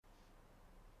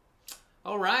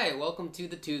All right, welcome to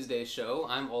the Tuesday show.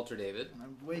 I'm Alter David. And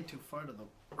I'm way too far to the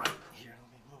right here.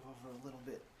 Let me move over a little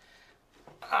bit.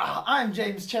 I'm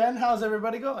James Chen. How's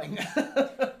everybody going?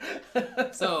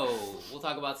 So, we'll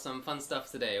talk about some fun stuff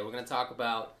today. We're going to talk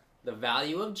about the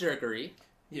value of jerkery.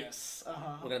 Yes.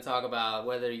 We're going to talk about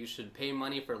whether you should pay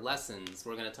money for lessons.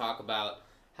 We're going to talk about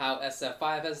how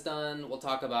SF5 has done. We'll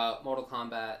talk about Mortal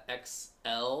Kombat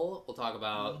XL. We'll talk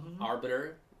about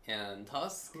Arbiter and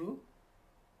Tusk. Who?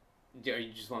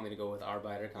 You just want me to go with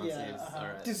Arbiter constantly? Yeah. All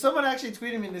right. Dude, someone actually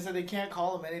tweeted me and they said they can't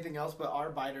call him anything else but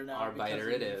Arbiter now. Arbiter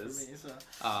it is. For me,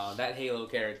 so. That Halo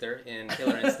character in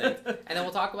Killer Instinct. And then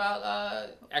we'll talk about,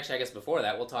 actually I guess before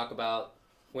that, we'll talk about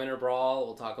Winter Brawl,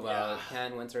 we'll talk about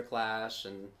Ken Winter Clash,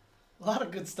 and... A lot of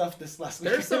good stuff this last week.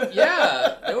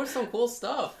 There was some cool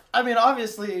stuff. I mean,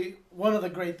 obviously, one of the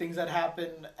great things that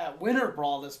happened at Winter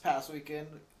Brawl this past weekend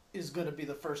is going to be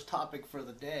the first topic for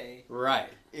the day. Right.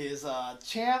 Is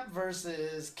Champ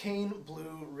versus Kane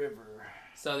Blue River.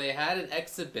 So they had an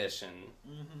exhibition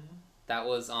that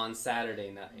was on Saturday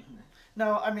night.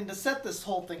 Now, I mean, to set this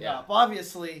whole thing up,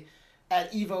 obviously,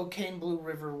 at EVO, Kane Blue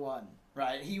River won,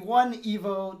 right? He won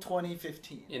EVO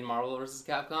 2015. In Marvel vs.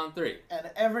 Capcom 3.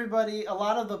 And everybody, a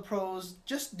lot of the pros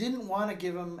just didn't want to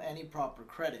give him any proper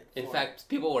credit. In fact,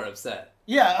 people were upset.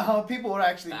 Yeah, people were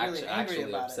actually really angry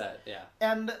about upset, it. Yeah.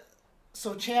 And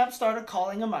so Champ started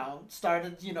calling him out,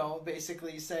 started,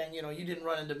 basically saying, you didn't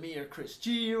run into me or Chris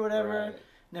G or whatever. Right.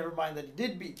 Never mind that he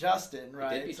did beat Justin,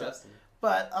 right? He did beat Justin.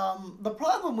 But the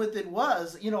problem with it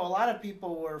was, a lot of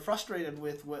people were frustrated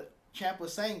with what Champ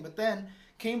was saying, but then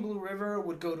Kane Blue River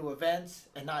would go to events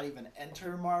and not even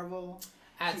enter Marvel.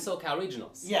 At SoCal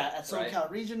Regionals. Yeah, at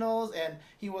SoCal Regionals, and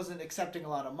he wasn't accepting a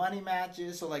lot of money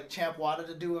matches, so, Champ wanted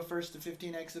to do a 1st to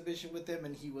 15 exhibition with him,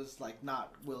 and he was,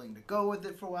 not willing to go with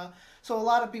it for a while. So a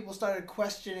lot of people started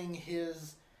questioning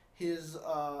his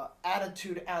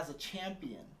attitude as a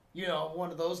champion, one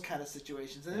of those kind of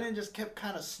situations. And then it just kept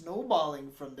kind of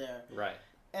snowballing from there. Right.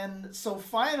 And so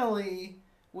finally,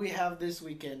 we have this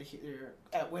weekend here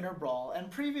at Winter Brawl,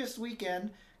 and previous weekend,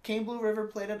 Kane Blue River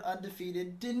played an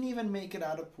undefeated, didn't even make it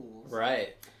out of pools.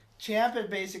 Right. Champ had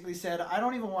basically said, I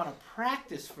don't even want to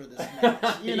practice for this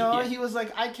match. He was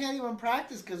like, I can't even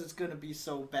practice because it's going to be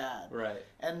so bad. Right.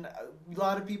 And a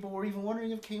lot of people were even wondering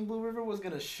if Kane Blue River was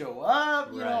going to show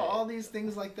up, all these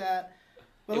things like that.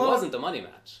 But it wasn't the money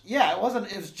match. Yeah, it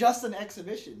wasn't. It was just an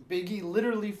exhibition. Big E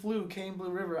literally flew Kane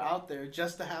Blue River out there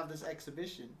just to have this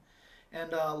exhibition.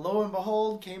 And lo and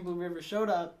behold, Kane Blue River showed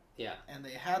up. Yeah. And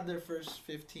they had their first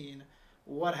 15.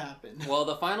 What happened? Well,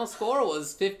 the final score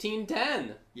was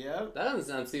 15-10. Yeah. That doesn't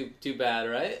sound too bad,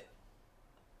 right?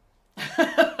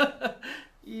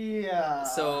 Yeah.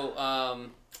 So,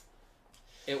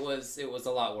 it was a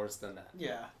lot worse than that.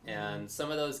 Yeah. And some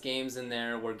of those games in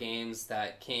there were games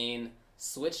that Kane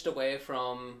switched away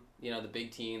from, the big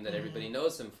team that everybody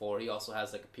knows him for. He also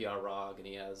has a PR ROG, and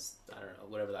he has, I don't know,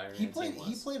 whatever the Iron Man team was.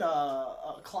 He played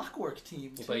a Clockwork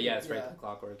team too. But it's right,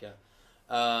 Clockwork,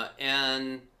 yeah.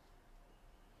 And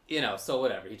so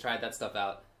whatever. He tried that stuff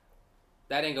out.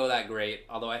 That didn't go that great.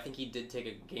 Although I think he did take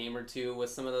a game or two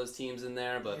with some of those teams in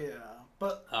there.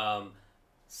 But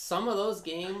some of those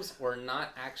games were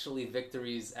not actually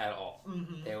victories at all.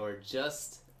 They were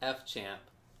just F-Champ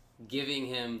giving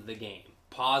him the game,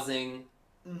 pausing,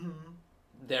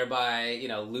 thereby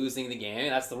losing the game. I mean,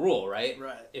 that's the rule, right?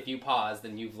 Right. If you pause,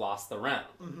 then you've lost the round.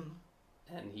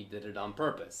 And he did it on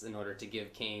purpose in order to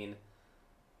give Kane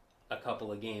a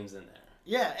couple of games in there.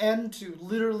 Yeah, and to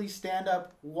literally stand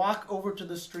up, walk over to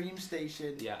the stream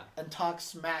station, and talk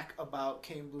smack about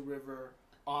Kane Blue River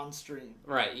on stream.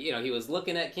 Right. He was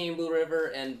looking at Kane Blue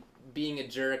River and being a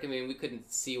jerk. I mean, we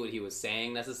couldn't see what he was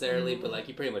saying necessarily, but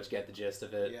you pretty much get the gist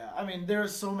of it. Yeah, I mean, there are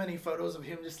so many photos of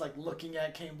him just looking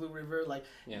at Kane Blue River,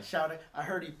 shouting. I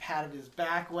heard he patted his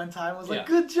back one time. Was like,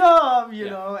 "Good job,"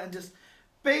 and just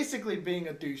basically being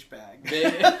a douchebag.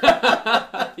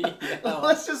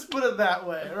 Let's just put it that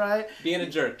way, right? Being a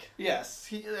jerk.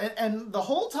 Yes, and the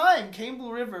whole time, Kane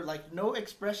Blue River, no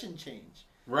expression change.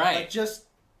 Right. Just.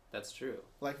 That's true.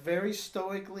 Very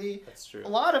stoically. That's true. A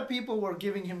lot of people were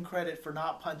giving him credit for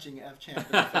not punching F-Champ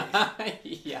in the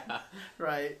face. Yeah.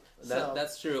 Right.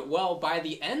 That's true. Well, by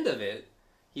the end of it,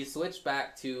 he switched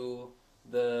back to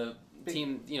the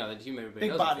team, the team everybody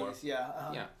knows bodies, before.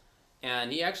 yeah. Yeah.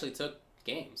 And he actually took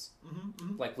games.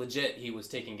 Legit, he was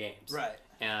taking games. Right.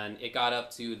 And it got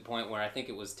up to the point where I think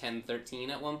it was 10-13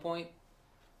 at one point,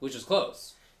 which was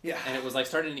close. Yeah. And it was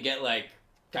starting to get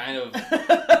kind of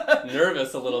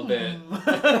nervous a little bit.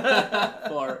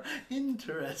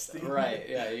 Interesting. Right,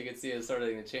 yeah, you could see it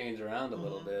starting to change around a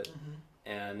little bit.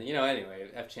 And, you know, anyway,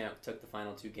 F-Champ took the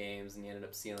final 2 games and he ended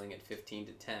up sealing it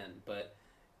 15-10. But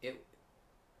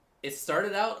it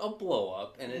started out a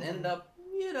blow-up and it ended up,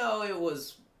 you know, it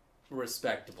was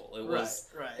respectable. It was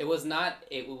right. It was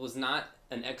not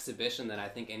an exhibition that I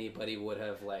think anybody would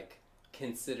have, like,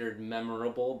 considered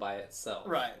memorable by itself.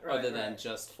 Right. Other than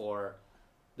just for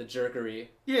the jerkery.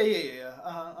 Yeah.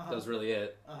 That was really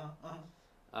it.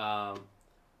 But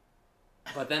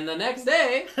then the next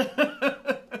day,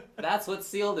 that's what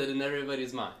sealed it in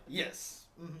everybody's mind. Yes.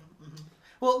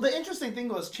 Well, the interesting thing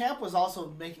was Champ was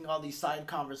also making all these side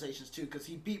conversations too, because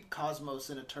he beat Cosmos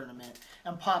in a tournament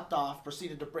and popped off,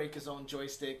 proceeded to break his own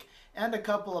joystick and a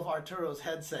couple of Arturo's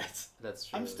headsets. That's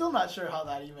true. I'm still not sure how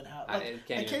that even happened.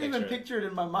 Like, I can't even picture it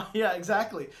in my mind. Yeah,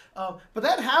 exactly. But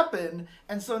that happened,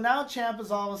 and so now Champ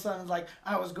is all of a sudden like,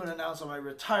 I was going to announce my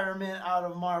retirement out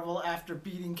of Marvel after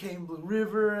beating Kane Blue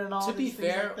River and all these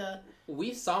things like that.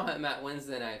 We saw him at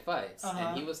Wednesday Night Fights,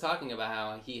 and he was talking about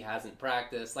how he hasn't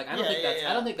practiced. Like, I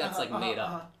don't think that's like made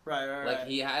up. Right. Like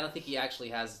I don't think he actually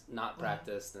has not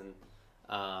practiced, and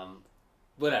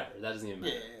whatever. That doesn't even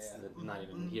matter. It's not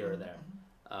even here or there.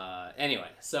 Anyway,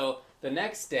 so the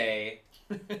next day,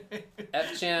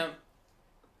 F-Champ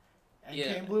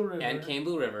Kane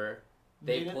Blue River,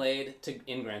 they played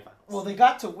in Grand Finals. Well, they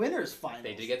got to winners finals.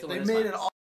 They did get to winners finals. They made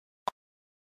finals.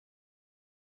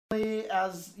 it all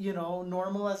as, you know,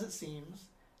 normal as it seems.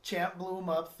 Champ blew him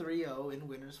up 3-0 in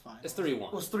winners finals. It's 3-1.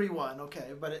 It was 3-1,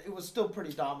 okay, but it was still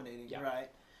pretty dominating, right?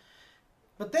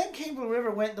 But then Kane Blue River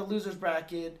went to losers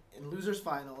bracket in losers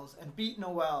finals and beat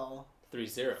Noel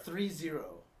 3-0. 3-0.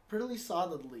 Pretty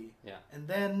solidly. Yeah. And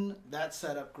then that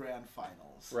set up grand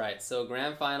finals. Right. So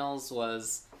grand finals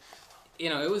was, you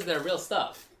know, it was their real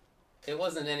stuff. It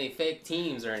wasn't any fake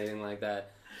teams or anything like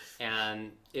that.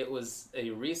 And it was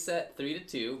a reset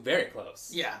 3-2, very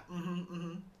close. Yeah.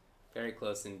 Very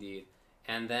close indeed.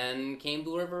 And then Kane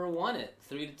Blue River won it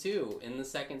 3-2 in the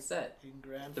second set. In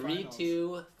grand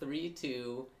 3-2,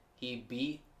 3-2. He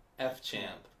beat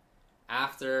F-Champ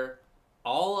after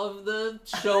all of the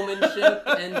showmanship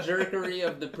and jerkery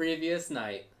of the previous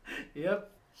night.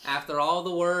 Yep. After all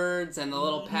the words and the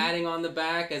little patting on the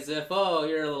back as if, oh,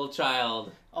 you're a little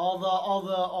child. All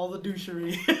the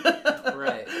douchery.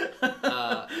 Right.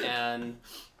 And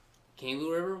Kane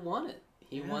Blue River won it.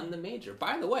 He won the major.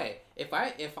 By the way, if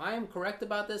I am correct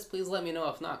about this, please let me know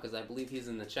if not, because I believe he's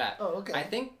in the chat. Oh, okay. I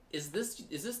think is this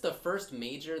the first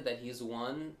major that he's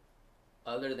won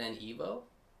other than Evo?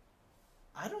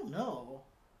 I don't know.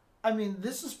 I mean,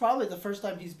 this is probably the first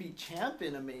time he's beat Champ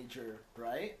in a major,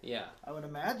 right? Yeah. I would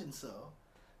imagine so.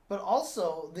 But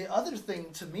also, the other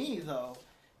thing to me, though,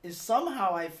 is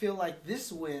somehow I feel like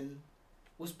this win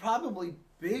was probably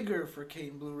bigger for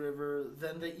Kane Blue River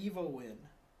than the Evo win.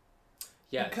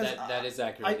 Yeah, that is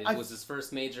accurate. It was his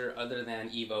first major other than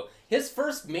Evo. His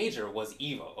first major was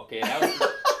Evo, okay?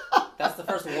 That's the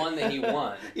first one that he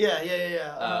won.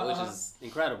 Yeah. Which is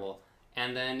incredible.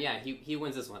 And then, he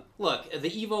wins this one. Look, the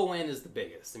Evo win is the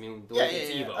biggest. I mean,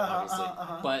 it's Evo, obviously.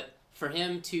 But for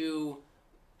him to,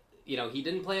 you know, he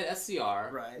didn't play at SCR.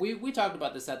 Right. We talked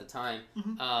about this at the time.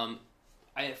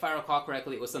 If I recall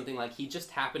correctly, it was something like he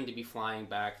just happened to be flying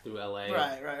back through LA.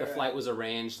 The flight was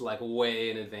arranged like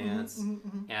way in advance,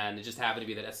 and it just happened to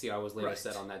be that SCR was later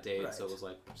set on that date, so it was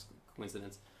like just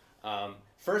coincidence.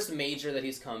 First major that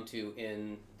he's come to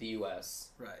in the U.S.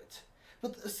 Right.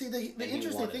 But see, the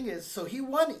interesting thing is, so he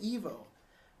won Evo,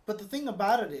 but the thing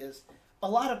about it is, a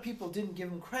lot of people didn't give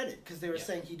him credit because they were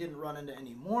saying he didn't run into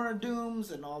any more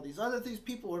dooms and all these other things.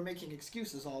 People were making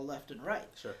excuses all left and right.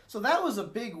 Sure. So that was a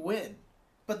big win.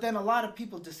 But then a lot of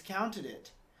people discounted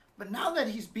it. But now that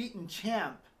he's beaten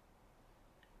Champ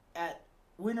at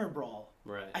Winter Brawl,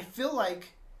 I feel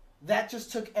like that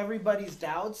just took everybody's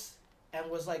doubts and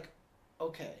was like,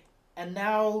 okay. And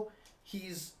now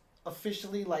he's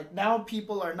officially, like, now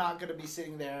people are not going to be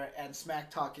sitting there and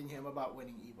smack talking him about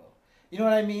winning Evo. You know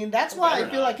what I mean? That's why I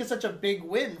feel like it's such a big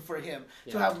win for him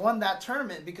to have won that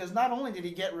tournament, because not only did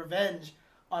he get revenge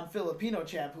on Filipino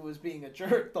Champ, who was being a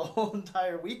jerk the whole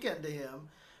entire weekend to him,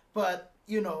 but,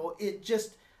 you know, it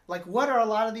just, like, what are a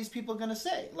lot of these people going to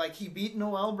say? Like, he beat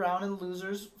Noel Brown in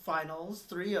losers finals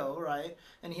 3-0, right?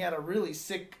 And he had a really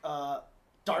sick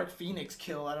Dark Phoenix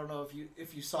kill. I don't know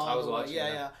if you saw. I was watching.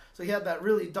 Yeah. So he had that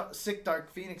really sick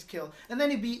Dark Phoenix kill, and then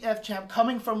he beat F-Champ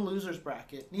coming from losers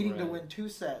bracket, needing to win 2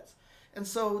 sets. And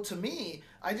so, to me,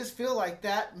 I just feel like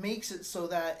that makes it so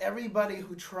that everybody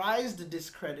who tries to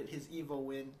discredit his Evo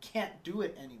win can't do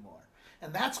it anymore.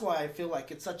 And that's why I feel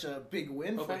like it's such a big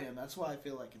win for him. That's why I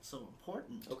feel like it's so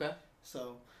important. Okay.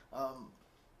 So,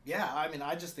 I mean,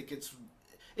 I just think it's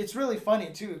it's really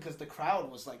funny too because the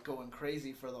crowd was like going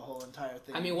crazy for the whole entire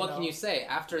thing. I mean, what can you say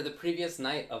after the previous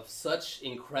night of such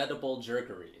incredible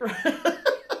jerkery?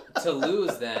 To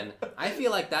lose, then I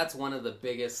feel like that's one of the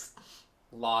biggest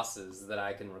losses that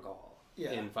I can recall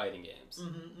in fighting games.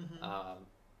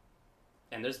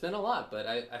 And there's been a lot, but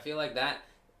I feel like that.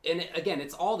 And again,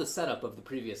 it's all the setup of the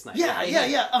previous night. Yeah.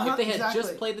 If they had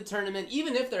just played the tournament,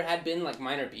 even if there had been like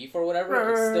minor beef or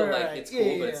whatever, it's still like it's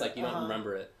cool, but it's like you don't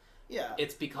remember it. Yeah.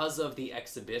 It's because of the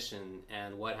exhibition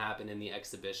and what happened in the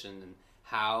exhibition and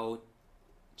how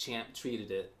Champ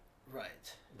treated it.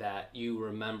 Right. That you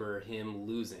remember him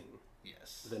losing.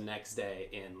 Yes. The next day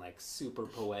in like super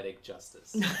poetic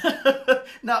justice.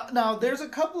 Now there's a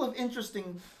couple of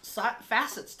interesting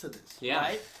facets to this. Yeah.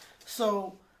 Right.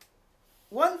 So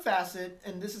one facet,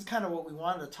 and this is kind of what we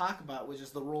wanted to talk about, which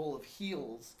is the role of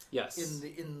heels. Yes.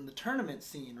 In the tournament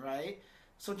scene, right?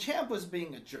 So Champ was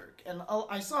being a jerk, and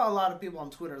I saw a lot of people on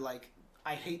Twitter like,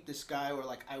 I hate this guy, or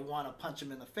like I want to punch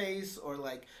him in the face, or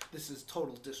like this is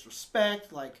total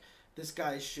disrespect. Like this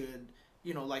guy should,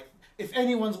 like if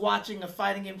anyone's watching a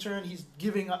fighting game tournament, he's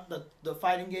giving up the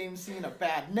fighting game scene a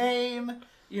bad name.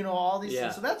 All these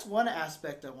things. So that's one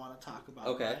aspect I want to talk about.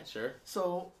 Okay, right? sure.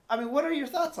 So, I mean, what are your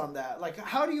thoughts on that? Like,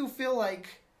 how do you feel like,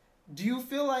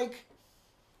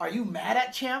 are you mad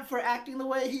at Champ for acting the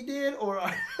way he did, or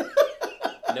are...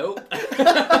 Nope.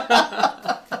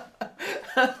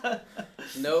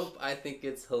 Nope, I think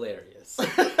it's hilarious.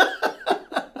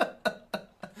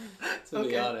 To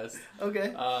be honest.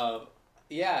 Okay.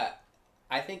 Yeah,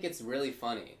 I think it's really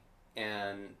funny.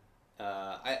 And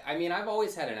I mean, I've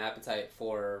always had an appetite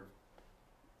for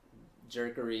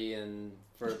jerkery and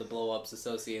for the blow-ups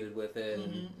associated with it.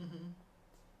 And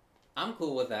I'm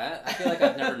cool with that. I feel like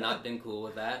I've never not been cool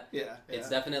with that. Yeah. It's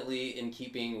definitely in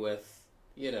keeping with,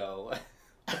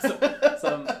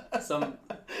 some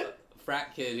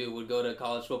frat kid who would go to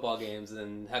college football games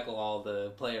and heckle all the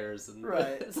players. And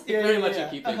right. It's very much in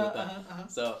keeping with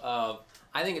that. So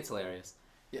I think it's hilarious.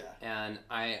 Yeah. And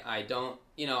I don't,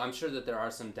 I'm sure that there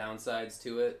are some downsides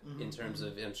to it in terms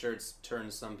of, I'm sure it's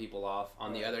turned some people off.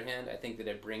 On the other hand, I think that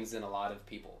it brings in a lot of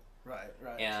people. Right.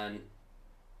 And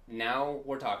now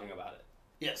we're talking about it.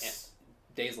 Yes.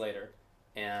 Days later.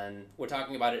 And we're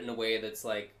talking about it in a way that's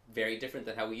like very different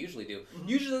than how we usually do.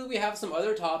 Usually we have some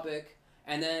other topic,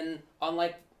 and then on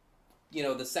like,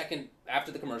 the second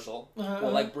after the commercial,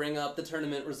 we'll like bring up the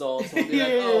tournament results. We'll be like,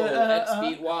 X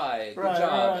beat Y, good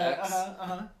job, X,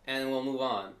 and we'll move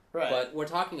on. Right. But we're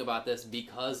talking about this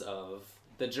because of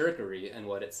the jerkery and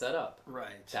what it set up.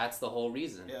 Right. That's the whole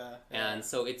reason. Yeah. And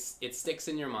so it sticks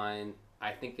in your mind.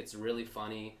 I think it's really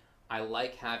funny. I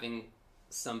like having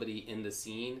somebody in the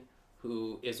scene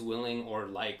who is willing or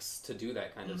likes to do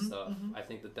that kind of stuff. I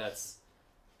think that that's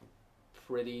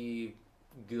pretty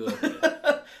good.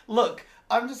 Look,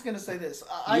 I'm just going to say this.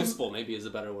 Useful maybe is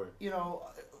a better word.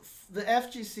 The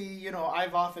FGC,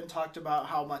 I've often talked about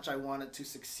how much I want it to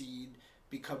succeed,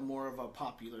 become more of a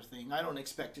popular thing. I don't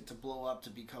expect it to blow up to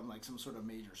become like some sort of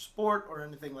major sport or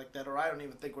anything like that, or I don't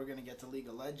even think we're going to get to League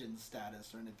of Legends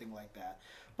status or anything like that.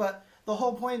 But the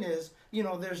whole point is,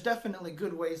 there's definitely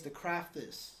good ways to craft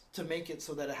this to make it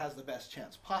so that it has the best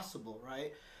chance possible,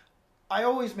 right? I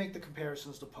always make the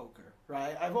comparisons to poker,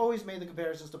 right? I've always made the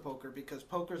comparisons to poker because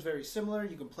poker is very similar.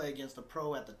 You can play against a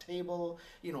pro at the table,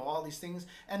 all these things.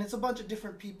 And it's a bunch of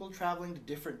different people traveling to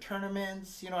different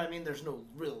tournaments. There's no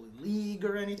real league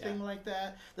or anything like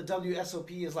that. The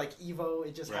WSOP is like EVO.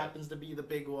 It just happens to be the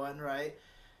big one, right?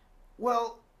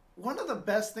 Well, one of the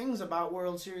best things about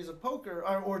World Series of Poker,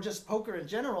 or just poker in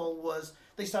general, was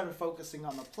they started focusing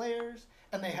on the players,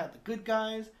 and they had the good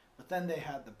guys, but then they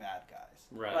had the bad guys.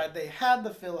 Right? They had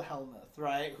the Phil Hellmuth,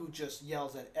 right, who just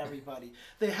yells at everybody.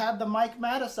 They had the Mike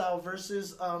Matusow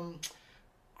versus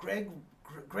Greg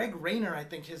Rayner, I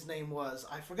think his name was.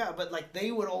 I forgot, but like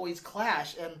they would always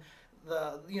clash, and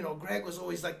Greg was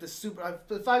always like this super.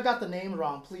 If I got the name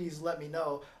wrong, please let me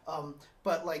know.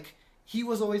 But like he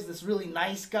was always this really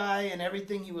nice guy and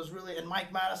everything. And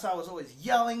Mike Matusow was always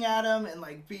yelling at him and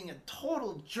like being a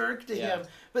total jerk to him.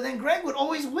 But then Greg would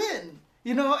always win.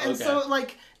 So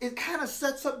like it kind of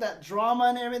sets up that drama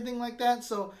and everything like that.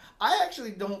 So I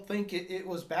actually don't think it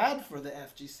was bad for the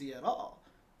FGC at all.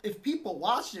 If people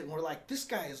watched it and were like, this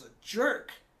guy is a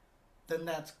jerk, then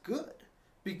that's good.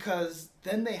 Because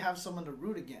then they have someone to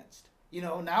root against.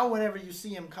 Now whenever you see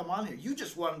him come on here, you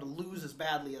just want him to lose as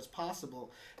badly as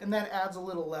possible. And that adds a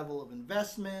little level of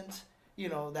investment.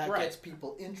 That gets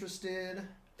people interested.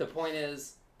 The point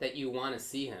is that you want to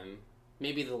see him.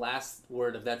 Maybe the last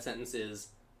word of that sentence is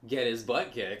get his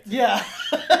butt kicked. Yeah.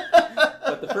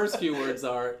 But the first few words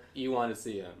are, you want to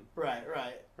see him. Right.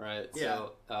 Right? Yeah.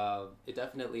 So it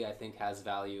definitely, I think, has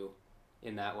value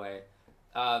in that way.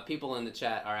 People in the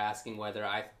chat are asking whether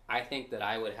I think that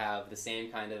I would have the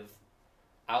same kind of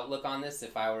outlook on this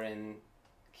if I were in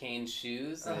Kane's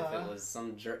shoes and if it was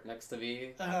some jerk next to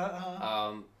me.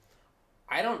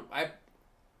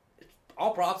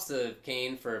 All props to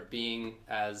Kane for being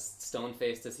as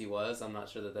stone-faced as he was. I'm not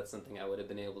sure that that's something I would have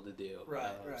been able to do.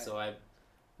 Right. So I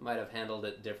might have handled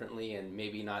it differently and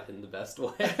maybe not in the best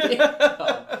way. But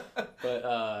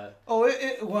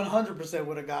it 100%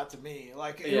 would have got to me.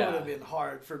 Like, it would have been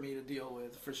hard for me to deal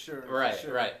with, for sure. Right, for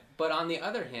sure. right. But on the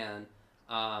other hand,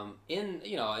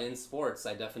 in sports,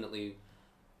 I definitely...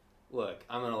 Look,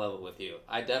 I'm going to level with you.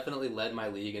 I definitely led my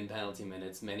league in penalty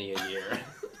minutes many a year.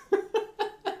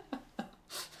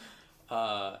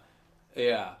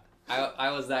 Yeah,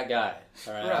 I was that guy.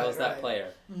 All right, I was that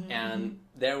player, and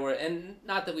there were, and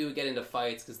not that we would get into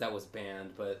fights because that was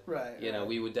banned, but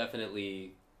we would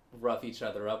definitely rough each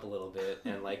other up a little bit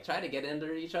and like try to get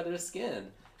under each other's skin,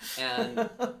 and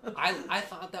I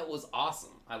thought that was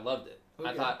awesome. I loved it. Okay.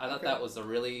 I thought that was a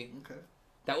really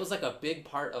that was like a big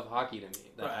part of hockey to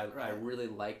me. That I really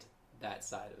liked that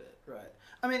side of it. Right.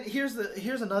 I mean, here's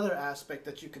another aspect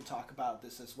that you can talk about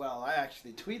this as well. I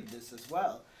actually tweeted this as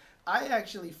well. I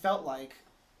actually felt like,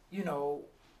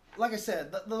 like I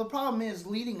said, the problem is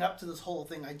leading up to this whole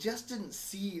thing, I just didn't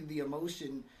see the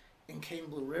emotion in Kane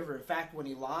Blue River. In fact, when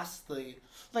he lost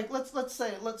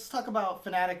let's talk about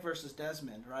Fnatic versus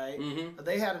Desmond, right? Mm-hmm.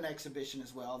 They had an exhibition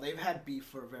as well. They've had beef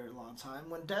for a very long time.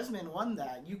 When Desmond won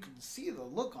that, you could see the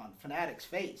look on Fnatic's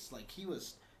face. Like, he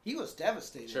was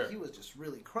devastated. Sure. He was just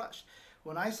really crushed.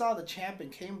 When I saw the champ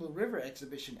in Kane Blue River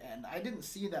exhibition end, I didn't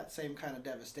see that same kind of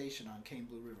devastation on Kane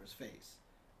Blue River's face.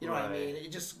 You know what I mean?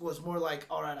 It just was more like,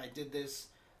 all right, I did this.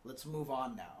 Let's move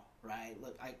on now, right?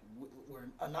 We're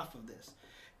enough of this.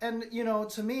 And,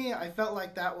 to me, I felt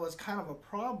like that was kind of a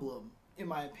problem, in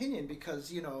my opinion,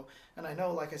 because, and I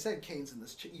know, like I said, Kane's in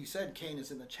this. You said Kane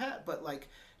is in the chat, but,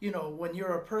 when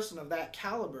you're a person of that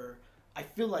caliber, I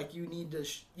feel like you need to,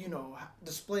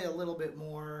 display a little bit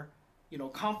more,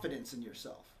 confidence in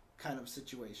yourself kind of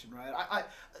situation, right?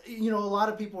 A lot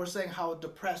of people were saying how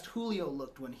depressed Julio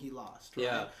looked when he lost, right?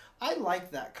 Yeah. I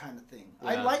like that kind of thing. Yeah.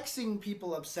 I like seeing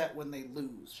people upset when they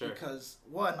lose because,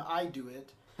 one, I do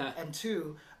it, and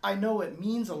two, I know it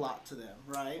means a lot to them,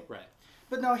 right? Right.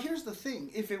 But now here's the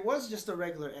thing. If it was just a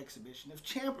regular exhibition, if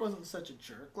Champ wasn't such a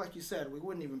jerk, like you said, we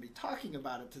wouldn't even be talking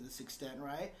about it to this extent,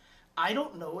 right? I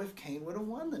don't know if Kane would have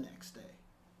won the next day.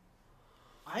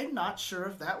 I'm not sure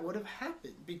if that would have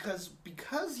happened because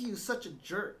he was such a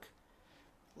jerk.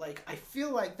 Like, I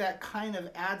feel like that kind of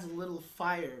adds a little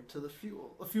fire to the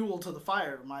fuel to the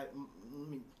fire.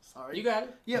 Sorry. You got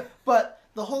it. Yeah, but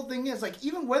the whole thing is, like,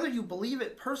 even whether you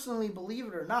personally believe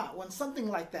it or not, when something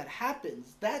like that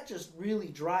happens, that just really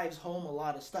drives home a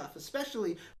lot of stuff,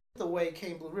 especially the way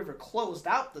Kane Blue River closed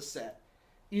out the set,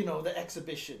 the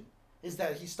exhibition. Is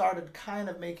that he started kind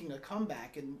of making a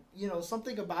comeback, and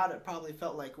something about it probably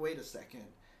felt like, wait a second,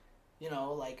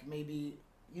 like maybe,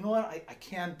 I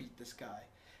can beat this guy,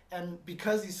 and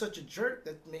because he's such a jerk,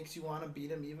 that makes you want to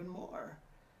beat him even more.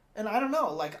 And I don't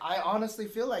know, like, I honestly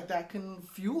feel like that can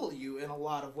fuel you in a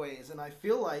lot of ways, and I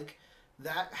feel like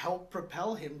that helped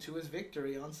propel him to his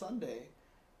victory on Sunday.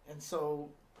 And so,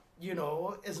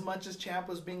 as much as Champ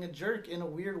was being a jerk in a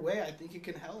weird way, I think it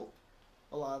can help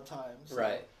a lot of times.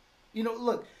 Right.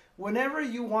 Look, whenever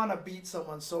you want to beat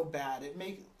someone so bad,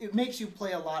 it makes you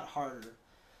play a lot harder.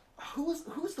 Who's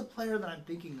the player that I'm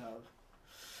thinking of?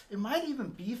 It might even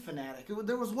be Fnatic.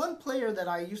 There was one player that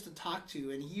I used to talk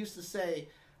to, and he used to say,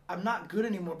 I'm not good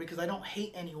anymore because I don't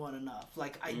hate anyone enough.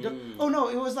 Like, I don't... Oh, no,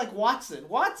 it was like Watson.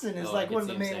 Watson is like one of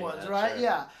the main ones, right? Sure.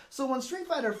 Yeah. So when Street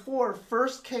Fighter 4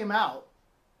 first came out,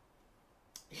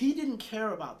 he didn't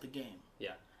care about the game.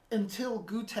 Until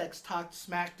Gootecks talked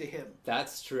smack to him.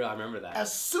 That's true. I remember that.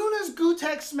 As soon as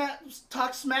Gootecks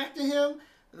talked smack to him,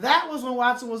 that was when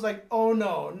Watson was like, "Oh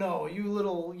no, you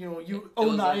little, you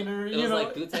 09er." It was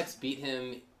like Gootecks beat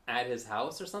him at his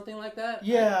house or something like that.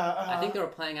 Yeah. I think they were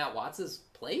playing at Watson's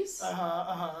place.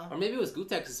 Or maybe it was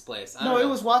Gootecks' place. It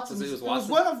was Watson's. It was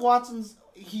one of Watson's.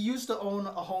 He used to own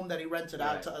a home that he rented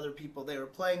out to other people. They were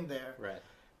playing there. Right.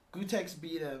 Gutex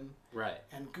beat him. Right.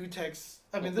 And Gutex...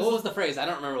 what was the phrase? I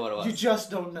don't remember what it was. You just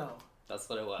don't know. That's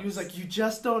what it was. He was like, you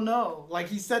just don't know. Like,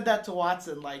 he said that to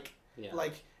Watson, like,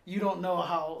 you don't know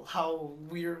how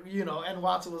we're, and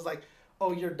Watson was like,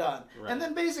 oh, you're done. Right. And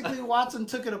then basically Watson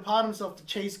took it upon himself to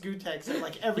chase Gutex at,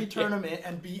 like, every tournament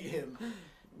and beat him.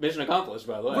 Mission accomplished,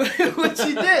 by the way. Which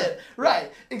he did. Right.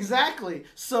 Exactly.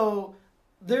 So...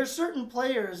 there's certain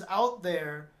players out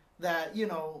there that,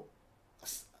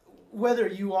 whether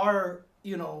you are,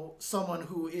 someone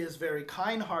who is very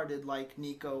kind-hearted like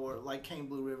Nico or like Kane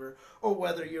Blue River, or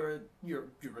whether you're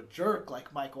a jerk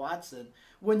like Mike Watson,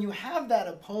 when you have that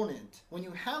opponent, when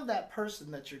you have that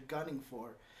person that you're gunning for,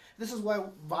 this is why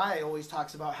Vi always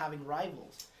talks about having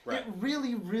rivals. Right. It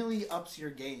really, really ups your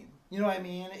game. You know what I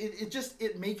mean?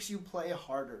 It makes you play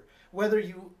harder, whether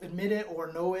you admit it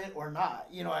or know it or not.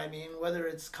 You know what I mean? Whether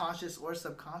it's conscious or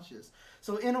subconscious.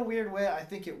 So in a weird way, I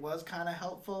think it was kind of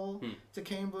helpful to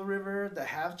Kane Blue River to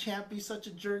have Champ be such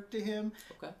a jerk to him.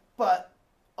 Okay. But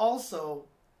also,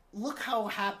 look how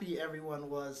happy everyone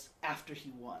was after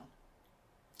he won.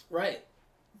 Right.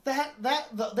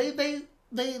 They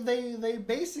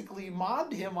basically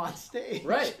mobbed him on stage.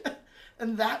 Right.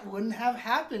 And that wouldn't have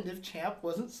happened if Champ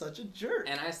wasn't such a jerk.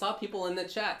 And I saw people in the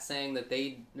chat saying that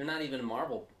they're not even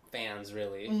Marvel fans,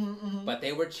 really. But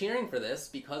they were cheering for this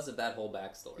because of that whole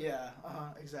backstory. Yeah,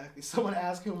 exactly. Someone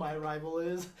asked who my rival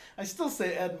is. I still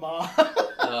say Ed Ma.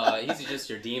 He's just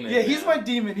your demon. Yeah, he's my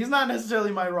demon. He's not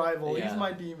necessarily my rival. Yeah. He's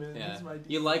my demon. Yeah. He's my demon.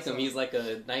 You like him. He's like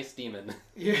a nice demon.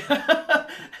 Yeah.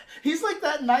 He's like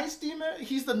that nice demon.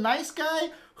 He's the nice guy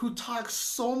who talks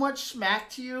so much smack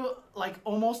to you, like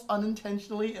almost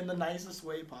unintentionally in the nicest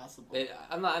way possible.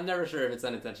 I'm never sure if it's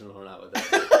unintentional or not with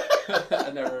that.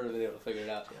 I've never really been able to figure it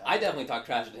out. Yeah. I definitely talk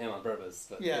trash to him on purpose.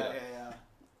 But, yeah.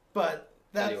 But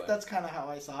that's kind of how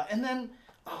I saw it. And then,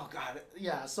 oh God,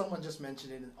 yeah, someone just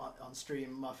mentioned it on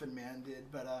stream, Muffin Man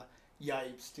did, but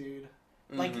yipes, dude.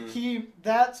 Like,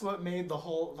 that's what made the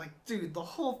whole, the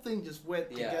whole thing just went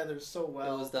together so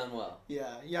well. It was done well.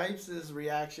 Yeah, Yipes'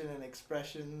 reaction and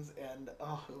expressions, and,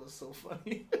 it was so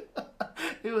funny.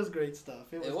 It was great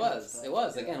stuff. It was.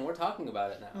 Yeah. Again, we're talking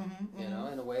about it now,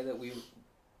 in a way that we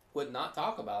would not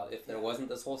talk about if there wasn't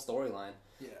this whole storyline.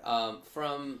 Yeah.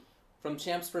 From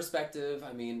Champ's perspective,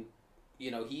 I mean,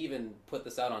 he even put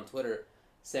this out on Twitter,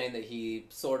 saying that he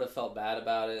sort of felt bad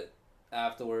about it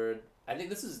afterward. I think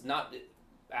this is not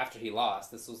after he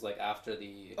lost. This was after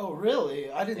the... Oh,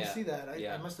 really? I didn't see that.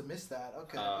 I must have missed that.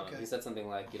 Okay. He said something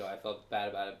like, I felt bad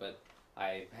about it, but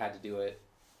I had to do it,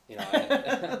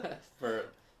 for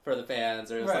the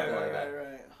fans or something like that.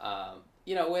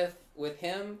 Right. With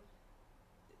him,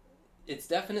 it's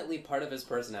definitely part of his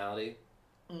personality,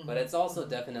 but it's also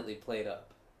definitely played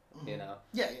up, Yeah.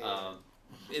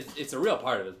 It's a real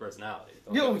part of his personality.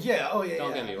 Don't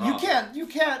get me wrong. You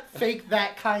can't fake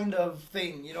that kind of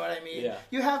thing. You know what I mean? Yeah.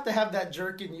 You have to have that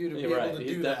jerk in you to be able to do that.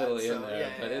 He's definitely in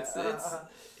there, but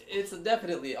it's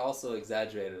definitely also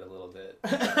exaggerated a little bit.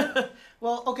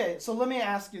 Well, okay. So let me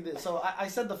ask you this. So I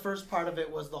said the first part of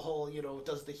it was the whole,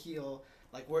 does the heel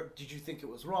where did you think it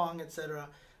was wrong, etc.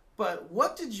 But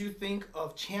what did you think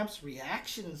of Champ's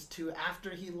reactions to after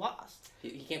he lost?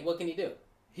 He can't. What can he do?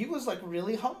 He was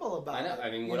really humble about it. I know.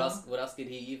 I mean, what else could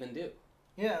he even do?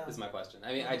 Yeah. Is my question.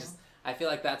 I mean, I feel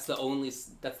like that's the only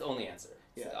answer.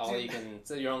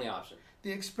 It's your only option.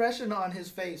 The expression on his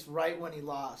face right when he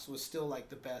lost was still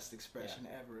the best expression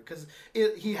ever, because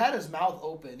he had his mouth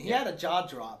open. He had a jaw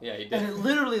drop. Yeah, he did. And it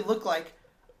literally looked like,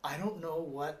 I don't know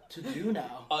what to do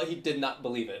now. He did not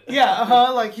believe it.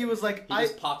 Yeah, he was like... He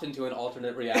just popped into an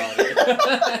alternate reality.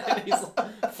 He's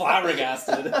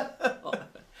flabbergasted.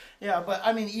 Yeah, but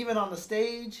I mean, even on the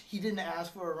stage, he didn't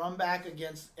ask for a run back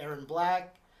against Aaron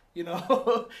Black. He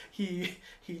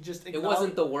just... It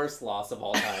wasn't the worst loss of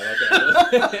all time.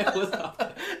 It was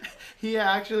He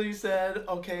actually said,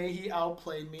 okay, he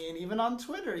outplayed me. And even on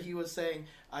Twitter, he was saying,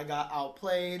 I got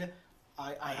outplayed.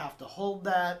 I have to hold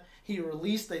that. He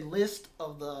released a list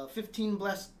of the 15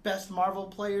 best Marvel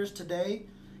players today,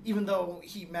 even though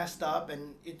he messed up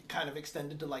and it kind of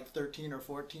extended to 13 or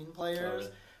 14 players.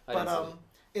 But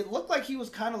it looked like he was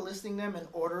kind of listing them in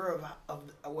order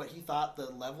of what he thought the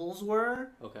levels were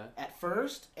at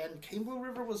first, and Kane Blue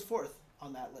River was 4th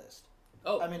on that list.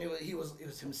 Oh, I mean, it was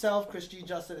himself, Chris G.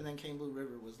 Justin, and then Kane Blue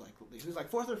River was he was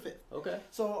 4th or 5th. Okay.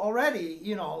 So already,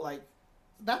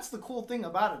 that's the cool thing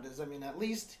about it is, I mean, at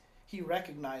least he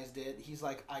recognized it. He's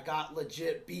like, I got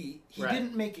legit beat. He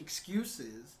didn't make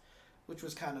excuses, which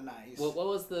was kind of nice. What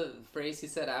was the phrase he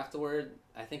said afterward?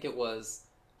 I think it was,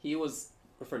 he was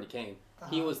referring to Kane.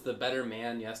 He was the better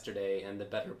man yesterday and the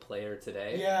better player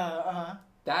today. Yeah,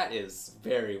 That is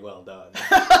very well done.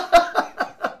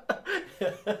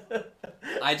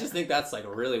 I just think that's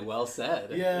really well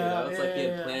said. Yeah, it's he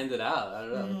had planned it out. I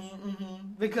don't know.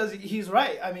 Because he's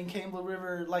right. I mean, Kane Blue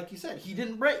River, like you said, he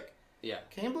didn't break. Yeah.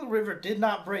 Kane Blue River did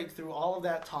not break through all of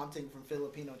that taunting from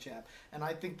Filipino Champ, and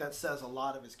I think that says a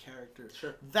lot of his character.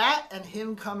 Sure. That and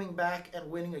him coming back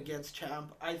and winning against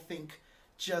Champ, I think,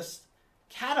 just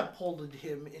catapulted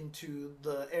him into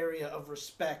the area of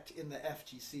respect in the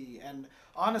FGC. And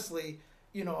honestly,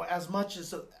 you know, as much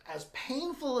as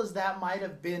painful as that might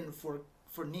have been for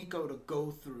Nico to go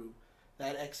through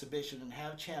that exhibition and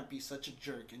have Champ be such a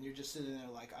jerk, and you're just sitting there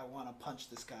like, I want to punch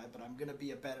this guy, but I'm gonna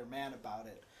be a better man about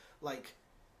it. Like,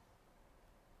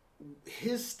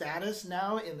 his status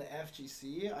now in the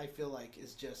FGC, I feel like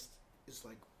is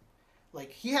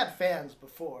like he had fans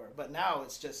before, but now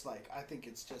it's just like, I think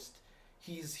it's just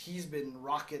he's been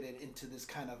rocketed into this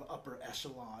kind of upper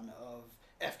echelon of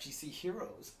FGC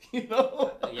heroes, you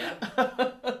know? Yeah.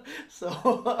 So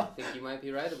I think you might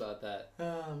be right about that.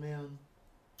 Oh man.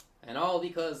 And all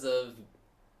because of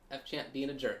F-Champ being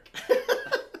a jerk.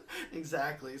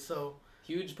 Exactly. So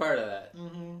huge part of that.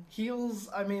 Mm-hmm. Heels,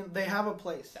 I mean, they have a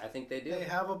place. I think they do. They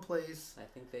have a place. I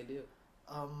think they do.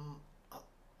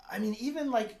 I mean,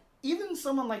 even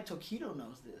someone like Tokido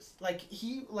knows this. Like,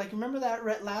 remember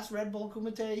that last Red Bull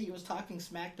Kumite? He was talking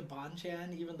smack to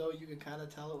Bonchan, even though you could kind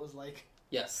of tell it was like,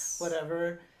 yes,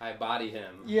 whatever. I body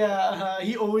him. Yeah,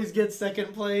 he always gets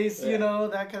second place, Yeah. you know,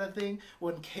 that kind of thing.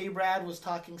 When K-Brad was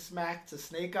talking smack to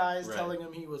Snake Eyes, Right. telling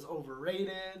him he was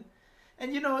overrated.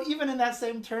 And, you know, even in that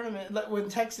same tournament, like when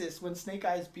Snake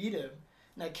Eyes beat him,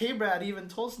 now K-Brad even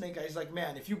told Snake Eyes, like,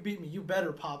 man, if you beat me, you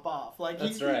better pop off. Like,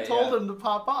 he told him to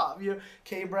pop off.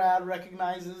 K-Brad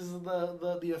recognizes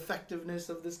the effectiveness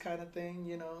of this kind of thing,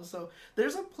 you know. So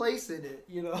there's a place in it,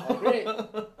 you know. I agree.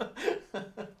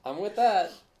 I'm with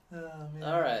that. Oh, man.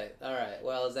 All right.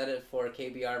 Well, is that it for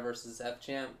KBR versus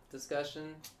F-Champ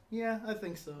discussion? Yeah, I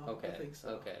think so. Okay. I think so.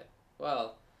 Okay.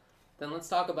 Well, then let's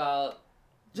talk about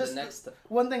Just the next.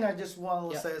 One thing I just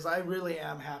want to Yeah. say is I really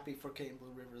am happy for Kane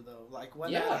Blue River, though. Like, when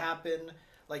Yeah. that happened,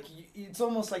 like, it's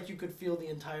almost like you could feel the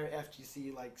entire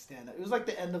FGC, like, stand up. It was like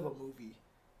the end of a movie.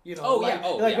 You know,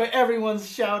 like where everyone's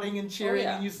shouting and cheering,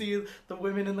 and you see the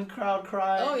women in the crowd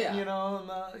cry. Oh, yeah. You know,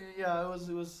 and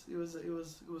it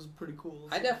was pretty cool.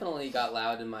 I definitely got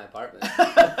loud in my apartment.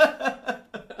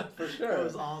 For sure. It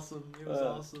was awesome. It was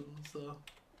awesome. So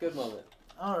good moment.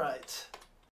 all right.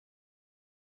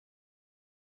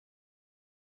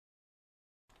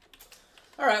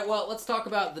 All right, well, let's talk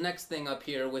about the next thing up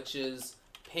here, which is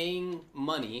paying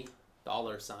money,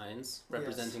 dollar signs,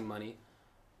 representing money,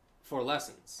 for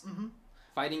lessons. Mm-hmm.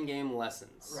 Fighting game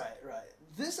lessons. Right.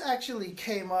 This actually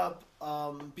came up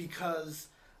because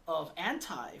of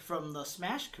Anti from the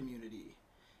Smash community.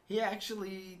 He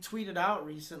actually tweeted out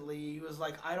recently, he was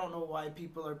like, I don't know why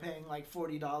people are paying like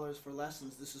 $40 for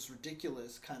lessons. This is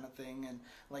ridiculous kind of thing. And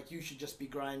like, you should just be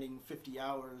grinding 50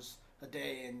 hours a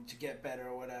day and to get better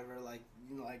or whatever. Like,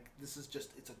 you know, like this is just,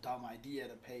 it's a dumb idea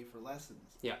to pay for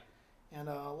lessons. Yeah. And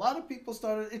a lot of people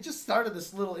started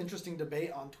this little interesting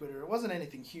debate on Twitter. It wasn't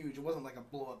anything huge. It wasn't like a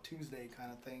blow up Tuesday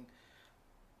kind of thing.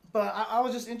 But I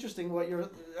was just interested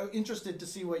to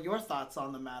see what your thoughts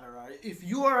on the matter are. If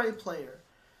you are a player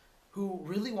who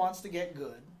really wants to get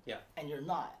good, and you're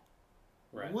not,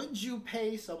 would you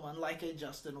pay someone like a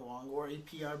Justin Wong or a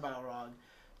PR Balrog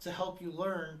to help you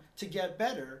learn to get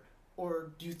better,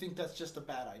 or do you think that's just a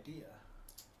bad idea?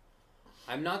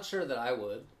 I'm not sure that I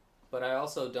would, but I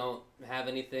also don't have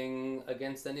anything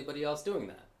against anybody else doing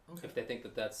that. Okay. If they think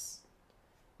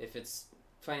if it's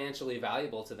financially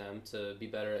valuable to them to be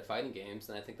better at fighting games,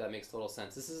 then I think that makes total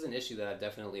sense. This is an issue that I've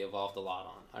definitely evolved a lot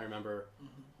on. I remember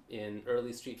in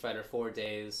early Street Fighter 4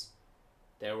 days,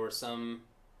 there were some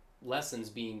lessons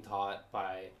being taught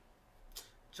by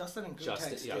Justin and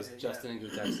Gutex. Justin and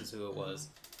Gutex is who it was.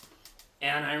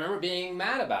 And I remember being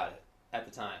mad about it at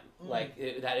the time.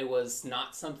 That it was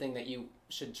not something that you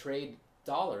should trade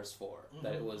dollars for.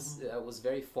 That it was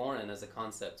very foreign as a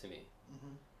concept to me.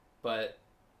 But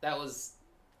that was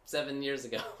 7 years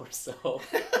ago or so.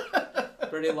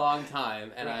 Pretty long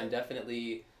time, and I'm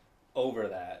definitely over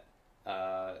that.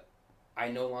 I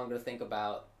no longer think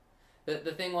about...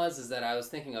 The thing is that I was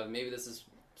thinking of, maybe this is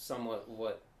somewhat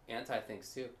what Anti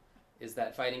thinks too, is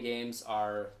that fighting games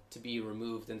are to be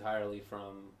removed entirely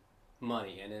from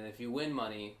money. And then if you win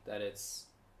money, that's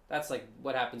like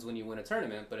what happens when you win a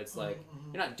tournament, but it's like,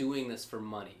 you're not doing this for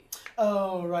money.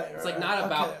 Oh, right. It's like not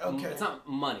about... It's not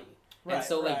money. And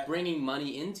so, like, bringing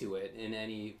money into it in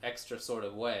any extra sort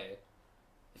of way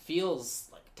feels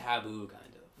like taboo, kind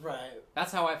of. Right.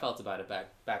 That's how I felt about it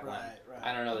back when. Right.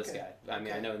 I don't know this guy. I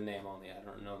mean, I know the name only. I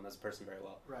don't know him as a person very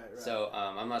well. Right. So,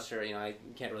 I'm not sure, I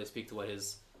can't really speak to what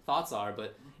his thoughts are,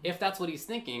 but if that's what he's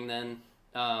thinking, then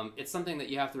it's something that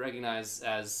you have to recognize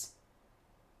as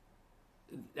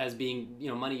being,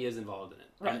 money is involved in it.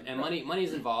 Right. And money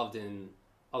is involved in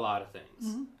a lot of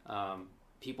things.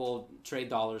 People trade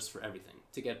dollars for everything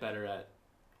to get better at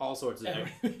all sorts of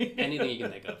Everything. anything you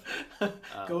can think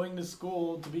of. Going to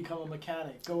school to become a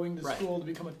mechanic, going to Right. school to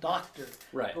become a doctor,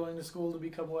 Right. going to school to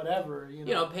become whatever. You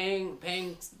know, paying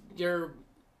your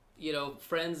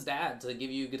friend's dad to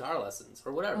give you guitar lessons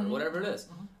or whatever it is.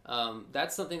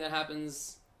 That's something that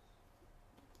happens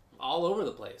all over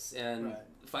the place, and Right.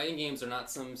 fighting games are not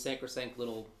some sacrosanct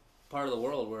little part of the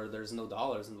world where there's no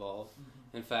dollars involved.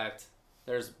 In fact,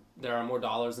 there are more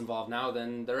dollars involved now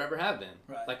than there ever have been,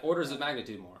 Right. like orders of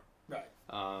magnitude more. Right.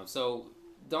 So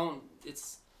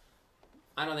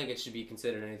I don't think it should be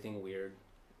considered anything weird.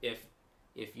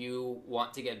 If you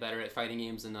want to get better at fighting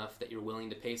games enough that you're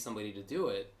willing to pay somebody to do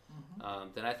it,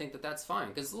 then I think that's fine.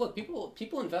 Because look,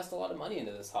 people invest a lot of money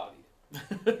into this hobby.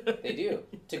 They do.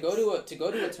 To go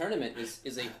to a tournament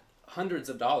is a hundreds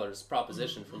of dollars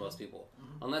proposition for most people.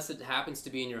 Unless it happens to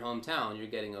be in your hometown, you're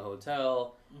getting a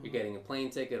hotel, you're getting a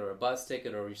plane ticket or a bus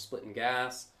ticket, or you're splitting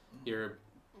gas, you're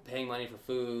paying money for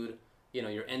food,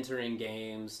 you're entering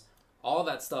games. All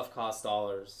that stuff costs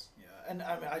dollars. Yeah, and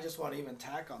I mean, I just want to even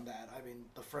tack on that. I mean,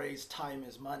 the phrase "time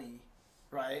is money,"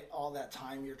 right? All that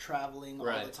time you're traveling, all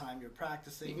Right. the time you're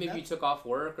practicing. Maybe you took off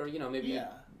work, or maybe you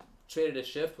traded a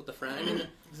shift with a friend. And,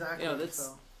 exactly.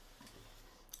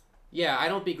 Yeah, I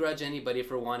don't begrudge anybody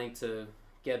for wanting to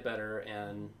get better,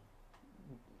 and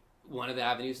one of the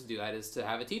avenues to do that is to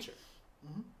have a teacher.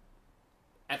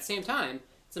 At the same time,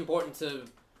 it's important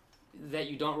that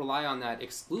you don't rely on that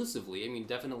exclusively. I mean,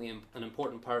 definitely an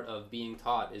important part of being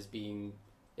taught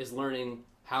is learning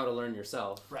how to learn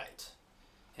yourself. Right.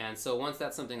 And so once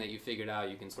that's something that you figured out,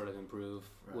 you can sort of improve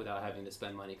without having to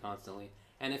spend money constantly.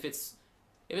 And if it's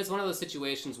one of those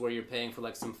situations where you're paying for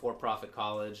like some for-profit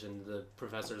college and the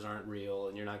professors aren't real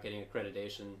and you're not getting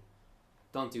accreditation,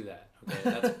 don't do that.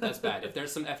 Okay, that's bad. If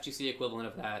there's some FGC equivalent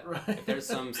of that, if there's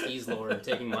some skis lord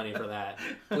taking money for that,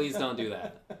 please don't do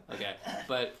that. Okay,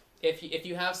 but if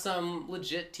you have some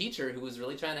legit teacher who is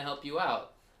really trying to help you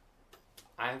out,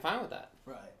 I'm fine with that.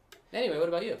 Right. Anyway, what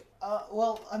about you?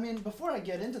 Well, I mean, before I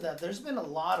get into that, there's been a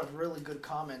lot of really good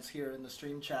comments here in the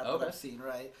stream chat that I've seen,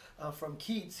 right? From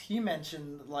Keats, he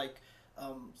mentioned, like,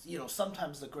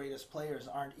 sometimes the greatest players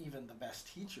aren't even the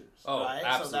best teachers, right?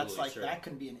 Absolutely, so that's like, sure. that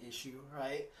can be an issue,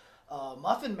 right?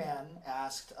 Muffin Man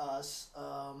asked us,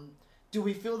 do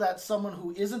we feel that someone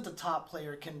who isn't a top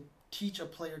player can teach a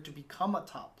player to become a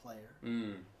top player,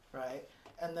 right?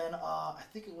 And then I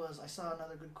think I saw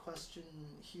another good question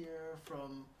here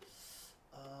from...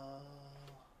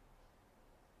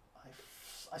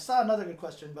 I saw another good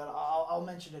question, but I'll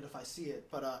mention it if I see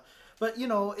it. But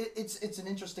it's an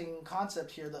interesting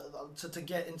concept here to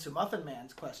get into Muffin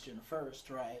Man's question first,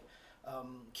 right?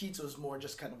 Keats was more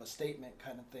just kind of a statement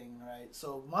kind of thing, right?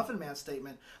 So Muffin Man's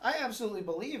statement, I absolutely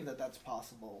believe that that's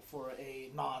possible for a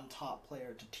non-top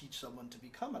player to teach someone to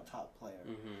become a top player.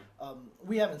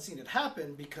 We haven't seen it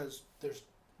happen because there's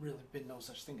really been no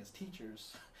such thing as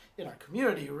teachers in our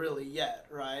community really yet,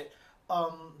 right?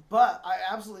 But I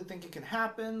absolutely think it can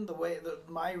happen.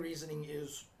 My reasoning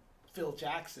is Phil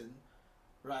Jackson,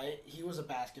 right? He was a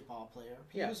basketball player.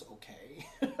 He was okay.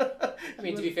 I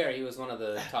mean, to be fair, he was one of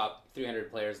the top 300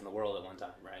 players in the world at one time,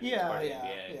 right? Yeah.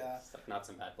 It's not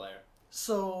some bad player.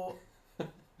 So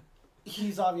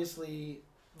he's obviously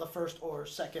the first or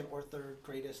second or third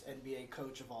greatest NBA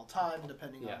coach of all time,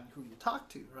 depending on who you talk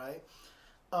to, right?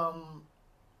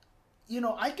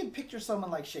 I can picture someone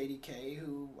like Shady K,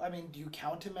 who, I mean, do you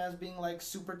count him as being like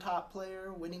super top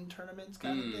player, winning tournaments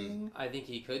kind of thing? I think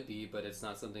he could be, but it's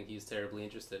not something he's terribly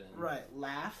interested in. Right.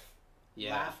 Laugh.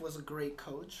 Yeah. Laugh was a great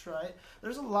coach, right?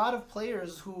 There's a lot of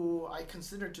players who I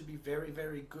consider to be very,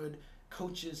 very good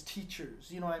coaches,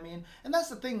 teachers, you know what I mean? And that's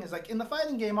the thing is, like, in the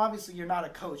fighting game, obviously you're not a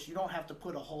coach. You don't have to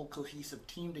put a whole cohesive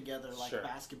team together like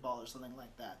basketball or something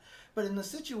like that. But in the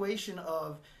situation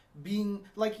of being,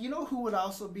 like, who would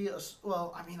also be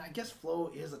I mean, I guess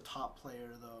Flo is a top player,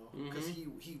 though, because he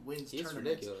wins tournaments. He's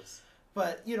ridiculous.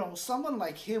 But, someone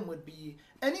like him would be,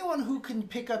 anyone who can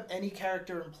pick up any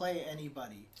character and play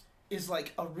anybody is,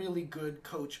 like, a really good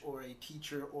coach or a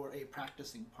teacher or a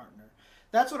practicing partner.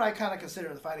 That's what I kind of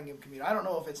consider the fighting game community. I don't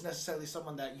know if it's necessarily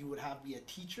someone that you would have be a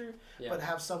teacher, but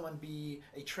have someone be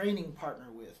a training partner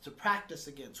with, to practice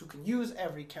against, who can use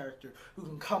every character, who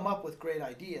can come up with great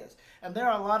ideas. And there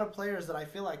are a lot of players that I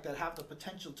feel like that have the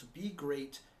potential to be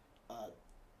great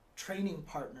training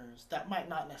partners that might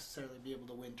not necessarily be able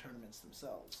to win tournaments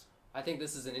themselves. I think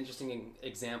this is an interesting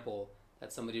example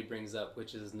that somebody brings up,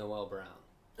 which is Noel Brown.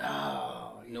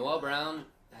 Oh, yeah. Noel Brown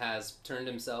has turned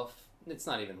himself... It's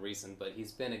not even recent, but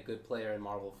he's been a good player in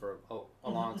Marvel for a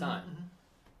long time.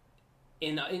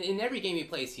 In every game he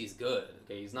plays, he's good.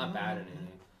 Okay, he's not bad at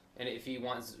anything. And if he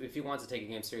wants to take a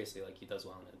game seriously, like, he does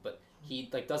well in it. But He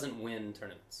like doesn't win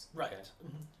tournaments. Right. Okay?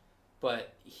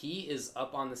 But he is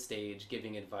up on the stage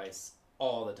giving advice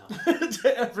all the time.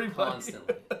 To everybody.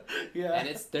 Constantly. Yeah. And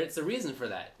it's a reason for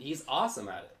that. He's awesome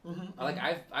at it. Mm-hmm. Like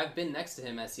I've been next to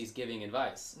him as he's giving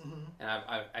advice, and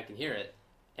I can hear it,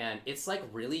 and it's like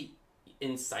really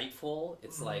insightful.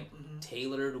 It's like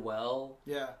tailored well.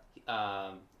 Yeah.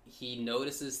 He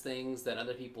notices things that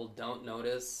other people don't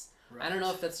notice. Right. I don't know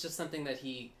if that's just something that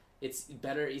it's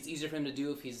easier for him to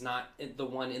do if he's not the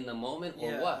one in the moment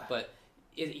or what, but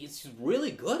he's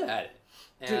really good at it.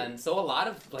 And so a lot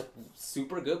of like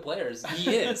super good players, he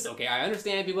is. Okay, I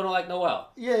understand people don't like Noel.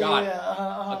 Got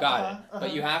it.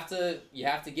 But you have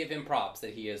to give him props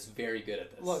that he is very good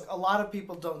at this. Look, a lot of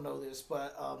people don't know this,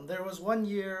 but there was one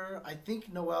year, I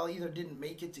think Noel either didn't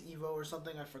make it to Evo or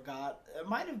something, I forgot.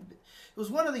 It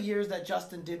was one of the years that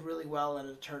Justin did really well at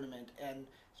a tournament, and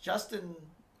Justin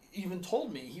even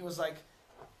told me, he was like,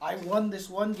 I won this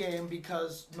one game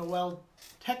because Noel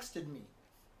texted me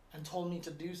and told me to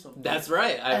do something. That's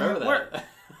right. I remember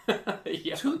that.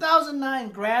 Yeah. 2009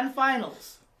 Grand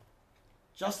Finals.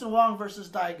 Justin Wong versus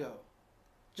Daigo.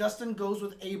 Justin goes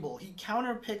with Abel. He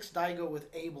counterpicks Daigo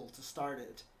with Abel to start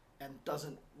it and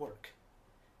doesn't work.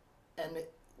 And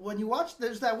when you watch,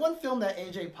 there's that one film that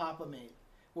AJ Papa made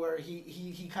where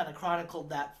he kind of chronicled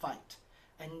that fight.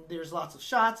 And there's lots of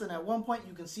shots, and at one point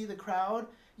you can see the crowd.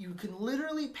 You can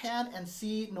literally pan and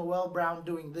see Noel Brown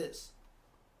doing this.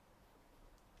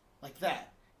 Like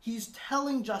that. He's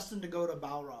telling Justin to go to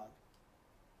Balrog.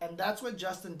 And that's what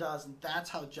Justin does, and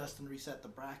that's how Justin reset the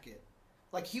bracket.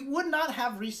 Like, he would not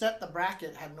have reset the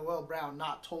bracket had Noel Brown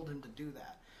not told him to do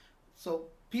that. So,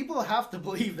 people have to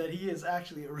believe that he is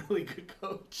actually a really good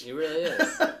coach. He really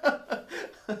is.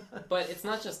 But it's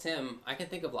not just him. I can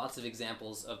think of lots of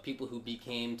examples of people who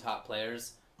became top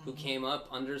players who came up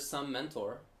under some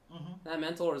mentor. That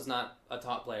mentor is not a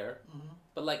top player,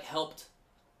 but like helped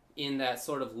in that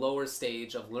sort of lower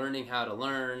stage of learning how to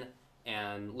learn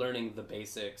and learning the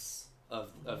basics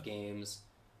of games,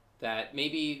 that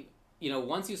maybe,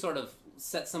 once you sort of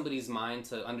set somebody's mind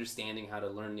to understanding how to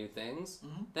learn new things,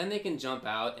 then they can jump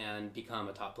out and become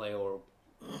a top player or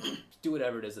do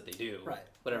whatever it is that they do. Right.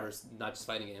 Whatever's not just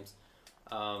fighting games.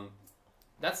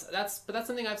 That's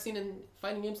something I've seen in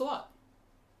fighting games a lot.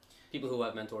 People who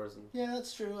have mentors. Yeah,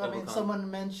 that's true. I mean, someone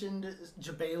mentioned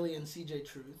Jabali and CJ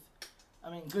Truth. I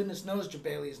mean, goodness knows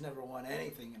Jabali has never won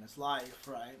anything in his life,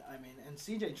 right? I mean, and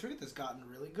CJ Truth has gotten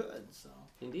really good, so.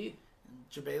 Indeed. And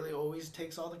Jabali always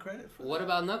takes all the credit for what that.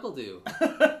 About Knuckle Dew?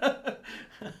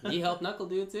 He helped Knuckle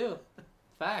Dew too.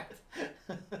 Fact.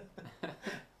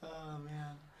 Oh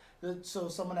man. So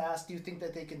someone asked, do you think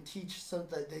that they can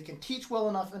teach well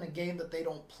enough in a game that they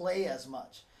don't play as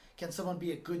much? Can someone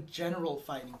be a good general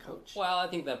fighting coach? Well, I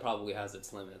think that probably has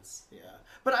its limits. Yeah.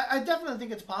 But I definitely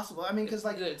think it's possible. I mean, because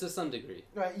like... To some degree.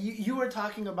 Right. You were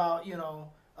talking about,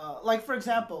 like, for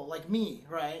example, like me,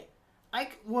 right?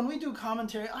 When we do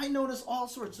commentary, I notice all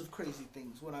sorts of crazy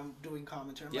things when I'm doing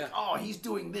commentary. I'm like, oh, he's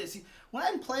doing this. When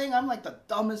I'm playing, I'm like the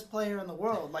dumbest player in the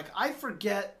world. Like, I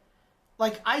forget...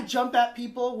 Like, I jump at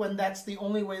people when that's the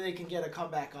only way they can get a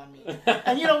comeback on me.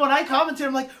 And, when I commentate,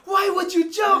 I'm like, why would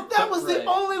you jump? That was the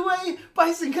only way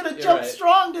Bison could have jumped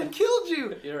strong and killed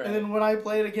you. You're right. And then when I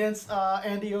played against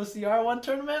Andy OCR one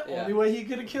tournament, only way he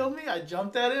could have killed me, I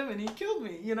jumped at him and he killed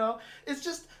me, It's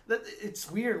just, that it's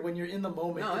weird when you're in the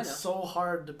moment. No, it's so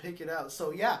hard to pick it out.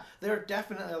 So, yeah, there are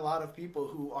definitely a lot of people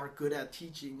who are good at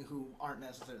teaching who aren't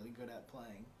necessarily good at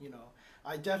playing,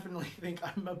 I definitely think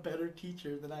I'm a better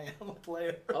teacher than I am a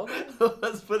player. Okay.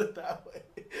 Let's put it that way.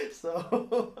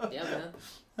 So. Yeah, man.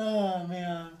 Oh,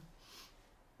 man.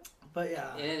 But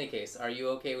yeah. In any case, are you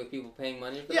okay with people paying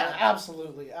money for that? Yeah,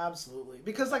 absolutely. Absolutely.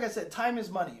 Because like I said, time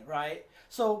is money, right?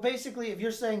 So basically, if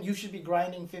you're saying you should be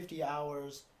grinding 50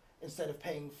 hours instead of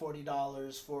paying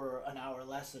 $40 for an hour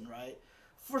lesson, right?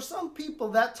 For some people,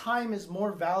 that time is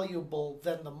more valuable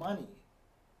than the money.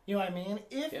 You know what I mean?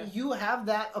 If you have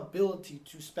that ability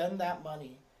to spend that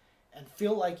money and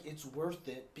feel like it's worth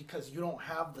it because you don't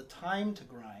have the time to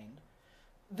grind,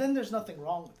 then there's nothing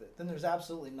wrong with it. Then there's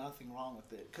absolutely nothing wrong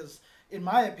with it. Because in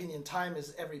my opinion, time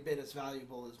is every bit as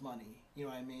valuable as money. You know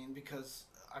what I mean? Because,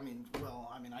 I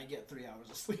get 3 hours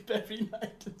of sleep every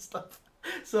night and stuff.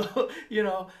 So,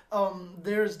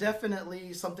 there's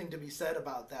definitely something to be said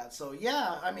about that. So,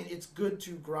 yeah, it's good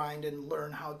to grind and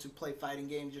learn how to play fighting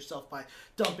games yourself by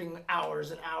dumping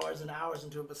hours and hours and hours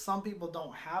into it. But some people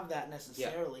don't have that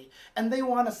necessarily. Yeah. And they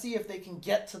want to see if they can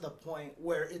get to the point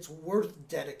where it's worth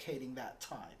dedicating that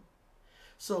time.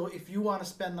 So if you want to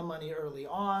spend the money early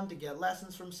on to get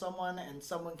lessons from someone and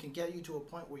someone can get you to a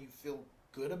point where you feel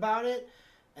good about it,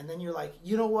 and then you're like,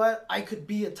 you know what? I could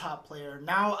be a top player.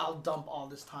 Now I'll dump all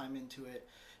this time into it.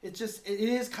 It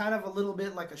is kind of a little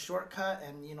bit like a shortcut,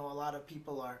 and a lot of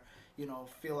people are,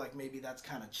 feel like maybe that's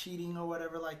kind of cheating or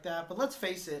whatever like that. But let's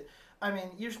face it. I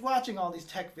mean, you're watching all these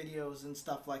tech videos and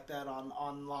stuff like that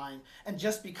online, and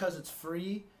just because it's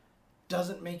free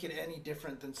doesn't make it any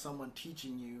different than someone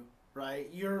teaching you, right?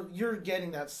 You're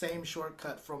getting that same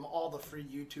shortcut from all the free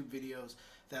YouTube videos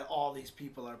that all these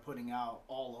people are putting out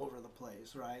all over the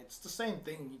place, right? It's the same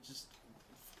thing. You just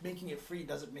making it free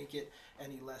doesn't make it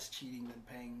any less cheating than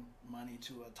paying money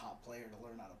to a top player to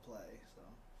learn how to play. So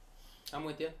I'm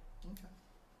with you. Okay,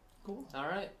 cool. All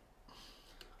right.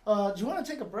 Do you want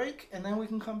to take a break and then we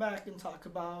can come back and talk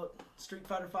about Street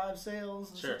Fighter V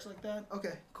sales and such like that?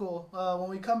 Okay, cool. When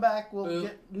we come back, we'll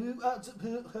get.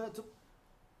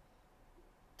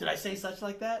 Did I say such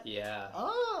like that? Yeah.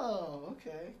 Oh,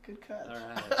 okay. Good catch. All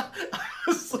right. I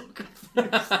was so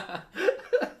confused. I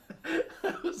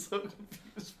was so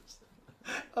confused.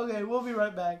 Okay, we'll be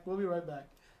right back.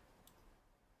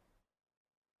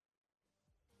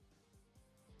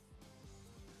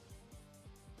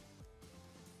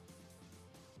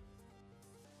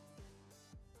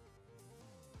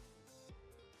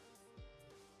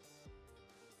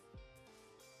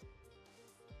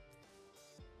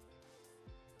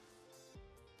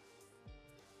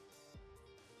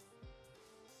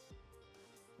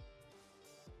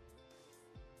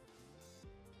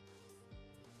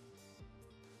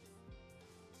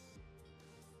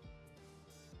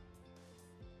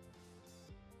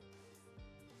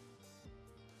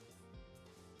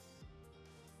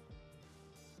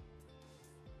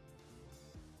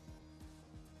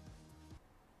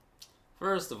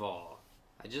 First of all,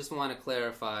 I just want to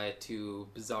clarify to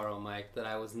Bizarro Mike that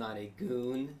I was not a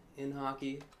goon in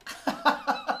hockey.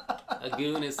 A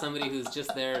goon is somebody who's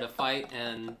just there to fight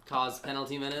and cause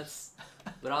penalty minutes.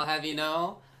 But I'll have you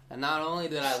know, and not only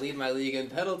did I lead my league in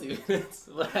penalty minutes,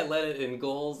 but I led it in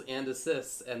goals and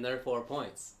assists, and therefore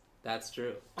points. That's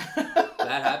true.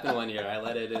 That happened one year. I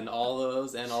led it in all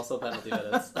those and also penalty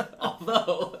minutes.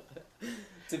 Although,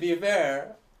 to be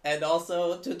fair, and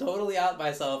also to totally out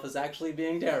myself as actually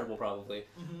being terrible, probably.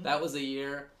 Mm-hmm. That was a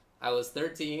year I was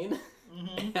 13,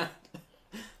 and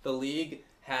the league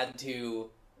had to,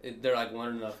 there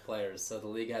weren't enough players, so the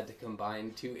league had to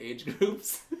combine 2 age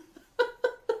groups.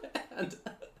 And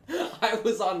I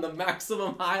was on the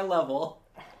maximum high level,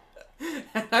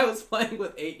 and I was playing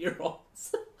with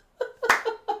 8-year-olds.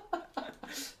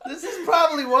 This is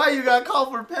probably why you got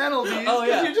called for penalties. Oh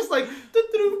yeah, you're just like,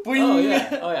 oh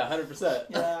yeah, 100%.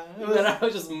 Yeah, and then I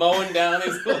was just mowing down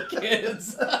these little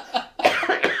kids.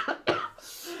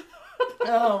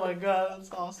 Oh my god,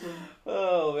 that's awesome.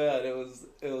 Oh man, it was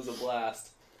a blast.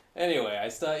 Anyway, I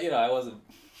wasn't.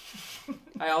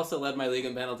 I also led my league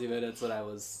in penalty minutes when I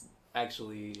was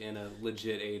actually in a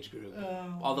legit age group,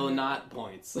 although not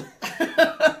points.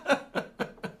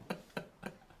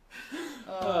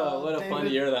 Oh, what a fun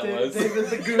year that was.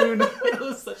 David the Goon. It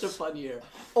was such a fun year.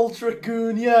 Ultra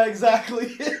Goon, yeah,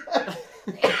 exactly.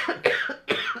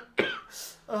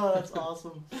 Oh, that's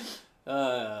awesome.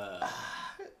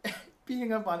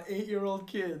 Beating up on 8-year-old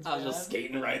kids. I was just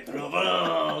skating right through them.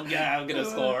 Oh, God, I'm going to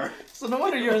score. So no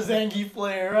wonder you're a Zangief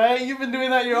player, right? You've been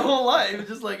doing that your whole life.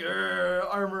 Just like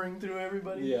armoring through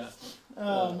everybody. Yeah.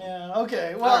 Oh, man.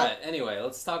 Okay, well. All right, anyway,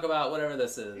 let's talk about whatever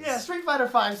this is. Yeah, Street Fighter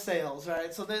V sales,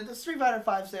 right? So the Street Fighter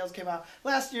V sales came out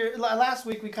last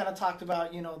week. We kind of talked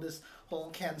about, this whole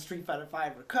can Street Fighter V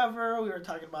recover. We were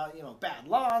talking about, bad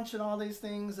launch and all these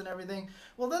things and everything.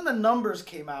 Well, then the numbers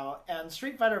came out, and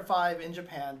Street Fighter V in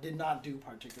Japan did not do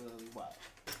particularly well.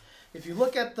 If you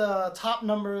look at the top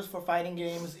numbers for fighting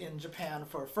games in Japan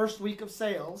for first week of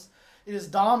sales, it is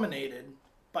dominated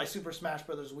by Super Smash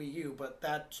Bros. Wii U, but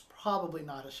that's probably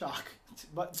not a shock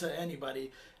to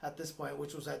anybody at this point,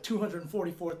 which was at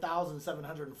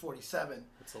 244,747.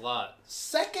 That's a lot.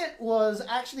 Second was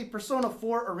actually Persona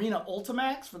 4 Arena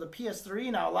Ultimax for the PS3.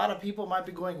 Now, a lot of people might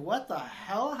be going, what the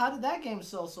hell? How did that game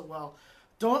sell so well?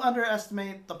 Don't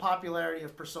underestimate the popularity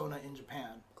of Persona in Japan.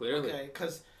 Clearly. Okay,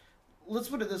 because let's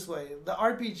put it this way. The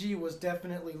RPG was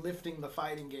definitely lifting the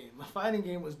fighting game. The fighting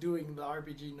game was doing the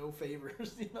RPG no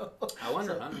favors, I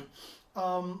wonder,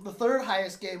 the third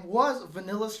highest game was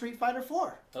Vanilla Street Fighter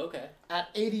 4. Okay. At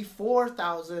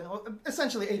 84,000,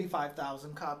 essentially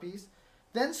 85,000 copies.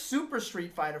 Then Super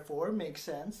Street Fighter 4, makes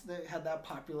sense. They had that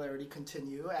popularity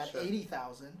continue at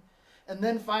 80,000. And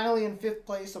then finally in 5th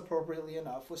place, appropriately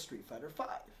enough, was Street Fighter 5,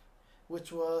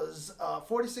 which was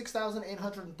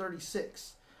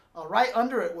 46,836. Right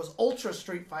under it was Ultra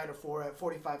Street Fighter 4 at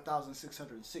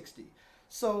 45,660.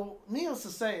 So, needless to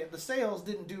say, the sales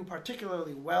didn't do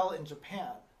particularly well in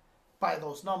Japan by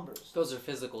those numbers. Those are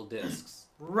physical discs.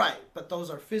 Right, but those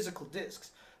are physical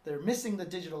discs. They're missing the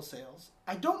digital sales.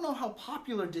 I don't know how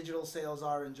popular digital sales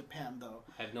are in Japan, though.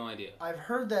 I have no idea. I've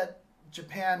heard that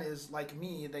Japan is like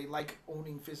me. They like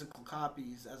owning physical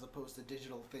copies as opposed to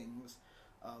digital things.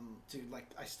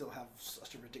 I still have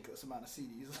such a ridiculous amount of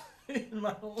CDs in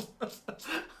my home.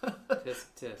 Tisk,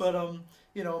 tisk.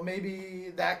 But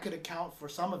maybe that could account for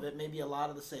some of it. Maybe a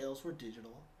lot of the sales were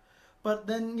digital. But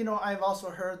then, I've also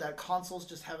heard that consoles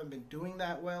just haven't been doing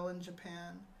that well in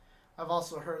Japan. I've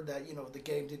also heard that, the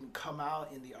game didn't come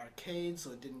out in the arcade,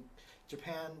 so it didn't.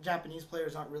 Japanese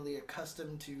players aren't really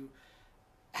accustomed to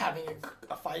having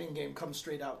a fighting game come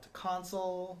straight out to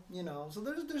console, So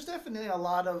there's definitely a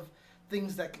lot of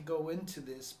things that could go into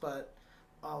this, but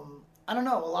I don't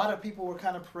know. A lot of people were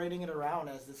kind of parading it around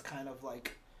as this kind of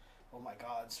like, oh my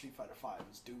God, Street Fighter V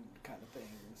is doomed kind of thing.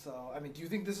 So, do you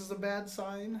think this is a bad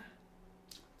sign?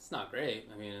 It's not great.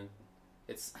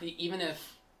 It's even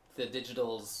if the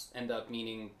digitals end up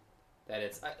meaning that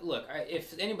it's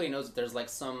if anybody knows that there's like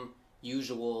some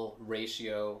usual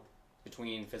ratio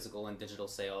between physical and digital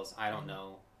sales, I don't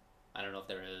know. I don't know if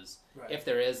there is. Right. If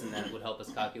there is, and that would help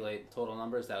us calculate total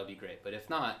numbers, that would be great. But if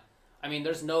not,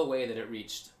 there's no way that it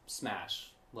reached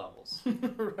Smash levels.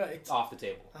 Right. Off the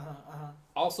table.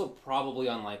 Also, probably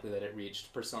unlikely that it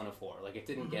reached Persona 4. Like, it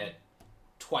didn't get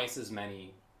twice as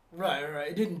many. Right.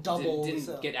 It didn't double.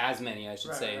 Didn't get as many, I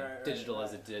should say, digital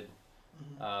as it did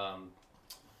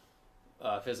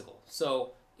physical.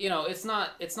 So, it's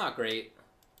not great.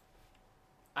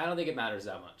 I don't think it matters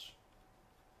that much,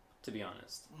 to be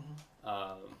honest.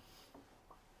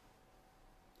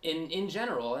 In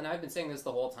general, and I've been saying this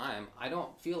the whole time, I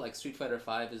don't feel like Street Fighter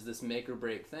V is this make or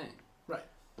break thing. Right.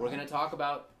 We're going to talk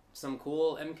about some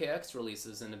cool MKX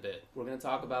releases in a bit. We're going to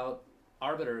talk about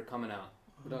Arbiter coming out.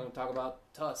 We're going to talk about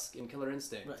Tusk and Killer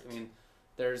Instinct. Right.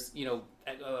 There's,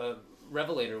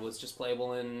 Revelator was just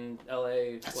playable in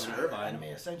LA. That's in right. Irvine. Anime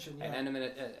Ascension, yeah. And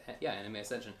Anime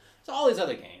Ascension. So all these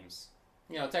other games.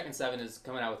 Tekken 7 is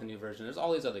coming out with a new version. There's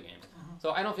all these other games.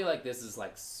 So I don't feel like this is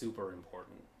like super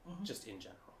important, just in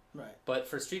general. Right. But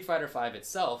for Street Fighter V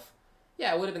itself,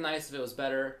 yeah, it would have been nice if it was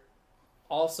better.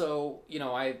 Also,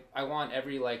 I want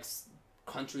every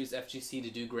country's FGC to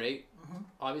do great,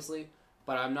 obviously,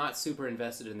 but I'm not super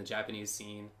invested in the Japanese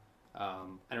scene. I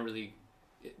don't really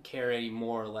care any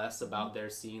more or less about their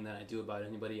scene than I do about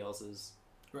anybody else's.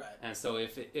 Right. And so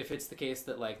if it's the case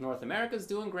that North America's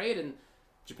doing great and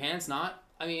Japan's not,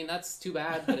 that's too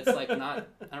bad, but it's not,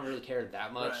 I don't really care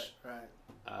that much.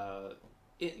 Right.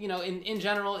 In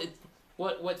general,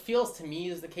 what feels to me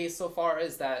is the case so far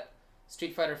is that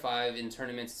Street Fighter V in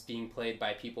tournaments is being played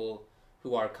by people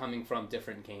who are coming from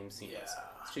different game scenes.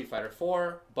 Yeah. Street Fighter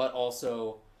 4, but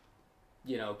also,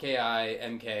 KI,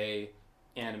 MK,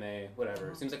 anime,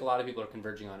 whatever. It seems like a lot of people are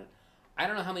converging on it. I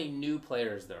don't know how many new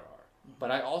players there are,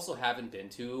 but I also haven't been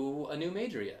to a new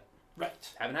major yet. Right.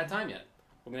 Haven't had time yet.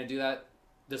 We're going to do that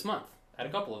this month at a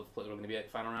couple of places. We're going to be at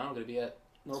Final Round. We're going to be at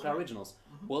NorCal Regionals.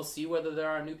 We'll see whether there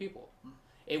are new people.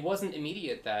 It wasn't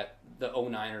immediate that the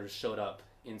 09ers showed up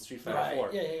in Street Fighter 4.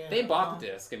 Yeah. They bought the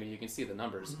disc. You can see the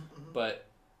numbers. But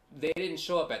they didn't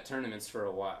show up at tournaments for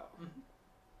a while.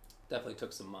 Definitely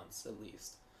took some months, at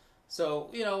least.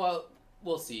 So,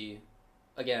 we'll see.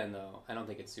 Again, though, I don't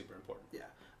think it's super important.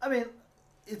 Yeah.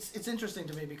 It's interesting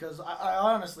to me because I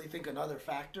honestly think another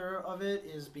factor of it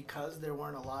is because there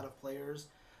weren't a lot of players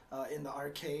in the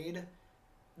arcade.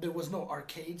 There was no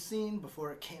arcade scene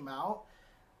before it came out.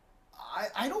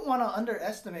 I don't want to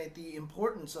underestimate the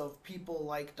importance of people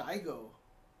like Daigo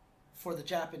for the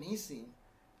Japanese scene.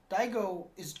 Daigo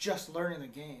is just learning the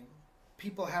game.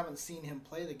 People haven't seen him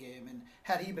play the game, and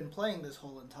had he been playing this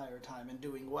whole entire time and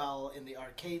doing well in the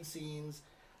arcade scenes,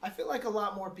 I feel like a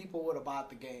lot more people would have bought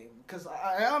the game. Because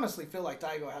I honestly feel like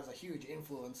Daigo has a huge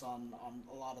influence on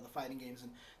a lot of the fighting games,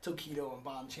 and Tokido and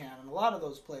Bon-Chan and a lot of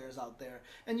those players out there.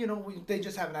 And, they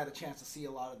just haven't had a chance to see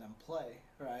a lot of them play,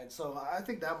 right? So I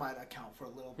think that might account for a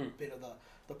little bit of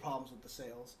the problems with the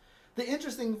sales. The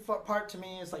interesting part to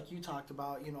me is, like you talked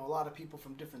about, a lot of people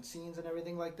from different scenes and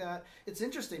everything like that. It's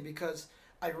interesting because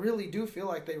I really do feel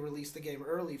like they released the game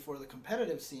early for the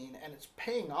competitive scene, and it's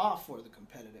paying off for the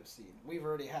competitive scene. We've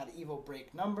already had Evo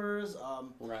break numbers.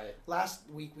 Right. Last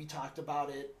week we talked about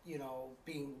it,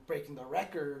 breaking the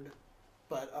record,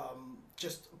 but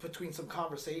just between some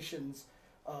conversations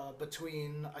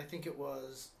between, I think it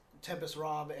was Tempest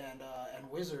Rob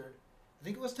and Wizard. I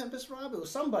think it was Tempest Rob. It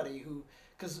was somebody who,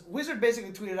 because Wizard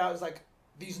basically tweeted out, "Is like,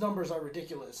 these numbers are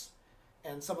ridiculous,"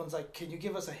 and someone's like, "Can you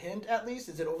give us a hint at least?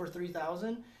 Is it over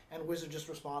 3,000?" And Wizard just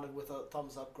responded with a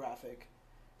thumbs up graphic.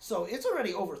 So it's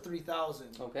already over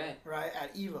 3,000. Okay. Right,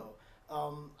 at Evo.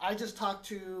 I just talked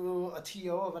to a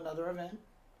TO of another event,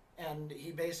 and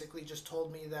he basically just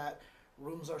told me that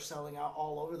rooms are selling out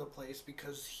all over the place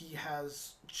because he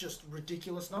has just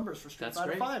ridiculous numbers for Street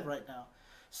Fighter 5 right now.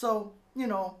 So,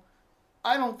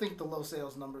 I don't think the low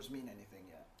sales numbers mean anything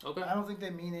yet. Okay. I don't think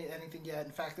they mean anything yet.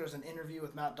 In fact, there's an interview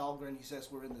with Matt Dahlgren. He says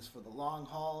we're in this for the long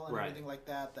haul and everything like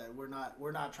that. That we're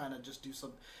not trying to just do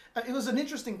some. It was an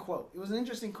interesting quote.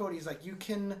 He's like, you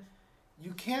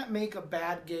can't make a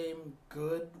bad game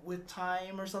good with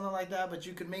time or something like that, but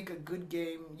you can make a good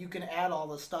game. You can add all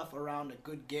the stuff around a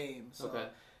good game. So,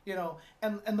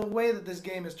 and the way that this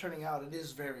game is turning out, it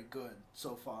is very good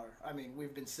so far. I mean,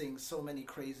 we've been seeing so many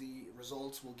crazy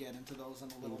results. We'll get into those in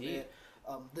a little bit.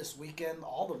 This weekend,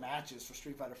 all the matches for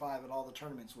Street Fighter V and all the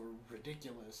tournaments were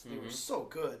ridiculous. They were so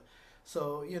good.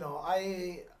 So,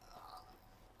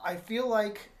 I feel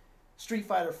like Street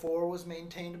Fighter 4 was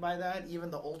maintained by that.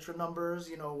 Even the Ultra numbers,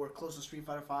 were close to Street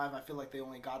Fighter 5. I feel like they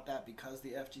only got that because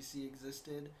the FGC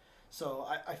existed. So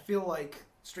I feel like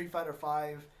Street Fighter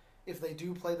 5, if they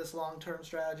do play this long-term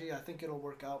strategy, I think it'll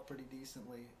work out pretty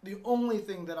decently. The only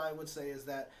thing that I would say is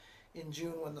that in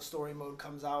June when the story mode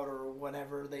comes out or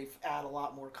whenever they add a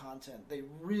lot more content, they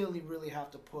really, really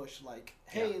have to push like,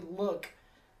 hey, look,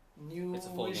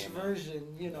 newish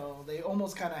version, they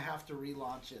almost kind of have to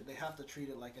relaunch it. They have to treat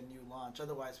it like a new launch.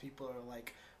 Otherwise, people are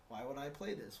like, why would I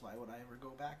play this? Why would I ever go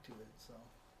back to it? So.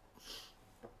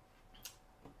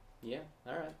 Yeah,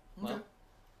 all right. Okay. Well,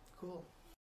 cool.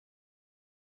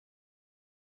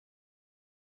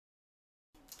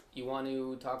 You want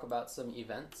to talk about some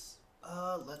events?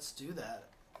 Let's do that.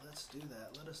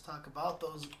 Let us talk about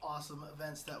those awesome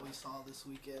events that we saw this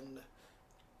weekend.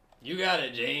 You got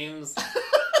it, James.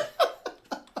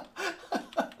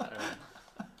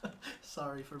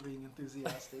 Sorry for being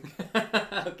enthusiastic.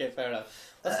 Okay, fair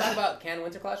enough. Let's talk about Cannes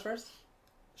Winter Clash first.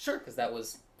 Sure. Because that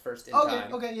was first in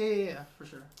time. Okay, yeah, for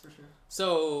sure.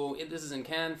 So, this is in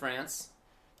Cannes, France.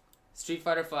 Street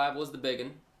Fighter V was the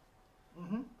biggin.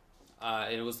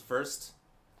 It was the first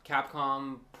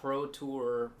Capcom Pro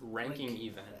Tour ranking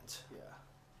event. Yeah.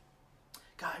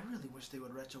 God, I really wish they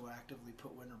would retroactively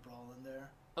put Winter Brawl in there.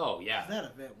 Oh, yeah. That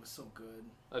event was so good.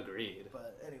 Agreed.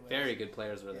 But anyway. Very good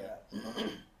players were there. Yeah.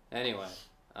 Anyway,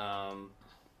 my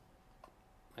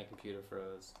computer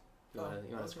froze. You want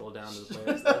to scroll down to the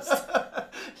players list?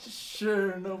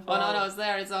 Sure, no problem. Oh, no, it's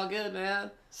there. It's all good,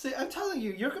 man. See, I'm telling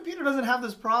you, your computer doesn't have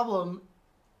this problem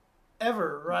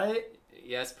ever, right?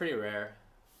 Yeah, it's pretty rare.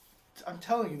 I'm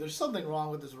telling you, there's something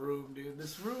wrong with this room, dude.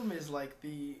 This room is like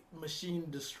the machine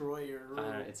destroyer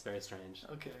room. It's very strange.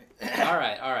 Okay. All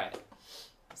right.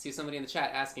 I see somebody in the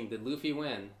chat asking, did Luffy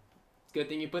win? It's a good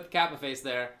thing you put the Kappa face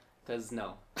there, because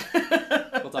no.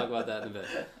 We'll talk about that in a bit.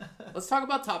 Let's talk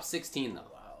about top 16, though.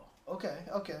 Wow.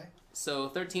 Okay. So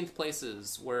 13th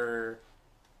places were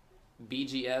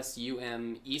BGS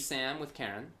UM ESAM with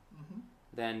Karen.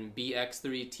 Then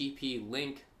BX3 TP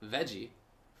Link Veggie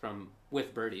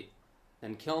with Birdie.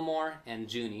 Then Kilmore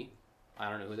and Junie. I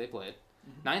don't know who they played.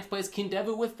 9th place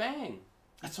Kindevu with Fang.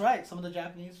 That's right. Some of the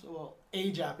Japanese,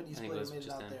 a Japanese player made it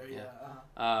out there.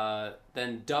 Yeah.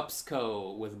 Then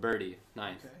Dupsco with Birdie,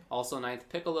 9th. Okay. Also 9th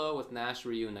Piccolo with Nash,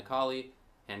 Ryu, Nakali,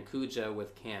 and Kuja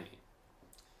with Kami.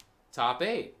 Top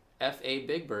 8, FA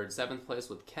Big Bird, 7th place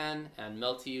with Ken, and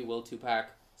Melty Will Tupac,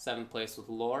 7th place with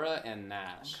Laura and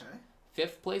Nash. Okay.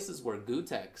 5th places were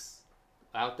Gutex,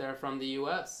 out there from the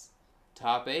US.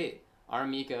 Top 8,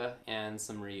 Armika and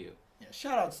some Ryu. Yeah,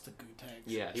 shoutouts to Gutex.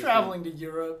 Yeah, traveling to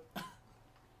Europe.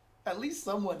 At least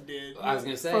someone did. I was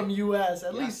going to say. From US.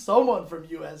 At least someone from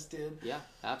US did. Yeah,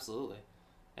 absolutely.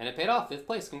 And it paid off. 5th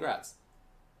place. Congrats.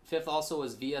 5th also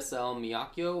was VSL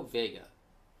Miyakyo Vega.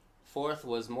 4th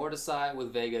was Mordecai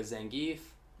with Vega Zangief.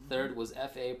 3rd was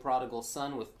FA Prodigal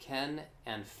Son with Ken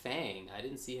and Fang. I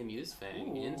didn't see him use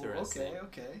Fang. Ooh, interesting.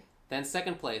 Okay. Then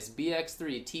 2nd place,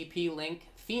 BX3 TP Link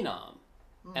Phenom.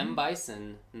 M.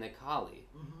 Bison Nikali.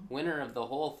 Winner of the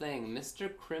whole thing,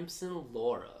 Mr. Crimson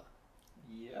Laura.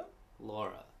 Yep.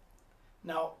 Laura.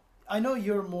 Now, I know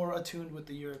you're more attuned with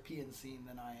the European scene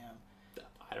than I am.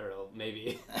 I don't know,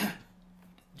 maybe.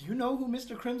 Do you know who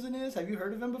Mr. Crimson is? Have you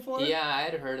heard of him before? Yeah, I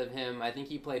had heard of him. I think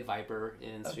he played Viper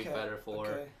in Street Fighter 4.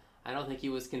 Okay. I don't think he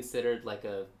was considered like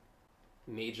a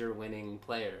major winning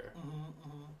player.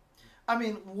 I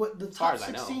mean, the top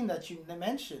 16 that you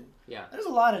mentioned, there's a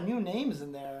lot of new names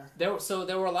in there. There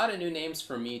were a lot of new names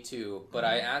for me too, but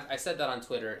I said that on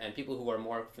Twitter, and people who are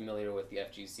more familiar with the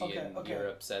FGC in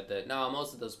Europe said that, no,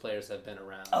 most of those players have been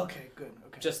around. Okay, good.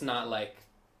 Okay. Just not like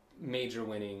major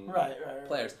winning Right.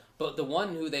 players. But the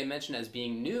one who they mentioned as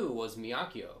being new was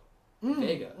Miyakio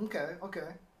Vega. Okay.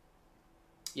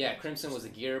 Yeah, Crimson was a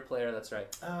gear player. That's right.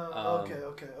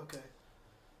 Okay.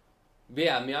 But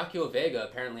yeah, Miyakio Vega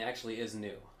apparently actually is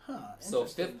new. Huh. So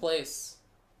 5th place,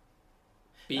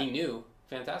 being new,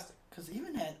 fantastic. Because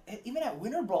even at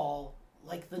Winter Brawl,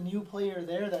 like the new player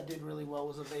there that did really well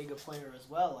was a Vega player as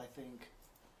well. I think.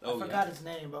 I forgot his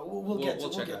name, but we'll get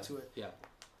to it. Yeah.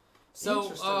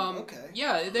 So okay.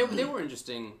 Yeah, they were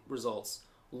interesting results.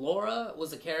 Laura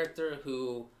was a character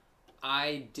who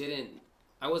I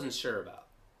wasn't sure about,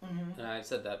 and I've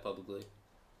said that publicly.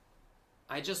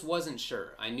 I just wasn't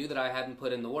sure. I knew that I hadn't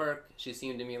put in the work. She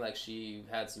seemed to me like she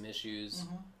had some issues,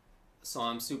 so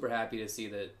I'm super happy to see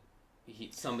that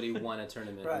somebody won a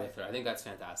tournament with her. I think that's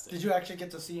fantastic. Did you actually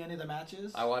get to see any of the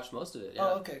matches? I watched most of it. Yeah.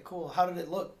 Oh, okay, cool. How did it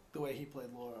look the way he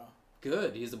played Laura?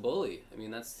 Good. He's a bully. I mean,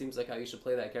 that seems like how you should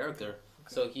play that character. Okay.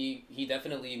 So he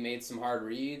definitely made some hard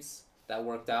reads. That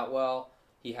worked out well.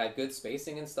 He had good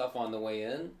spacing and stuff on the way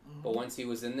in, but once he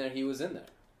was in there, he was in there.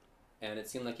 And it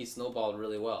seemed like he snowballed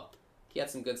really well. He had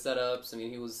some good setups. I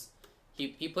mean,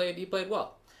 he played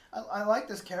well. I like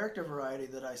this character variety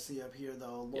that I see up here,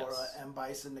 though. Laura, Yes. M.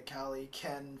 Bison, Nikali,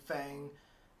 Ken, Fang,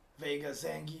 Vega,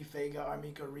 Zangief, Vega,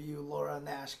 Armika, Ryu, Laura,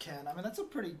 Nash, Ken. I mean, it's a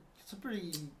pretty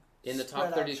in the spread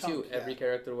top out 32, chunk, every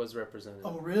character was represented.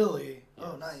 Oh, really? Yes.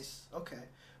 Oh, nice. Okay.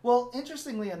 Well,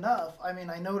 interestingly enough, I mean,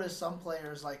 I noticed some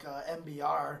players like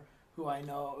MBR, who I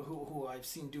know, who I've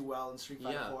seen do well in Street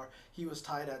Fighter 4. He was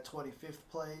tied at 25th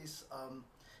place.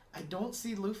 I don't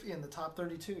see Luffy in the top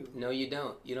 32. No, you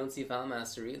don't. You don't see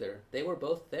Valmaster either. They were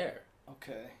both there.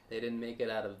 Okay. They didn't make it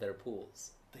out of their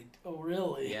pools. Oh,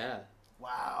 really? Yeah.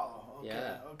 Wow. Okay.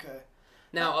 Yeah. Okay.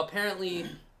 Now, apparently,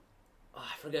 I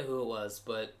forget who it was,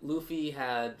 but Luffy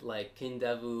had like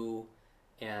Kindevu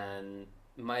and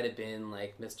might have been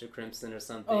like Mr. Crimson or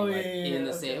something. Oh, like, yeah, in the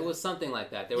okay. same. It was something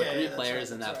like that. There were 3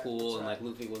 players in that right, pool, that's and right. like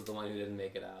Luffy was the one who didn't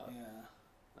make it out.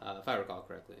 Yeah. If I recall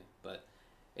correctly, but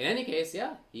in any case,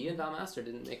 yeah, he and Valmaster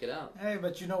didn't make it out. Hey,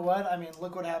 but you know what? I mean,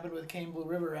 look what happened with Kane Blue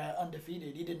River at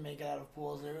Undefeated. He didn't make it out of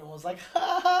pools. Everyone was like,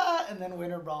 ha ha! And then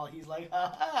Winter Brawl, he's like,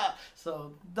 ha ha!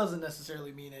 So, doesn't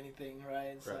necessarily mean anything,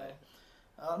 right? So,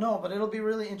 Right. No, but it'll be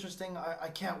really interesting. I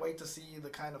can't wait to see the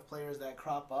kind of players that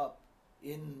crop up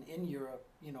in Europe,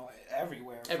 you know,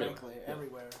 everywhere. Frankly. Yeah.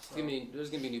 Everywhere. So. There's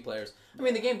gonna be new players. I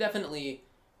mean, the game definitely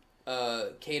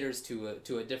caters to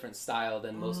a different style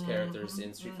than most characters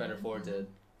in Street Fighter 4 did.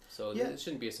 So it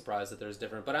shouldn't be a surprise that there's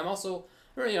different. But I'm also,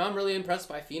 I'm really impressed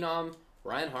by Phenom,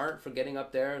 Ryan Hart for getting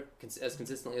up there as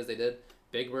consistently as they did.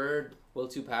 Big Bird, Will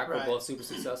 2Pac were both super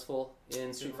successful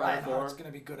in Street Fighter 4. Ryan Hart's going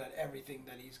to be good at everything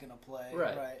that he's going to play.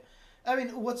 Right. I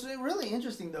mean, what's really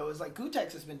interesting, though, is like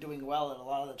Gutex has been doing well at a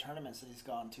lot of the tournaments that he's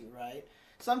gone to, right?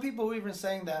 Some people were even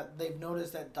saying that they've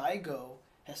noticed that Daigo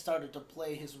has started to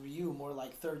play his Ryu more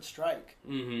like Third Strike.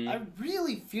 Mm-hmm. I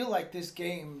really feel like this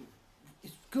game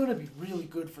is going to be really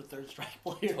good for Third Strike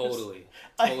players. Totally.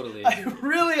 I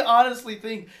really honestly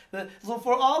think that, so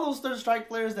for all those Third Strike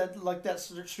players that like that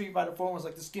Street Fighter 4 was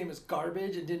like, this game is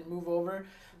garbage and didn't move over,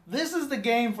 this is the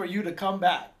game for you to come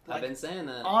back. Like, I've been saying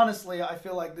that. Honestly, I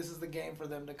feel like this is the game for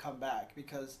them to come back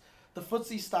because the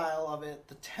footsie style of it,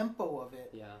 the tempo of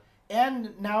it,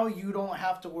 and now you don't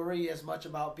have to worry as much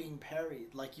about being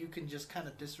parried. Like, you can just kind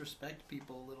of disrespect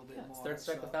people a little bit more. It's Third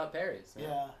Strike without parries.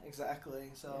 Yeah, exactly.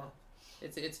 So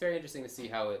it's very interesting to see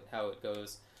how it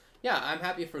goes. Yeah, I'm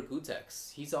happy for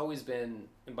Gutex. He's always been,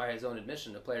 by his own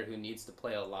admission, a player who needs to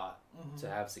play a lot to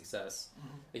have success.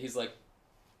 He's like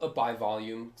a by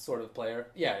volume sort of player.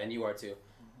 Yeah, and you are too.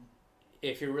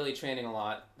 If you're really training a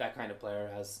lot, that kind of player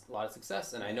has a lot of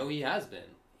success, and I know he has been.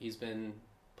 He's been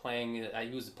playing.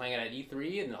 He was playing it at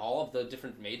E3 and all of the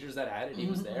different majors that had it. He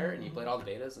was there and he played all the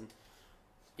betas, and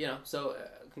so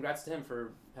congrats to him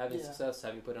for having success,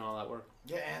 having put in all that work.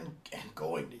 Yeah, and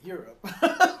going to Europe.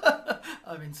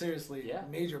 I mean, seriously,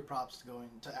 major props to going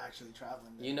to actually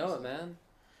traveling there. You know it, man.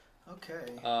 Okay.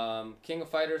 King of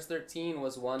Fighters 13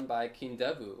 was won by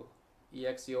Kindevu.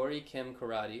 EX Yori, Kim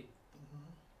Karate.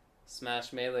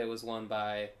 Smash Melee was won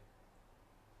by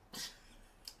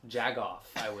Jagoff,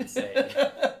 I would say.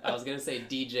 I was going to say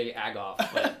DJ Agoff,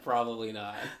 but probably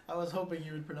not. I was hoping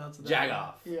you would pronounce it that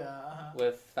Jagoff. way. Yeah.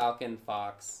 With Falcon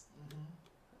Fox.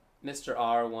 Mr.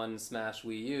 R won Smash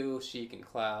Wii U, Sheik and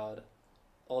Cloud.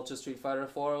 Ultra Street Fighter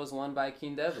 4 was won by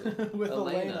Kindevu. With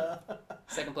Elena.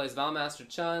 Second place Valmaster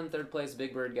Chun. Third place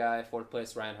Big Bird Guy. Fourth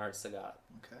place Reinhardt Sagat.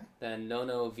 Okay. Then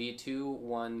Nono V2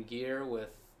 won Gear with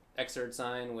Exert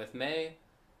Sign with May.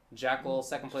 Jackal,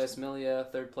 second place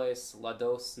Milia. Third place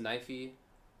Lados Knifey.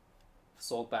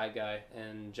 Sold Bad Guy.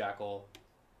 And Jackal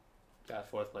got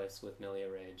fourth place with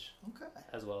Milia Rage, Okay.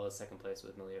 as well as second place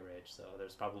with Milia Rage. So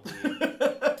there's probably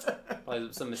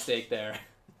some mistake there,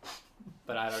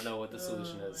 but I don't know what the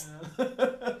solution is.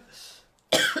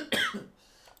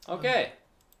 Okay.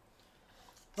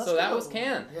 So that was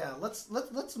Cannes. Yeah,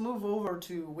 let's move over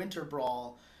to Winter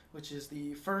Brawl, which is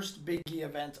the first biggie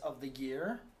event of the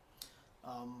year.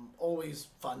 Always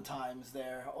fun times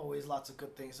there. Always lots of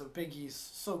good things. So Biggie's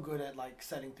so good at like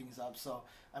setting things up. So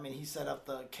I mean, he set up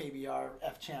the KBR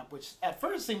F Champ, which at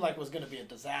first seemed like was going to be a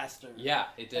disaster. Yeah,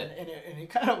 it did. And it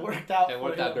kind of worked out. It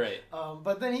worked out great.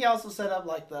 But then he also set up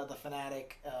like the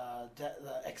Fnatic,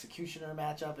 the Executioner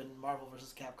matchup in Marvel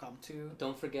vs. Capcom 2.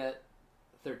 Don't forget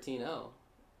 13-0.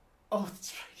 Oh,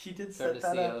 that's right. He did set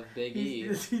that up. Of Big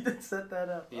E. He did set that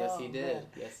up. Yes, oh, he did. Man.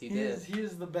 Yes, he did. He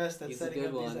is the best at He's setting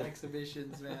up one. these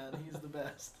exhibitions, man. He's the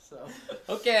best. So.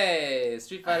 Okay,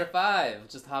 Street Fighter V.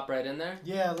 Just hop right in there.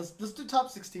 Yeah, let's do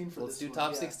top 16 for Let's this. do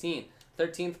top 16.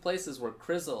 13th places were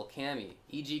Krizzle, Cammy,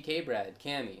 EGK Brad,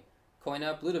 Cammy,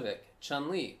 Coinup, Ludovic,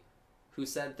 Chun-Li, who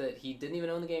said that he didn't even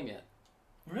own the game yet.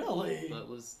 Really? But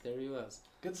there he was.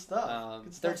 Good stuff.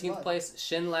 13th place,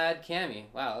 Shinlad, Cammy.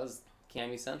 Wow, that was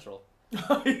Cammy Central.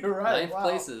 You're right. 9th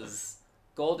places,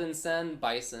 Golden Sen,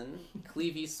 Bison,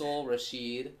 Clevey Soul,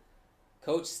 Rashid,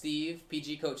 Coach Steve,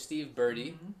 PG Coach Steve,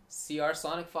 Birdie, CR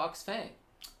Sonic Fox, Fang.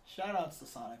 Shoutouts to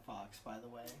Sonic Fox, by the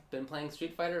way. Been playing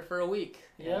Street Fighter for a week,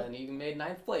 and he made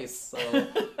 9th place, so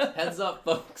heads up,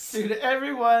 folks. Dude,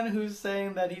 everyone who's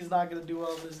saying that he's not going to do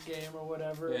well in this game or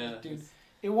whatever, dude,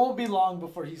 it won't be long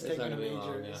before he's taking a major.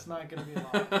 Long, It's not going to be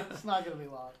long. It's not going to be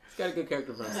long. He's got a good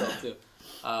character for himself, too.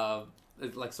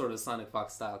 Like sort of Sonic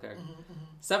Fox style character.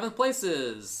 7th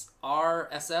places,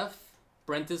 RSF,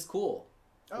 Brent is Cool.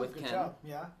 Oh, with good Ken. job.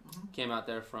 Yeah. Came out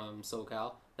there from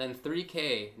SoCal. Then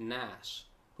 3K, Nash,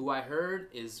 who I heard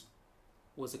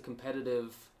was a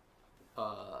competitive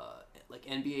like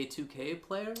NBA 2K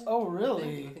player. Oh,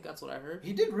 really? I think that's what I heard.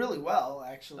 He did really well,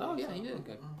 actually. Oh, yeah, he did.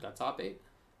 Got top 8.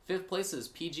 5th places,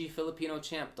 PG Filipino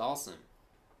champ Dawson.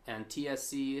 And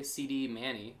TSC CD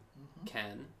Manny,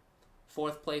 Ken.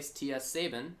 4th place, TS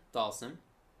Sabin, Dawson.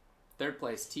 3rd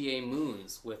place, TA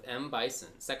Moons with M. Bison.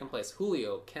 2nd place,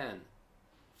 Julio, Ken.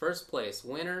 1st place,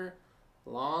 winner,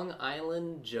 Long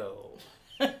Island Joe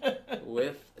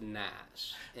with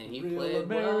Nash. And he Real played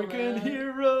American well,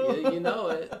 hero. You know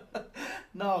it.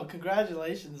 No,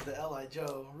 congratulations to L.I.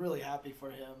 Joe. I'm really happy for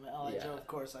him. L.I. Joe, of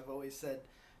course, I've always said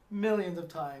millions of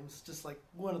times, just like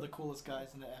one of the coolest guys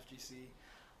in the FGC.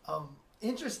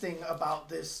 Interesting about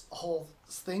this whole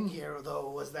thing here,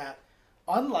 though, was that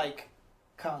unlike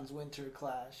Khan's Winter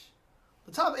Clash,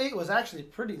 the top 8 was actually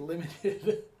pretty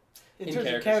limited in terms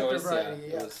of character variety.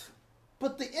 Yeah.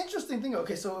 But the interesting thing,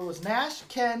 okay, so it was Nash,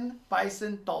 Ken,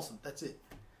 Bison, Dawson. That's it.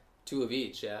 2 of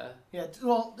each, yeah? Yeah,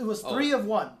 well, it was 3 of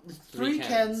one. 3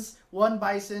 Kens, 1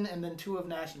 Bison, and then 2 of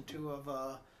Nash and 2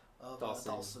 of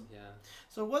Dawson. Yeah.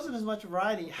 So it wasn't as much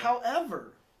variety. Yeah.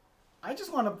 However, I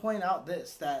just want to point out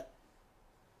that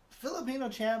Filipino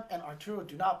champ and Arturo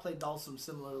do not play Dawson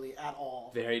similarly at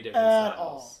all. Very different styles. At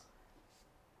all.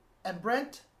 And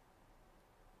Brent,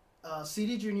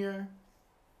 CD Jr.,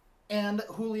 and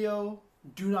Julio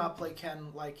do not play Ken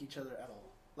like each other at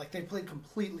all. Like, they play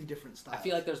completely different styles. I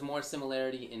feel like there's more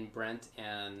similarity in Brent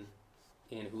and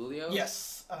in Julio.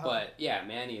 Yes. But, yeah,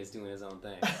 Manny is doing his own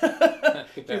thing.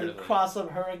 Dude,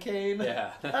 cross-up Hurricane.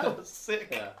 Yeah. That was sick.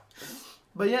 Yeah.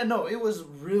 But yeah, no, it was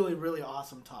really, really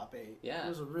awesome top 8. Yeah. It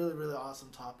was a really, really awesome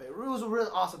top 8. It was a really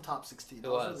awesome top 16. I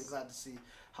was really glad to see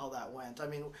how that went. I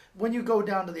mean, when you go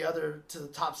down to the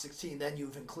top 16, then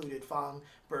you've included Fang,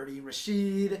 Birdie,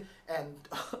 Rashid, and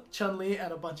Chun-Li,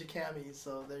 and a bunch of Cammies.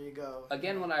 So there you go.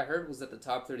 Again, what I heard was that the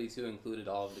top 32 included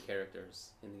all of the characters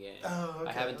in the game. Oh, okay,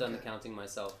 I haven't done the counting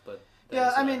myself, but...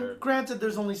 Yeah, I mean, granted,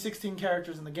 there's only 16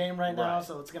 characters in the game right now,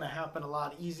 so it's going to happen a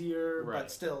lot easier,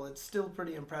 but still, it's still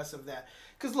pretty impressive that...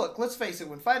 Because, look, let's face it,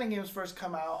 when fighting games first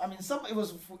come out, I mean, it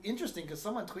was interesting because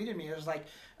someone tweeted me, it was like,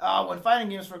 when fighting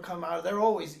games first come out, they're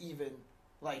always even.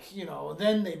 Like, you know,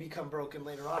 then they become broken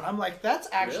later on. I'm like, that's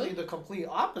actually the complete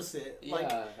opposite.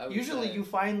 Yeah, like, usually you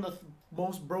find the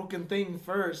most broken thing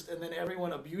first, and then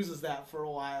everyone abuses that for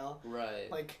a while. Right.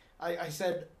 Like, I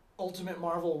said... Ultimate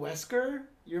Marvel Wesker,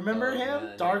 you remember him?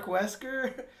 Man, Dark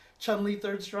Wesker, Chun-Li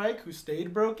Third Strike, who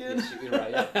stayed broken. Yes, you're right.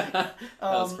 Yeah. That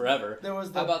was forever. There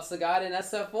was How about Sagat in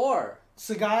SF4?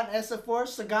 Sagat in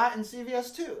SF4, Sagat in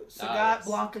CVS2. Sagat,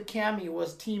 Blanca, Cammy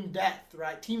was Team Death,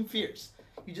 right? Team Fierce.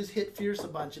 You just hit Fierce a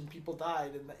bunch and people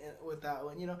died with that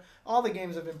one. You know, all the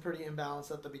games have been pretty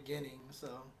imbalanced at the beginning,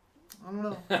 so I don't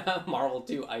know. Marvel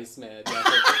 2 Iceman.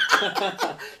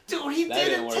 Dude, he That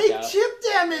didn't didn't take work out. chip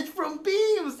damage from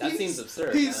beams. That seems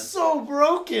absurd, He's man. so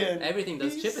broken. Everything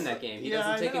does chip in that game. He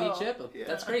doesn't take any chip. Yeah.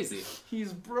 That's crazy.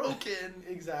 He's broken.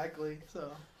 Exactly.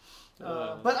 So.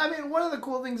 But I mean, one of the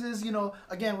cool things is,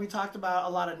 again, we talked about a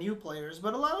lot of new players,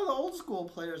 but a lot of the old school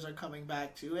players are coming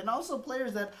back too, and also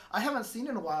players that I haven't seen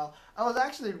in a while. I was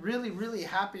actually really, really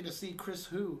happy to see Chris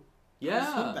Hu. Chris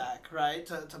Hu back, right,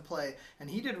 to play, and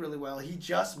he did really well. He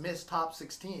just missed top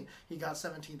 16. He got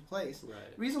 17th place. Right.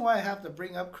 Reason why I have to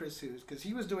bring up Chris Hu is because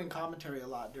he was doing commentary a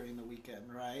lot during the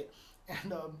weekend, right?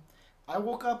 And I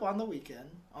woke up on the weekend,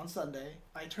 on Sunday.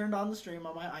 I turned on the stream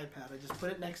on my iPad. I just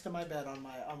put it next to my bed on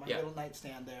my little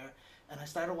nightstand there, and I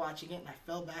started watching it, and I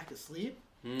fell back asleep.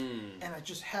 And I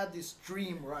just had this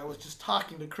dream where I was just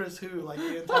talking to Chris Hu like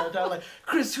the entire time, like,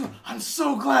 Chris Hu, I'm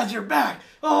so glad you're back.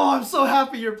 Oh, I'm so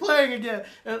happy you're playing again.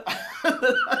 And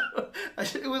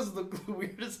it was the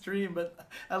weirdest dream, but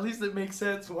at least it makes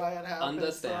sense why it happened.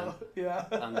 Understand. So, yeah.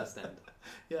 Understand.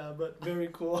 Yeah, but very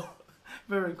cool.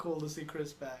 Very cool to see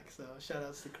Chris back. So shout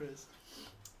outs to Chris.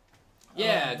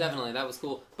 Yeah, definitely. That was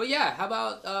cool. But yeah, how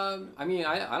about, I mean,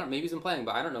 I don't, maybe he's been playing,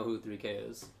 but I don't know who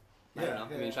 3K is. I don't know.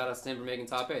 Yeah. I mean, shout outs to him for making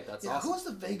top 8. That's awesome. Who was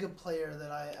the Vega player that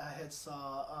I had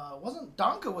saw? Wasn't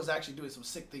Donka was actually doing some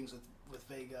sick things with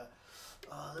Vega.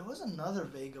 There was another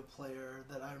Vega player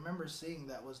that I remember seeing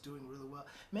that was doing really well.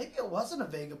 Maybe it wasn't a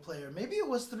Vega player. Maybe it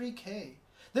was 3K.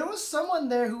 There was someone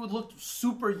there who looked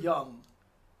super young,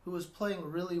 who was playing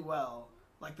really well.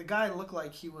 Like the guy looked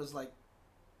like he was like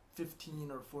 15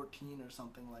 or 14 or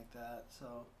something like that. So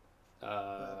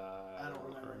I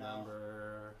don't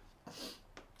remember.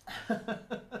 I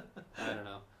don't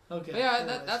know. Okay. But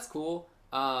yeah, that's cool.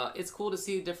 It's cool to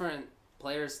see different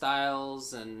player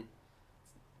styles, and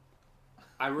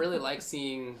I really like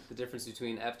seeing the difference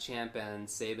between F-Champ and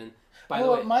Sabin. By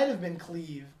the way, it might have been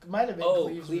Cleve. It might have been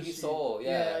Cleve's Clevey machine. Soul,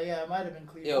 yeah. Yeah, it might have been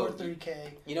Cleve Yo, or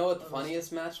 3K. You know what the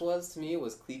funniest match was to me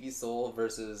was Clevey Soul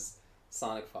versus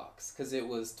Sonic Fox, because it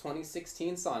was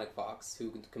 2016 Sonic Fox,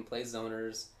 who can play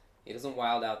zoners. He doesn't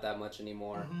wild out that much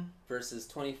anymore, versus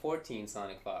 2014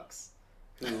 Sonic Fox,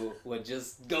 who would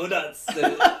just go nuts.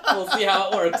 We'll see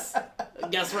how it works.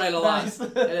 Guess right a lot. Nice.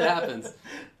 And it happens.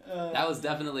 That was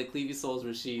definitely Clevey Soul's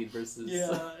Rashid versus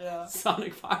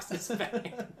Sonic Fox's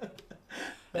Fang.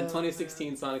 And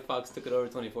 2016 Sonic Fox took it over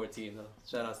 2014, though.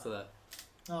 Shout outs to that.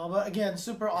 Oh, but again,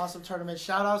 super awesome tournament.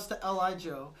 Shout outs to L.I.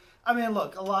 Joe. I mean,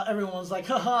 look, everyone's like,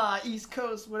 haha, East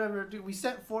Coast, whatever. Dude, we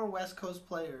sent 4 West Coast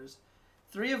players.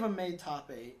 3 of them made top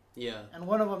 8. Yeah. And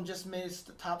one of them just made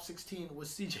the top 16 was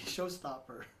CJ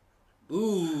Showstopper.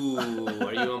 Ooh,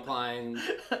 are you implying?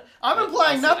 I'm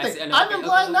implying nothing. I'm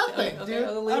implying nothing, okay, dude.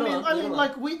 okay, I mean,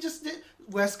 like we just did.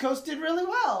 West Coast did really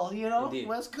well, Indeed.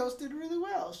 West Coast did really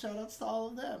well. Shout outs to all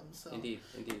of them. So Indeed.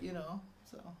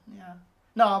 So yeah.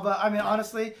 No, but I mean,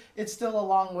 honestly, it's still a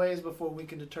long ways before we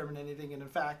can determine anything. And in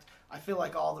fact, I feel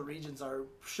like all the regions are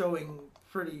showing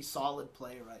pretty solid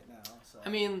play right now. So I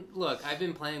mean, look, I've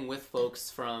been playing with folks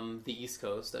from the East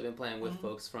Coast. I've been playing with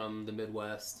folks from the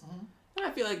Midwest. And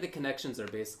I feel like the connections are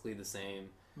basically the same.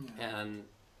 Yeah. And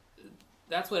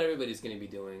that's what everybody's going to be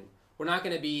doing. We're not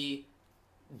going to be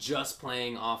just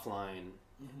playing offline.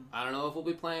 I don't know if we'll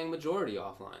be playing majority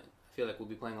offline. I feel like we'll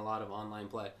be playing a lot of online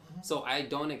play. So I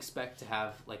don't expect to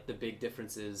have like the big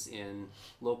differences in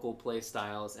local play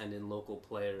styles and in local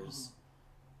players.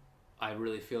 I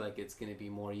really feel like it's going to be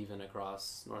more even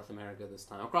across North America this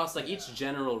time. Across like each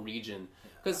general region.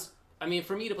 Because, I mean,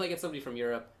 for me to play against somebody from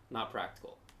Europe, not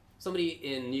practical. Somebody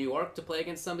in New York to play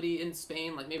against somebody in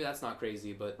Spain, like maybe that's not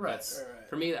crazy, but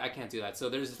for me, I can't do that. So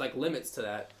there's like limits to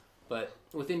that. But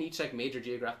within each like major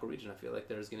geographical region, I feel like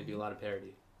there's going to be a lot of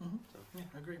parity. So. Yeah,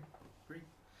 agree.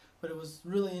 But it was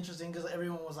really interesting because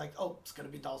everyone was like, "Oh, it's gonna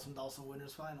be Dawson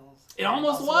Winners Finals." It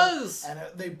almost was, and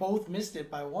they both missed it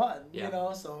by 1. You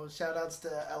know, so shout outs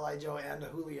to L.I. Joe and to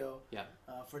Julio.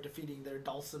 For defeating their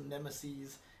Dawson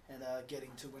nemesis and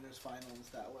getting to Winners Finals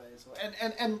that way. So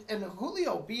and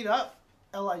Julio beat up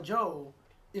L.I. Joe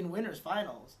in Winners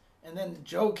Finals, and then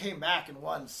Joe came back and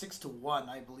won 6-1,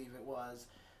 I believe it was.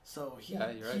 So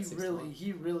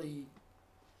he really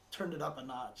turned it up a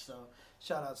notch. So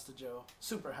shout outs to Joe.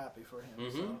 Super happy for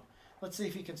him. So let's see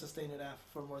if he can sustain it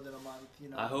for more than a month.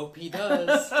 I hope he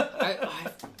does.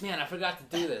 I forgot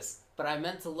to do this, but I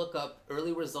meant to look up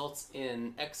early results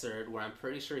in Xrd, where I'm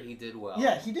pretty sure he did well.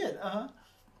 Yeah, he did.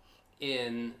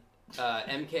 In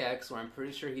MKX, where I'm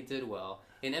pretty sure he did well.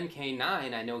 In MK9,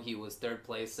 I know he was 3rd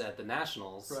place at the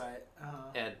Nationals.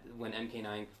 Right. When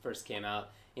MK9 first came out.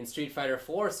 In Street Fighter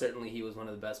 4, certainly he was one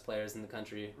of the best players in the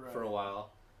country for a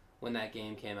while when that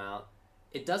game came out.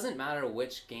 it doesn't matter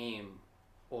which game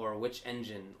or which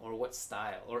engine or what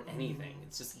style or anything.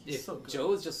 It's just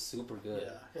Joe is just super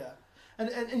good. Yeah. And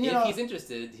if he's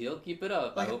interested, he'll keep it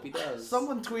up. Like, I hope he does.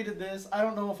 Someone tweeted this. I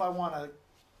don't know if I want to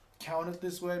count it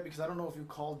this way because I don't know if you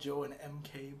call Joe an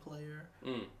MK player.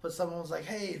 But someone was like,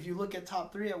 "Hey, if you look at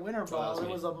top 3 at Winter Brawl, it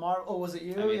was a Marvel. Oh, was it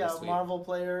you? Yeah, a Marvel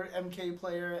player, MK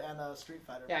player, and a Street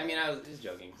Fighter. Yeah, player. I mean, I was just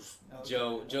joking.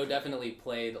 Joe definitely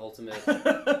played Ultimate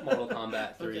Mortal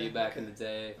Kombat 3 back in the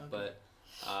day, but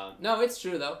no, it's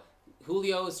true though.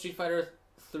 Julio is Street Fighter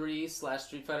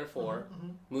 3/Street Fighter 4.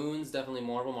 Moon's definitely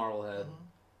more of a Marblehead,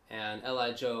 and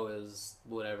L.I. Joe is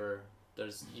whatever.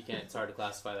 It's hard to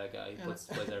classify that guy. He plays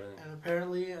everything. And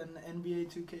apparently an NBA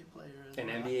 2K player as well.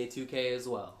 An NBA 2K as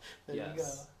well. There you go.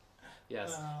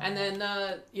 Yes. And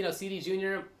then, CD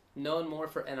Jr., known more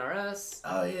for NRS.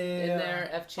 Oh, yeah. In there,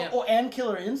 F-Champ. Oh, and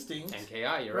Killer Instinct. And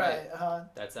KI, you're right.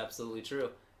 That's absolutely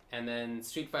true. And then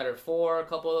Street Fighter 4, a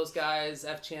couple of those guys.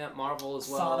 F-Champ, Marvel as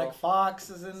well. Sonic Fox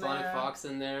is in there. Sonic Fox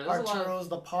in there. Arturo's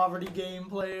the poverty game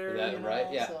player. Right,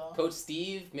 yeah. So. Coach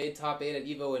Steve made top 8 at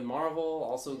EVO in Marvel.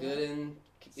 Also good in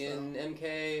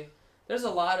MK. There's a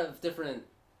lot of different,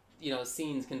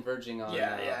 scenes converging on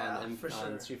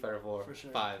Street Fighter 4. For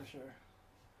sure. 5. For sure.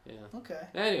 Yeah. Okay.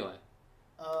 Anyway.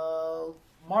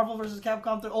 Marvel vs.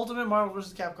 Capcom 3. Ultimate Marvel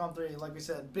vs. Capcom 3. Like we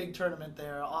said, big tournament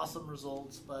there. Awesome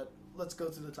results, but let's go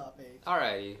to the top 8.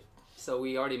 Alrighty. So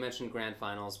we already mentioned grand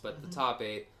finals, but the top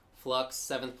 8. Flux,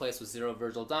 7th place was Zero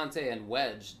Virgil Dante, and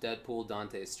Wedge, Deadpool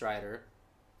Dante Strider.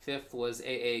 5th was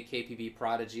AA KPB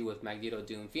Prodigy with Magneto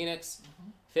Doom Phoenix.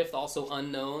 5th also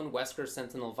Unknown, Wesker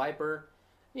Sentinel Viper.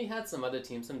 He had some other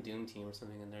team, some Doom team or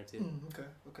something in there too.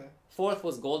 Okay. 4th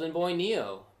was Golden Boy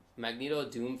Neo, Magneto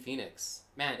Doom Phoenix.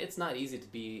 Man, it's not easy to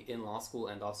be in law school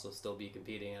and also still be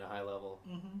competing at a high level.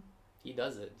 He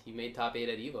does it. He made top 8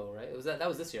 at EVO, right? That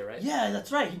was this year, right? Yeah,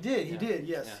 that's right. He did. He did.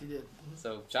 Yes, he did.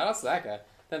 So shout out to that guy.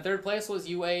 Then 3rd place was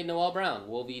UA Noel Brown,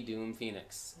 Wolvie Doom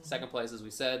Phoenix. 2nd place, as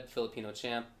we said, Filipino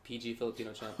champ, PG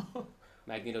Filipino champ,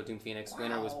 Magneto Doom Phoenix.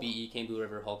 Winner was BE Cane Blue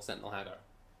River Hulk Sentinel Hagar.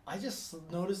 I just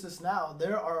noticed this now.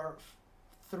 There are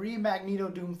 3 Magneto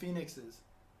Doom Phoenixes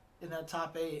in that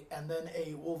top 8, and then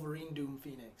a Wolverine Doom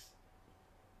Phoenix.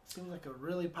 Seems like a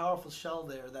really powerful shell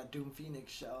there, that Doom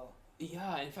Phoenix shell.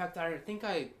 Yeah, in fact, I think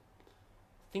I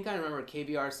remember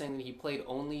KBR saying that he played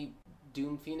only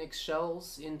Doom Phoenix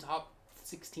shells in top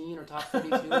 16 or top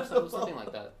 32 or something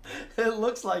like that. It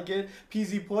looks like it.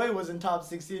 PZ Poi was in top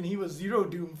 16. He was 0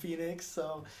 Doom Phoenix.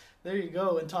 So there you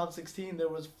go. In top 16, there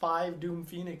was 5 Doom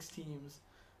Phoenix teams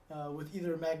with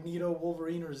either Magneto,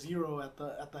 Wolverine, or Zero at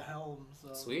the helm.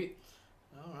 So. Sweet.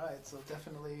 All right. So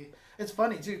definitely, it's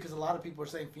funny too because a lot of people are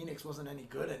saying Phoenix wasn't any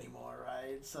good anymore,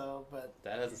 right? So, but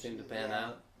that doesn't seem to pan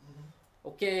out.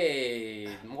 Okay,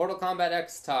 Mortal Kombat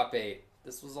X top 8.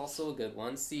 This was also a good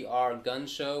one. CR Gun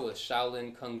Show with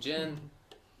Shaolin Kung Jin.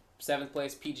 7th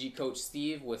place, PG Coach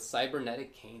Steve with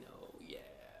Cybernetic Kano.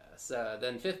 Yes.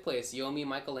 Then 5th place, Yomi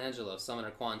Michelangelo,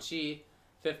 Summoner Quan Chi.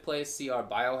 5th place, CR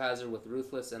Biohazard with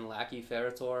Ruthless and Lackey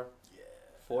Ferritor.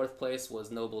 4th place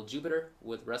was Noble Jupiter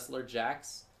with Wrestler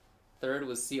Jax. 3rd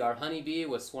was CR Honeybee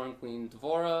with Swarm Queen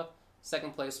Dvora.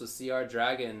 2nd place was CR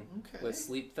Dragon with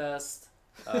Sleep Fest.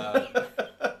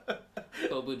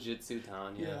 Kobujutsu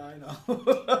Town, yeah, I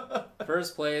know.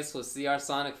 1st place was CR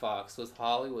Sonic Fox with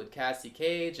Hollywood Cassie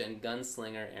Cage and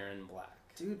Gunslinger Aaron Black.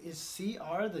 Dude, is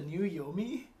CR the new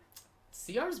Yomi?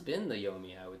 CR's been the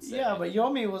Yomi, I would say. Yeah, but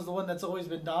Yomi was the one that's always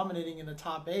been dominating in the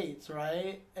top 8s,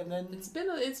 right? And then it's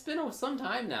been some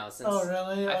time now since. Oh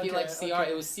really? I feel like CR.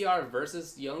 It was CR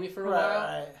versus Yomi for a while,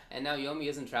 right. And now Yomi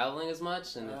isn't traveling as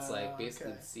much, and it's like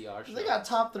basically the CR show. They got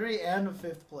top 3 and a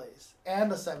 5th place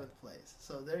and a 7th place,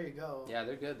 so there you go. Yeah,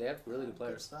 they're good. They have really good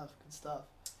players. Good stuff.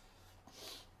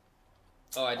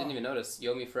 Oh, I didn't even notice.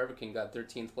 Yomi Forever King got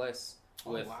 13th place.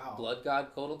 With Blood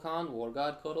God Kotal Khan, War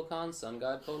God Kotal Khan, Sun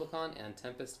God Kotal Khan, and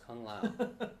Tempest Kung Lao.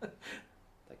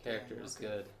 That character is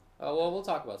good. Oh, well, we'll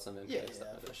talk about some MK stuff.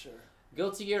 Yeah, for sure.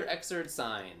 Guilty Gear Xrd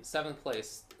Sign. 7th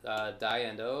place, Dai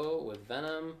and O with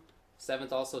Venom.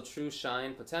 7th also True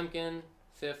Shine Potemkin.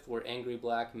 5th were Angry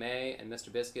Black May and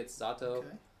Mr. Biscuits Zato.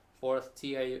 4th,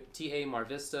 TA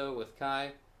Marvisto with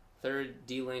Kai. 3rd,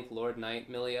 D-Link Lord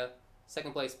Knight Milia.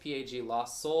 2nd place, PAG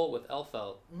Lost Soul with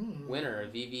Elfeld. Winner,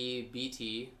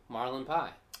 VVBT Marlon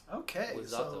Pie. Okay,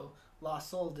 so Lost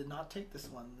Soul did not take this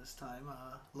one this time.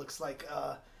 Looks like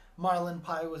Marlon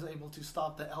Pie was able to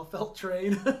stop the Elfeld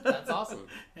train. That's awesome.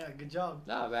 Yeah, good job.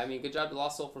 No, but I mean, good job to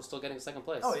Lost Soul for still getting 2nd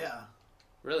place. Oh, yeah.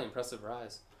 Really impressive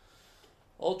rise.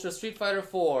 Ultra Street Fighter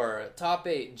 4, top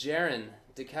 8, Jaren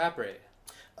DeCapre.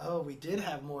 Oh, we did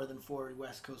have more than 4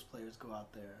 West Coast players go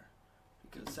out there.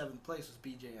 because 7th place was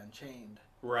BJ Unchained,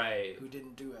 Right. who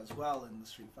didn't do as well in the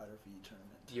Street Fighter V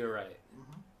tournament. You're right.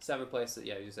 Mm-hmm. 7th place,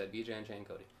 yeah, you said BJ and Chain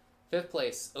Cody. 5th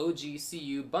place,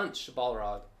 OGCU Bunch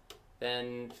Balrog.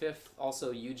 Then 5th,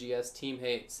 also UGS Team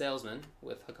Hate Salesman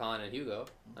with Hakan and Hugo.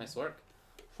 Nice work.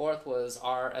 4th was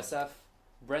RSF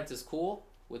Brent is Cool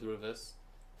with Rufus.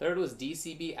 3rd was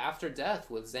DCB After Death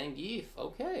with Zangief.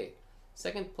 Okay.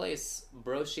 2nd place,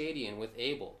 Bro Shadian with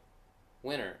Abel.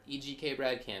 Winner, EGK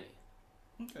Brad Cammy.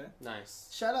 Okay. Nice.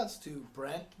 Shoutouts to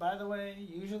Brent, by the way.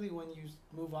 Usually when you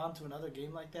move on to another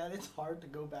game like that, it's hard to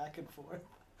go back and forth.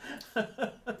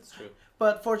 That's true.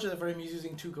 But fortunately for him, he's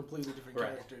using 2 completely different Right.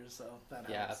 characters, so that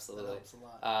helps. Yeah, absolutely. That helps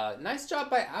a lot. Nice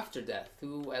job by After Death,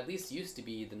 who at least used to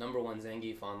be the #1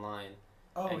 Zangief online.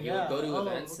 Oh, and he yeah. would go to Oh,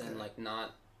 events okay. and like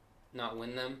not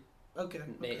win them. Okay.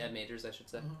 At majors, I should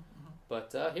say. Mm-hmm.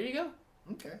 But here you go.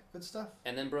 Okay, good stuff.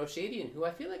 And then Bro Shadian, who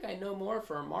I feel like I know more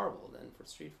for Marvel than for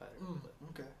Street Fighter.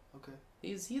 But Okay.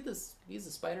 he's the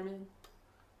Spider-Man?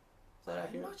 Is that I'm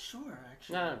accurate? not sure,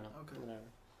 actually. No. Okay. Whatever.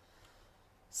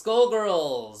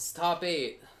 Skullgirls, top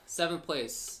 8. 7th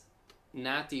place,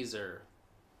 Nateaser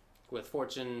with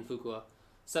Fortune Fukua.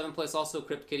 7th place, also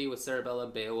Crypt Kitty with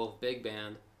Cerebella, Beowulf, Big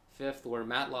Band. 5th were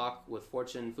Matlock with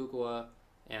Fortune Fukua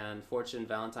and Fortune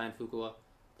Valentine Fukua.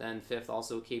 Then 5th,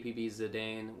 also KPB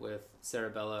Zidane with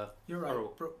Cerebella. You're right.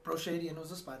 Oh. Broshadian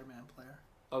was a Spider-Man player.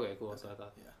 Okay, cool. So I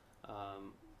thought. Yeah.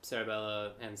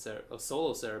 Cerebella and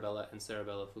solo Cerebella and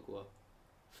Cerebella Fukua.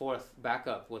 4th,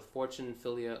 backup with Fortune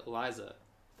Philia Eliza.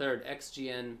 3rd,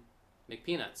 XGN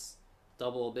McPeanuts.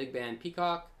 Double Big Band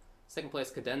Peacock. 2nd place,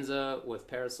 Cadenza with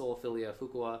Parasol Philia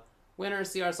Fukua. Winner,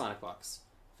 CR Sonic Fox.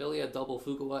 Philia Double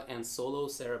Fukua and solo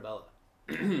Cerebella.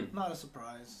 Not a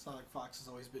surprise. Sonic Fox has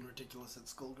always been ridiculous at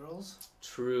Skullgirls.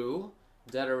 True.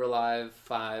 Dead or Alive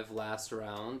 5 last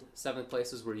round. 7th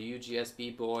places were UGS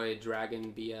B-Boy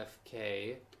Dragon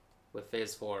BFK with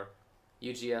Phase 4.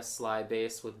 UGS Sly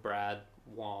Bass with Brad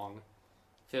Wong.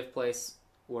 5th place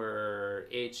were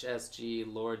HSG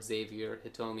Lord Xavier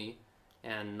Hitomi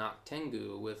and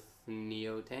Noctengu with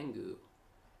Neo Tengu.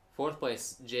 4th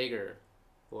place, Jaeger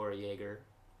or Jaeger,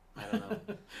 I don't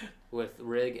know, with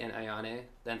Rig and Ayane.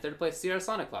 Then 3rd place, Sierra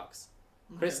Sonic Fox.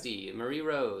 Christy, Marie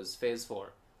Rose, Phase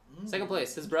 4. 2nd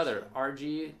place, his brother,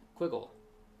 RG Quiggle,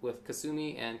 with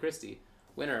Kasumi and Christy.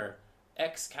 Winner,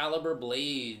 Excalibur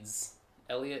Blades,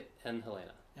 Elliot and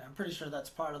Helena. Yeah, I'm pretty sure that's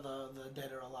part of the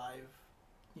Dead or Alive,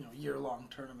 year-long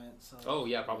tournament. So. Oh,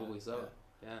 yeah, probably so.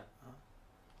 Yeah.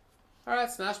 Uh-huh.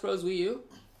 Alright, Smash Bros. Wii U.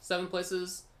 7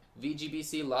 places,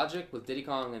 VGBC Logic with Diddy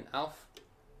Kong and Alf.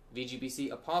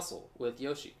 VGBC Apostle with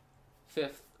Yoshi.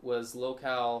 5th was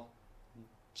Locale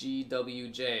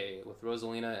GWJ with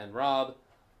Rosalina and Rob.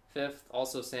 5th,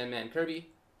 also Sandman Kirby.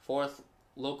 4th,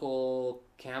 Local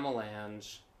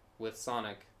Camelange with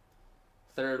Sonic.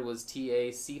 3rd was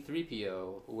TA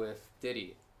C3PO with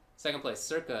Diddy. 2nd place,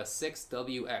 Circa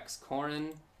 6WX,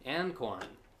 Corrin and Corrin.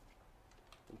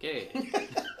 Okay.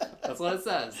 That's what it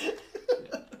says.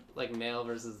 Like male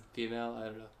versus female, I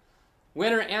don't know.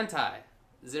 Winner, Anti.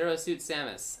 Zero Suit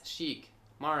Samus, Sheik,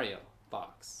 Mario,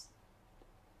 Box.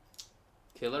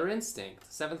 Killer Instinct,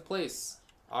 7th place,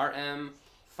 RM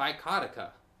Phycotica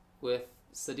with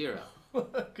Sadira.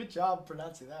 Good job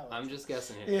pronouncing that one. I'm just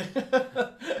guessing here. Yeah.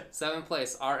 7th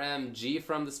place, RM G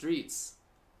from the Streets,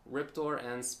 Riptor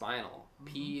and Spinal.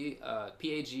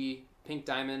 PAG, Pink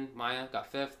Diamond, Maya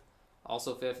got 5th.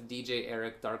 Also 5th, DJ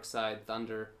Eric, Darkside,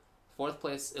 Thunder. 4th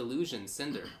place, Illusion,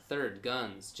 Cinder. 3rd,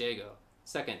 Guns, Jago.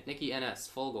 2nd, Nikki NS,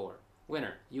 Fulgore.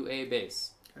 Winner, UA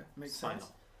Base. Okay, makes Spinal.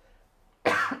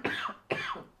 sense.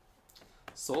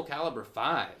 Soul Calibur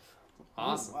 5.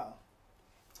 Awesome. Ooh,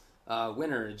 wow.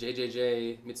 Winner,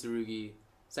 JJJ, Mitsurugi.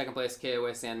 2nd place,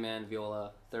 KOA, Sandman,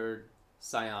 Viola. 3rd,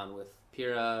 Scion with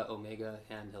Pyrrha, Omega,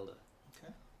 and Hilda.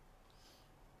 Okay.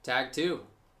 Tag 2.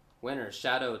 Winner,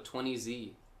 Shadow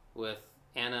 20Z with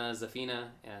Anna Zafina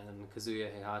and Kazuya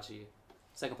Heihachi.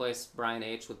 2nd place, Brian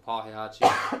H. with Paul Heihachi.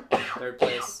 3rd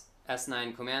place,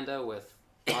 S9 Commanda with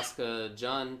Asuka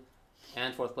Jun.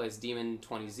 And 4th place, Demon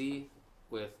 20Z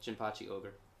with Jinpachi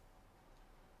Ogre.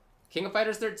 King of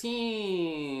Fighters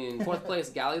 13. 4th place,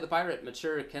 Gally the Pirate,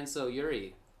 Mature Kenso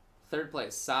Yuri. 3rd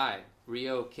place, Sai,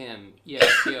 Ryo Kim,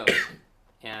 EXKyo,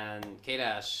 and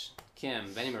K-Dash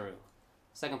Kim, Benimaru.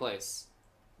 2nd place,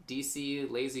 DC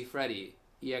Lazy Freddy,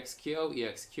 EXKyo,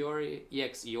 EXKyori,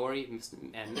 EXYori,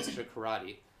 and Mr.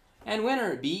 Karate. And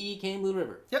winner, BE Kane Blue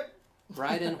River. Yep.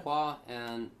 Raiden Hua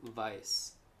and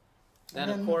Vice. Then,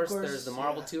 And of course, there's the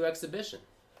Marvel 2 exhibition.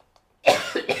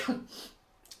 It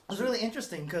was really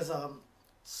interesting because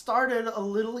started a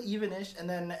little evenish and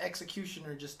then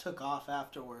Executioner just took off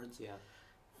afterwards. Yeah.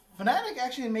 Fnatic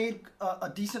actually made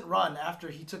a decent run after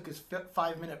he took his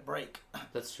 5-minute break.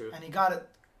 That's true. And he got it,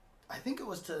 I think it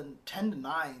was to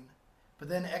 10-9. But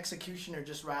then Executioner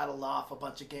just rattled off a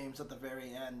bunch of games at the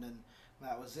very end, and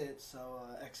that was it. So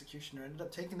Executioner ended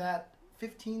up taking that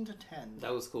 15-10.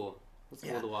 That was cool. It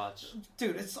was cool to watch.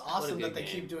 Dude, it's awesome that they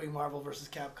game. keep doing Marvel vs.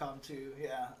 Capcom 2.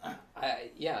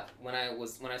 Yeah. When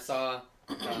I saw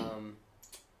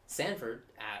Sanford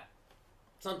at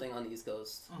something on the East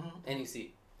Coast,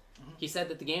 NEC, he said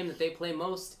that the game that they play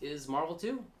most is Marvel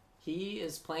 2. He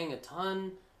is playing a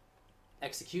ton.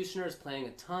 Executioner is playing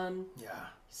a ton. Yeah.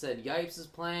 He said Yipes is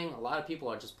playing. A lot of people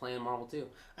are just playing Marvel 2.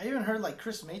 I even heard like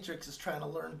Chris Matrix is trying to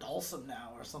learn Dhalsim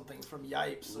now or something from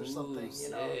Yipes or something, you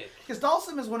know. Because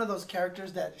Dhalsim is one of those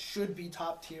characters that should be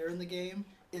top tier in the game.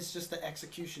 It's just the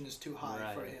execution is too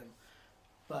high for him.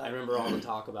 But I remember all the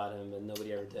talk about him, and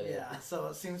nobody ever did it. Yeah, so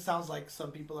it sounds like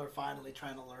some people are finally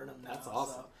trying to learn him now. That's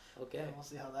awesome. So, okay. Yeah, we'll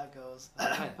see how that goes.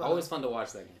 Always fun to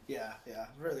watch that game. Yeah,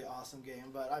 really awesome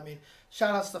game. But I mean,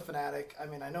 shout outs to Fnatic. I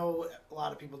mean, I know a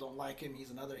lot of people don't like him.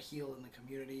 He's another heel in the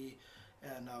community,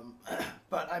 and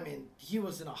but I mean, he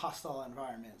was in a hostile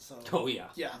environment. So yeah,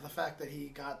 the fact that he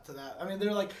got to that. I mean,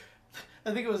 they're like,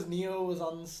 I think it was Neo was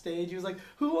on stage. He was like,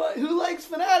 "Who likes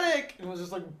Fnatic?" And it was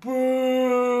just like,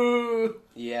 "Boo!"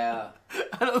 Yeah.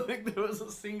 I don't think there was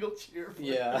a single cheer for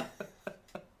him.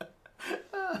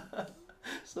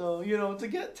 So, you know, to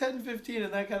get 10-15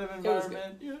 in that kind of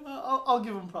environment, you know, I'll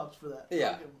give him props for that.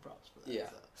 Yeah. I'll give him props for that. Yeah.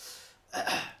 So.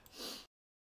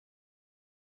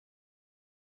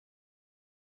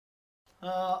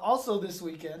 Also this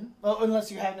weekend,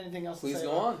 unless you have anything else to say. Please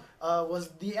go on. Was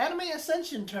the Anime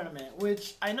Ascension tournament,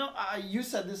 which I know you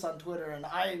said this on Twitter, and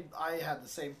I had the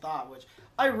same thought, which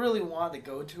I really wanted to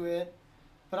go to it,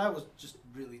 but I was just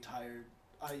really tired.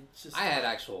 I had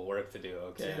actual work to do,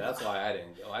 okay? Yeah. That's why I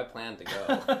didn't go. I planned to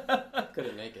go.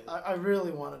 Couldn't make it. I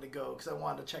really wanted to go because I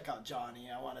wanted to check out Johnny.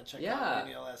 I wanted to check out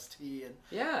NLST and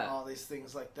all these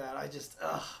things like that. I just,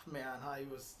 I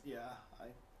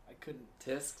couldn't.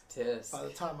 Tisk. By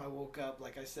the time I woke up,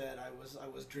 like I said, I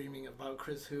was dreaming about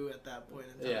Chris Hu at that point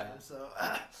in time. Yeah. So,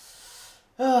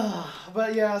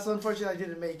 but yeah, so unfortunately I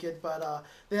didn't make it. But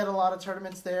they had a lot of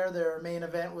tournaments there. Their main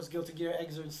event was Guilty Gear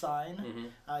Xrd Sign. Mm-hmm.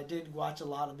 I did watch a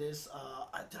lot of this.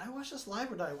 Did I watch this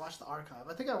live or did I watch the archive?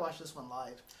 I think I watched this one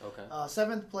live. Okay.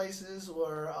 7th places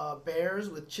were Bears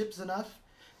with Chips Enough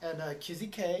and Kizzy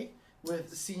K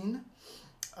with Scene.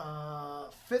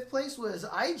 5th place was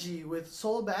IG with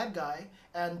Soul Bad Guy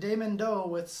and Damon Doe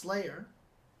with Slayer.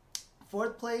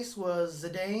 4th place was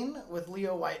Zidane with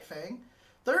Leo Whitefang.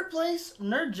 3rd place,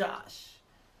 Nerd Josh.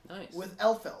 Nice. With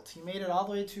Elfelt. He made it all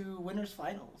the way to winners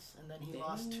finals, and then he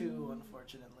lost 2,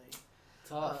 unfortunately.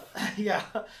 Tough. Yeah.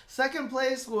 2nd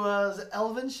place was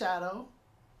Elvin Shadow.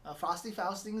 Frosty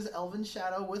Fausting's Elvin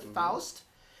Shadow with Faust.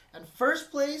 And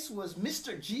 1st place was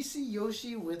Mr. GC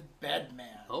Yoshi with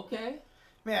Bedman. Okay.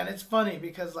 Man, it's funny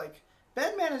because, like,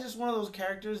 Bedman is just one of those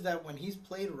characters that when he's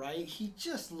played right, he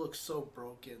just looks so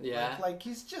broken. Yeah. Like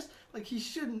he's just, like, he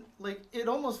shouldn't, like, it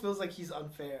almost feels like he's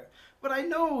unfair. But I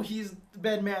know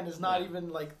Bedman is not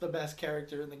even, like, the best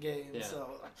character in the game,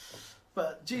 so.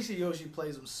 But GC Yoshi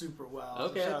plays him super well.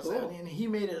 Okay, so cool. And he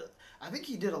made it, I think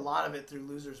he did a lot of it through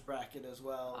Loser's Bracket as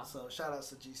well. So shout outs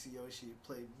to GC Yoshi. He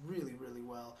played really, really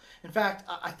well. In fact,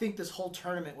 I think this whole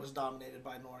tournament was dominated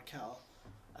by NorCal.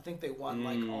 I think they won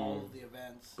like all of the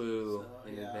events. Boo so,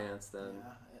 in advance then.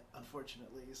 Yeah,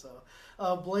 unfortunately. So,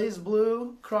 Blaze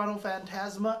Blue, Chrono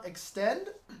Phantasma Extend.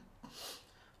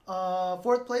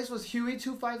 4th place was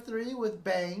Huey253 with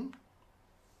Bang.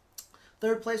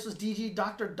 3rd place was DG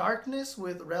Dr. Darkness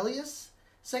with Relius.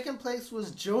 2nd place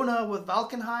was Jonah with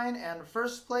Valkenhayn. And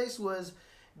 1st place was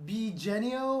B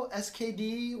Genio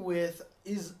SKD with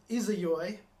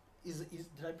Izayoi.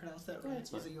 Did I pronounce that right?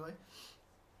 Izayoi.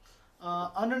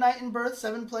 Under Night and Birth,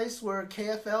 7th place were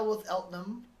KFL with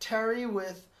Eltnum, Terry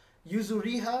with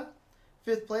Yuzuriha.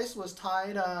 5th place was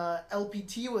tied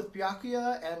LPT with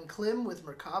Byakuya and Klim with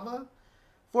Merkava.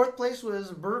 4th place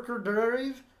was Burker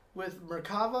Deriv with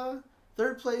Merkava.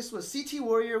 3rd place was CT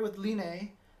Warrior with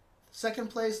Line. 2nd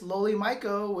place, Loli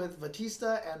Maiko with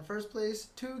Batista. And 1st place,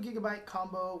 2 GB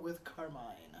combo with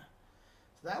Carmine.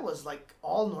 So that was like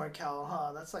all NorCal,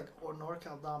 huh? That's like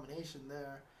NorCal domination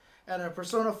there. And a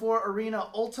Persona 4 Arena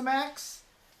Ultimax.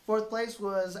 4th place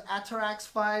was Atarax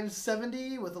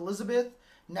 570 with Elizabeth.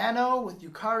 Nano with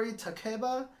Yukari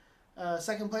Takeba.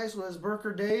 2nd place was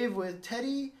Burker Dave with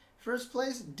Teddy. 1st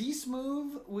place,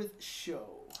 D-Smooth with Show.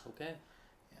 Okay.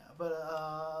 Yeah,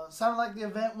 but sounded like the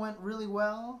event went really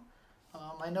well.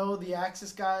 I know the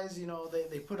Axis guys, you know,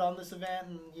 they put on this event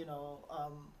and, you know,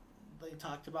 they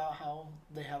talked about how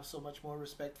they have so much more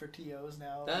respect for TOs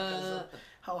now because of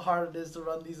how hard it is to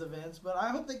run these events. But I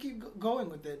hope they keep going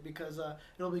with it because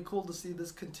it'll be cool to see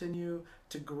this continue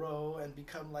to grow and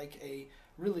become like a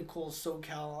really cool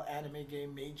SoCal anime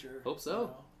game major. Hope so. You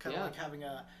know? Kind of like having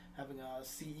a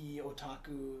CE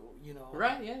otaku, you know,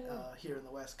 right? Yeah. Here in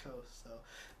the West Coast. So.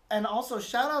 And also,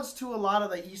 shout-outs to a lot of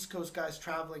the East Coast guys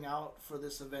traveling out for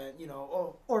this event, you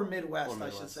know, or Midwest, I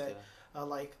should say. Yeah.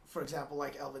 Like, for example,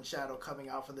 like Elvin Shadow coming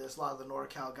out for this. A lot of the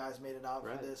NorCal guys made it out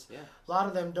for this. Yeah. A lot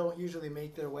of them don't usually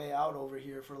make their way out over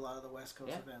here for a lot of the West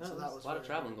Coast events. No, so that was a lot of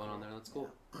traveling going on there. That's cool.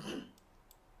 Yeah.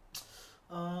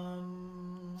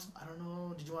 I don't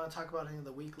know. Did you want to talk about any of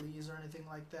the weeklies or anything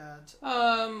like that?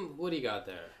 What do you got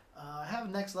there? I have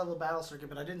Next Level Battle Circuit,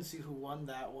 but I didn't see who won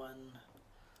that one.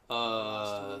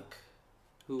 Last week.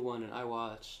 Who won it? I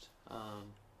watched.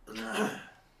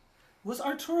 Was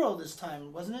Arturo this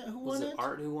time? Wasn't it? Who won it? Was it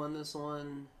Art who won this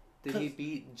one? Did he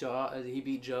beat Joe? Did he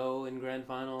beat Joe in grand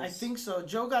finals? I think so.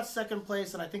 Joe got second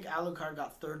place, and I think Alucard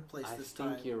got third place this time.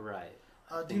 I think you're right.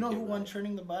 Do you know who won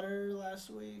Churning the Butter last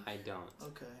week? I don't.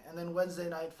 Okay, and then Wednesday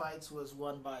Night Fights was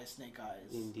won by Snake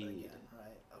Eyes. Indeed. Again,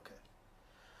 right? Okay.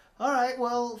 All right.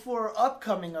 Well, for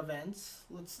upcoming events,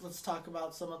 let's talk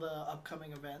about some of the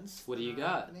upcoming events. What do you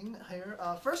got here?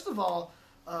 First of all,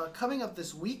 coming up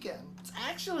this weekend, it's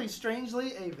actually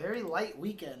strangely a very light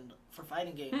weekend for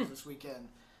fighting games this weekend.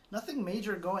 Nothing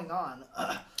major going on.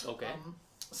 Okay.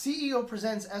 CEO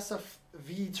presents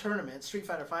SFV tournament, Street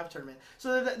Fighter V tournament.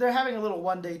 So they're having a little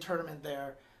one-day tournament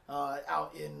there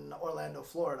out in Orlando,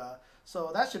 Florida.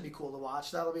 So that should be cool to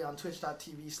watch. That'll be on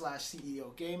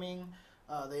twitch.tv/CEO Gaming.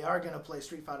 They are going to play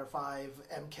Street Fighter V,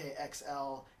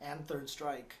 MKXL, and Third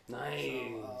Strike.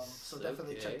 Nice. So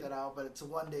definitely check that out. But it's a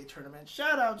one-day tournament.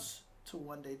 Shout-outs to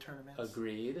one-day tournaments.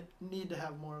 Agreed. Need to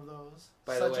have more of those.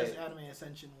 By the way, such as Anime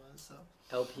Ascension was. So.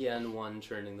 LPN won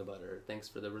Churning the Butter. Thanks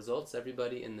for the results,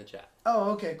 everybody in the chat.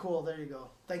 Oh, okay, cool. There you go.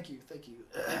 Thank you.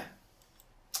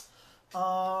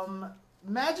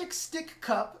 Magic Stick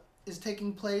Cup is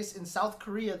taking place in South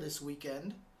Korea this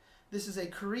weekend. This is a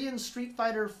Korean Street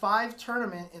Fighter V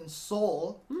tournament in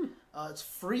Seoul. It's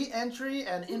free entry,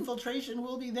 and Infiltration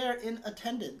will be there in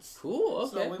attendance. Cool,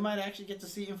 okay. So we might actually get to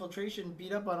see Infiltration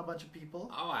beat up on a bunch of people.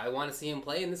 Oh, I want to see him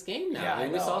play in this game now. Yeah, I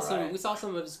know, we saw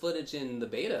some of his footage in the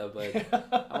beta, but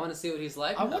I want to see what he's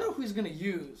like. I wonder who he's going to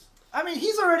use. I mean,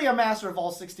 he's already a master of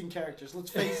all 16 characters,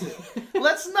 let's face it.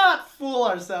 Let's not fool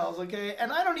ourselves, okay?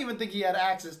 And I don't even think he had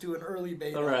access to an early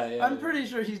beta. Right, I'm pretty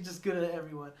sure he's just good at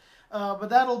everyone. But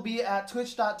that'll be at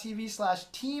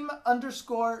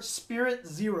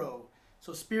twitch.tv/team_spirit0.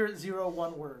 So Spirit 0,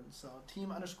 one word. So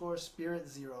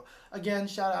team_spirit0. Again,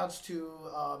 shout outs to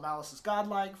Malice's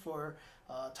Godlike for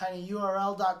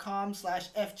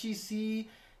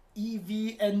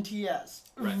tinyurl.com/FGCEVNTS.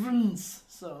 Right.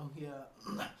 So, yeah.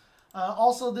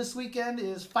 Also, this weekend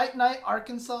is Fight Night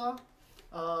Arkansas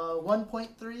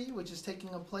 1.3, which is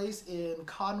taking place in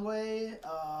Conway,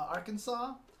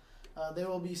 Arkansas. They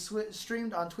will be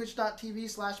streamed on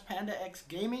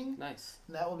twitch.tv/PandaXGaming. Nice.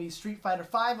 And that will be Street Fighter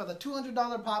V with a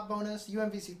 $200 pop bonus,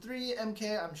 UMVC3,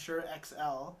 MK, I'm sure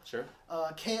XL. Sure.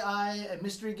 KI, a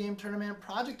mystery game tournament,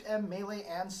 Project M, Melee,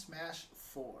 and Smash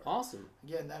 4. Awesome.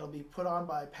 Again, that'll be put on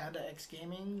by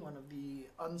PandaXGaming, one of the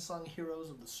unsung heroes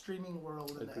of the streaming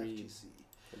world in the FGC.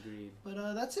 Agreed.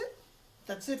 But that's it.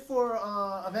 That's it for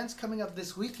events coming up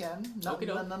this weekend.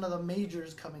 None of the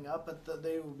majors coming up, but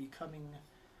they will be coming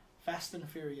fast and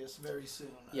furious very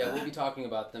soon. Yeah, we'll be talking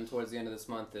about them towards the end of this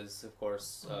month. Is of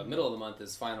course middle of the month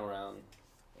is final round,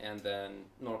 and then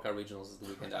NorCal Regionals is the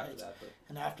weekend after that. But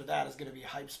and after that is going to be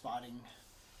hype spotting.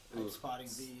 Ooh. Hype spotting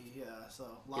B, yeah. So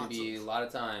a lot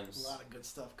of times. A lot of good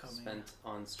stuff coming. Spent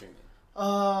on streaming.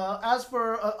 As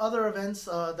for other events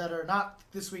that are not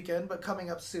this weekend but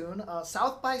coming up soon,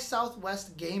 South by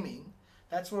Southwest Gaming.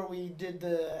 That's where we did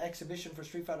the exhibition for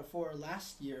Street Fighter 4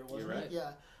 last year, wasn't it?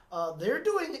 Yeah. They're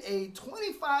doing a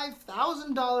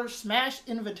 $25,000 Smash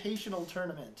Invitational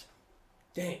tournament.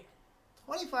 Dang.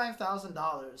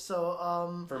 $25,000. So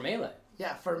for Melee.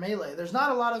 Yeah, for Melee. There's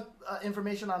not a lot of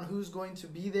information on who's going to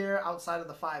be there outside of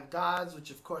the Five Gods, which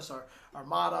of course are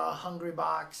Armada,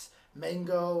 Hungrybox,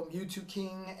 Mango, Mewtwo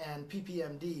King, and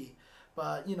PPMD.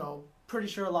 But, pretty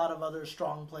sure a lot of other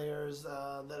strong players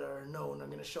that are known are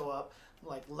going to show up,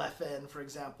 like Leffen, for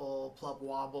example, Plub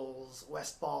Wobbles,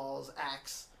 Westballs,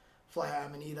 Axe, Fly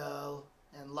Amanita,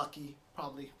 and Lucky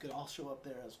probably could all show up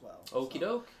there as well. Okie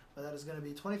doke. But that is going to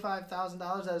be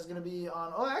 $25,000. That is going to be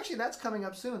on... Oh, actually, that's coming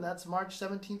up soon. That's March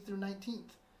 17th through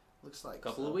 19th, looks like.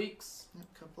 Couple of weeks. Yeah,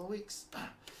 couple of weeks.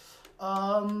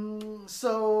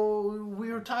 So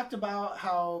we were talked about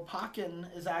how Pokken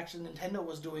is actually Nintendo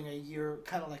was doing a year,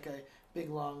 kind of like a big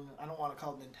long. I don't want to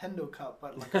call it Nintendo Cup,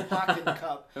 but like a Pokken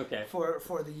Cup Okay.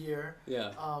 for the year.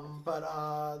 Yeah.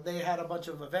 But they had a bunch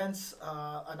of events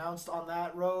announced on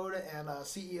that road, and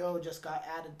CEO just got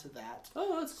added to that.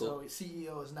 Oh, that's cool. So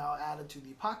CEO is now added to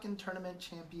the Pokken Tournament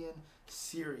Champion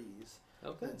Series.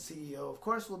 Okay. And CEO, of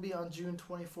course, will be on June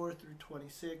 24th through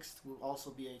 26th. Will also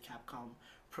be a Capcom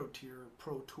Pro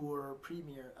Tour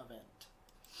Premier event.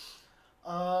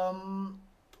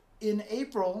 In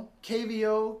April,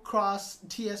 KVO Cross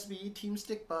TSB Team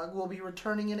Stickbug will be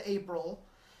returning in April.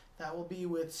 That will be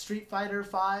with Street Fighter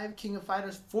V, King of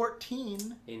Fighters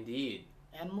 14, Indeed.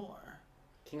 and more.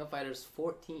 King of Fighters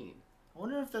 14. I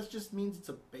wonder if that just means it's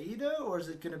a beta, or is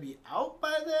it going to be out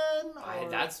by then? Or...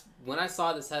 That's when I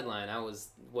saw this headline.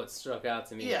 What struck out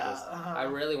to me. Yeah, Was I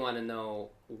really want to know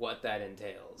what that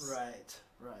entails. Right.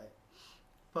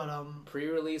 But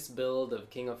Pre-release build of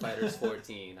King of Fighters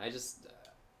 14. I just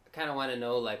kind of want to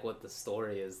know like what the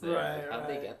story is there. Right, How'd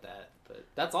they get that? But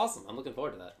that's awesome. I'm looking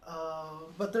forward to that.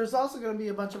 But there's also going to be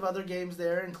a bunch of other games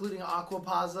there, including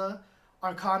Aquapaza,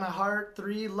 Arcana Heart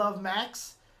 3, Love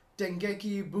Max,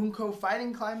 Dengeki Bunko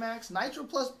Fighting Climax, Nitro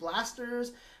Plus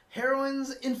Blasters,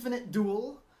 Heroines Infinite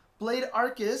Duel, Blade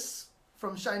Arceus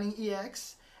from Shining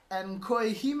EX, and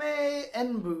Koihime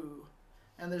Enbu.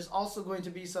 And there's also going to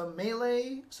be some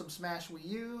Melee, some Smash Wii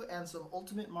U, and some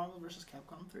Ultimate Marvel vs.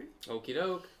 Capcom 3. Okie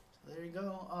doke. So there you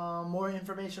go. More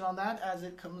information on that as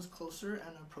it comes closer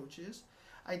and approaches.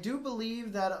 I do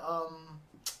believe that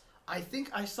I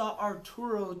think I saw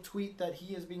Arturo tweet that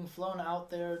he is being flown out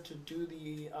there to do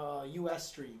the U.S.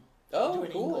 stream. Oh, do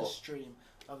an cool. English stream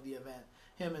of the event.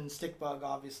 Him and Stickbug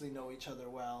obviously know each other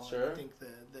well. Sure. And I think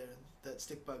that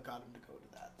Stickbug got him to go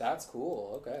to that. That's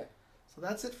cool. Okay. So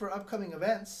that's it for upcoming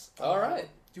events. All right.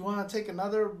 Do you want to take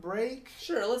another break?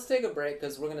 Sure, let's take a break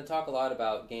because we're going to talk a lot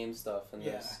about game stuff and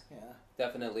Yeah. there's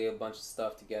definitely a bunch of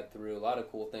stuff to get through. A lot of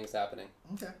cool things happening.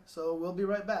 Okay, so we'll be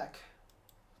right back.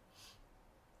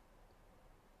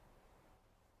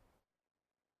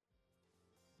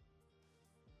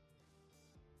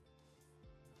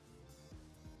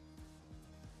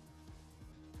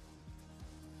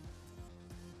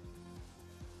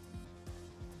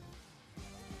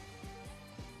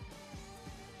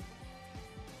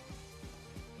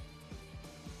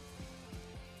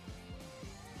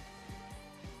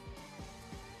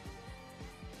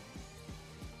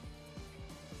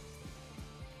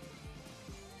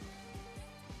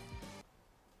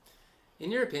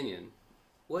 In your opinion,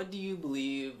 what do you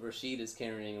believe Rashid is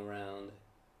carrying around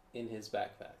in his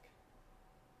backpack?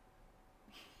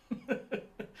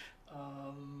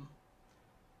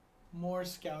 More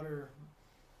scouter.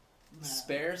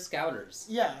 Spare scouters.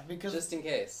 Yeah, because Just in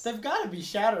case. they've got to be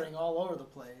shattering all over the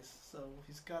place. So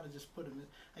he's got to just put them in.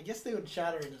 I guess they would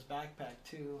shatter in his backpack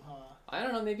too, huh? I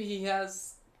don't know, maybe he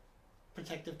has...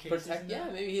 Protective cases. Yeah,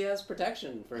 maybe he has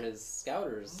protection for his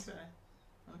scouters.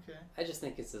 Okay. I just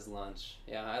think it's his lunch.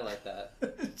 Yeah, I like that.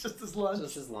 It's just his lunch.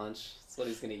 Just his lunch. It's what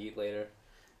he's going to eat later.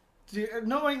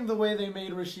 Knowing the way they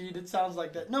made Rashid, it sounds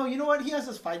like that. No, you know what? He has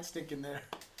his fight stick in there.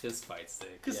 His fight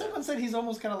stick. Because someone said he's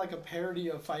almost kind of like a parody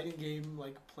of fighting game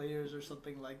like players or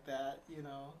something like that, you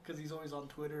know? Because he's always on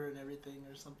Twitter and everything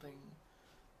or something.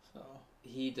 So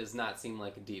He does not seem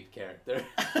like a deep character.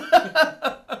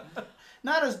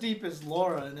 not as deep as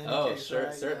Laura in any case. Sure,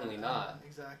 right? certainly not.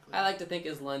 Exactly. I like to think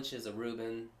his lunch is a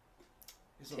Reuben.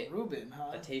 He's a Reuben,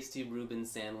 huh? A tasty Reuben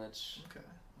sandwich. Okay.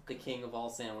 The king of all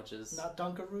sandwiches. Not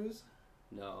Dunkaroos?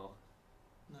 No.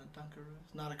 Not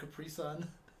Dunkaroos? Not a Capri Sun?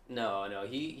 No.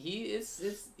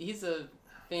 He's a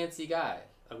fancy guy.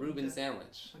 A Reuben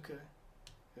sandwich. Okay.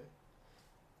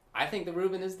 I think the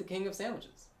Reuben is the king of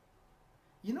sandwiches.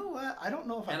 You know what? I don't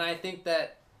know if And I think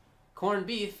that corned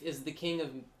beef is the king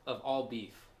of all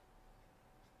beef.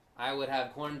 I would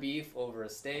have corned beef over a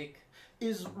steak.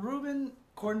 Is Reuben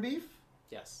corned beef?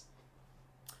 Yes.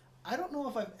 I don't know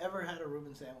if I've ever had a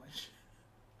Reuben sandwich.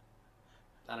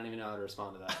 I don't even know how to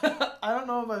respond to that. I don't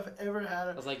know if I've ever had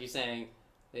It's like you saying,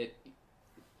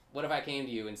 what if I came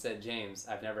to you and said, James,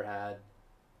 I've never had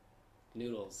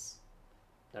noodles.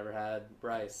 Never had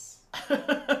rice.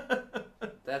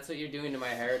 That's what you're doing to my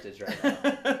heritage right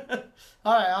now.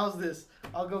 Alright, how's this?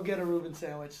 I'll go get a Reuben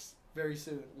sandwich very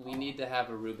soon. We need to have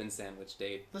a Reuben sandwich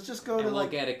date. Let's just go and to we'll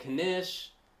like... get a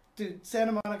knish. Dude,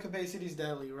 Santa Monica Bay City's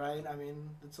Deli, right? I mean,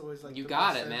 it's always like... You the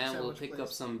got best it, man. We'll sandwich pick place. up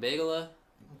some bagela.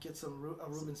 Get a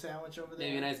Reuben sandwich over there.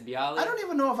 Maybe a nice bialy. I don't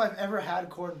even know if I've ever had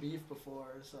corned beef before,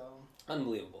 so...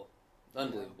 Unbelievable.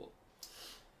 Unbelievable.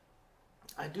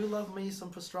 I do love me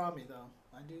some pastrami, though.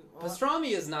 I do.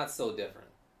 Pastrami is not so different.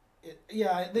 They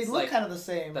It's look like kind of the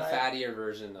same. The right? fattier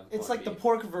version of It's corned like the beef.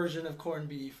 pork version of corned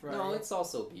beef, right? No, it's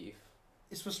also beef.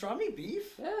 Is pastrami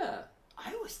beef? Yeah.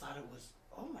 I always thought it was.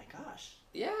 Oh my gosh.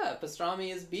 Yeah,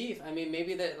 pastrami is beef. I mean,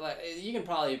 maybe that like you can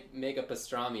probably make a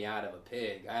pastrami out of a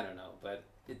pig. I don't know, but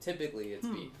typically it's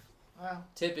beef. Well,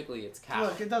 Typically it's cow.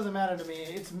 look, it doesn't matter to me.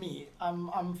 It's meat.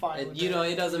 I'm fine with it.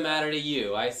 It doesn't matter to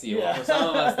you. I see. Yeah. Well, for some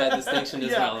of us, that distinction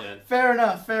is Yeah. relevant. Fair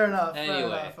enough.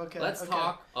 Anyway, Okay, let's okay.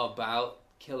 talk about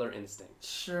Killer Instinct.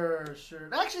 Sure.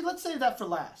 Actually, let's save that for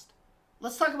last.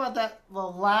 Let's talk about that, the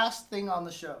last thing on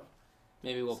the show.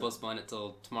 Maybe we'll postpone it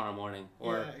till tomorrow morning,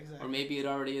 or Yeah, exactly. or maybe it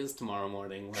already is tomorrow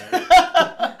morning,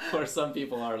 where some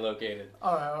people are located.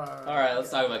 All right. All right, let's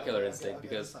talk about Killer Instinct,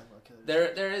 because let's talk about Killer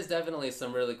Instinct. There is definitely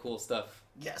some really cool stuff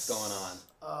Yes. going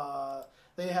on.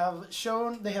 They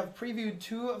have previewed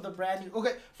 2 of the brand new.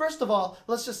 Okay, first of all,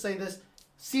 let's just say this.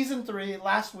 Season 3,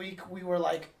 last week, we were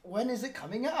like, when is it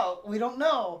coming out? We don't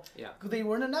know. Yeah. They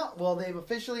weren't announced. Well, they've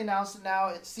officially announced it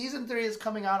now. Season 3 is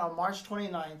coming out on March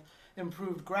 29th.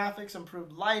 Improved graphics,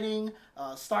 improved lighting.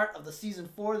 Start of the Season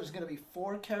 4, there's going to be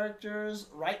 4 characters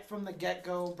right from the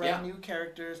get-go. Brand new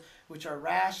characters, which are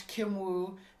Rash, Kim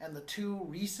Woo, and the 2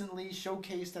 recently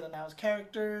showcased and announced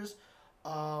characters.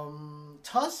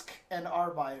 Tusk and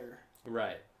Arbiter.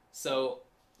 Right. So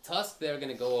Tusk, they're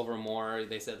gonna go over more.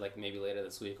 They said like maybe later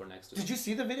this week or next week. Did you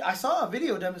see the video? I saw a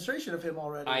video demonstration of him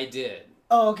already. I did.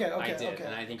 Oh, okay. I did, okay,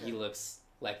 and I think okay. he looks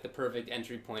like the perfect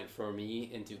entry point for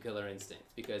me into Killer Instinct,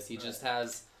 because he just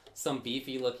has some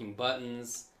beefy looking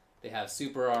buttons. They have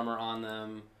super armor on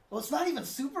them. Well, it's not even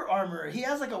super armor. He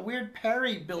has like a weird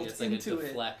parry built It's like into a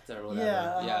deflect or whatever.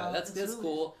 Yeah, that's it's really-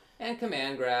 cool. And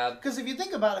command grab. Because if you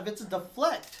think about it, if it's a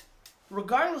deflect,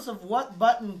 regardless of what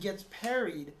button gets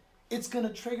parried, it's going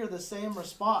to trigger the same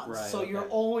response. Right, so okay. you're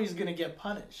always going to get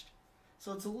punished.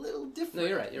 So it's a little different. No,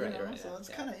 you're right. you know? You're right. So it's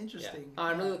kind of interesting. Yeah.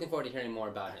 I'm really looking forward to hearing more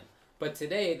about him. But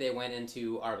today they went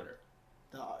into Arbiter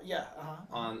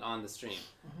on the stream.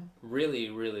 Really,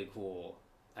 really cool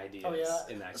ideas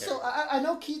in that character. So I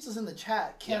know Keats is in the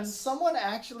chat. Can Yes. someone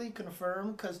actually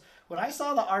confirm? Because when I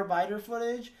saw the Arbiter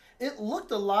footage, it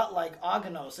looked a lot like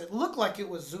Aganos. It looked like it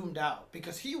was zoomed out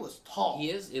because he was tall.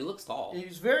 It looks tall. He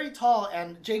was very tall,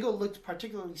 and Jago looked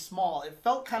particularly small. It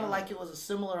felt kind of like it was a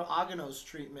similar Aganos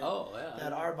treatment. Oh, yeah.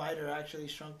 That Arbiter actually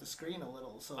shrunk the screen a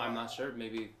little. So I'm not sure.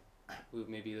 Maybe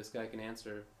this guy can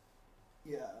answer.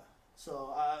 Yeah.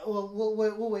 So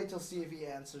we'll wait till see if he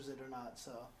answers it or not.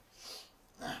 So.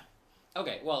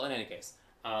 Okay, well, in any case,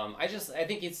 I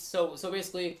think it's so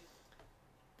basically,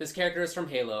 this character is from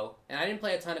Halo, and I didn't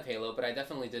play a ton of Halo, but I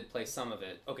definitely did play some of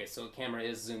it. Okay, so the camera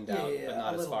is zoomed out, but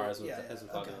not as far as with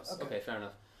Aganos. Okay, fair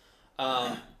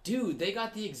enough. Dude, they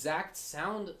got the exact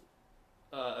sound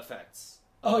effects.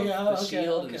 Oh, of yeah, the okay,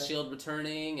 shield and okay. the shield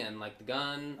returning and like the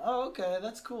gun. Oh, okay,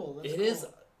 that's cool. That's It cool. is.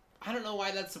 I don't know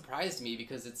why that surprised me,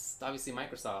 because it's obviously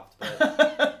Microsoft,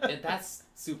 but that's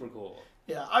super cool.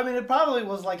 Yeah, I mean, it probably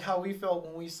was like how we felt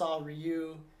when we saw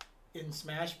Ryu in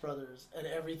Smash Brothers, and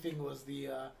everything was the.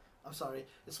 I'm sorry,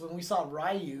 it's when we saw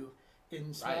Ryu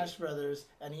in Smash Brothers,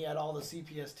 and he had all the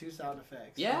CPS2 sound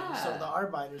effects. Yeah. And so the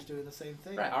Arbiter's doing the same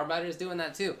thing. Right, Arbiter's doing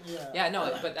that too. Yeah. Yeah,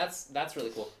 no, but that's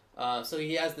really cool. So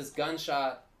he has this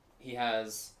gunshot. He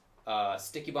has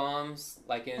sticky bombs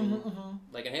like in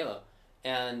Halo,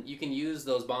 and you can use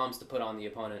those bombs to put on the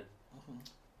opponent,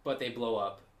 but they blow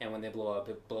up, and when they blow up,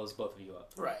 it blows both of you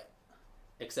up. Right.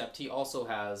 Except he also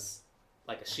has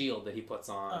like a shield that he puts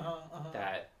on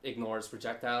that ignores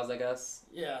projectiles, I guess.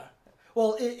 Yeah.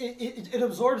 Well, it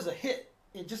absorbs a hit.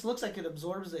 It just looks like it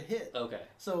absorbs a hit. Okay.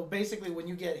 So basically, when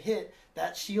you get hit,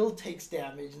 that shield takes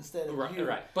damage instead of you.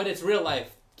 Right. But it's real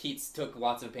life. Keats took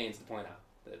lots of pains to point out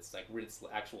that it's like it's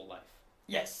actual life.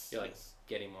 Yes. You're like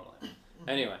getting more life.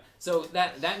 Anyway, so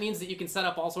that means that you can set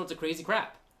up all sorts of crazy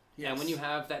crap. Yes. And when you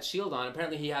have that shield on,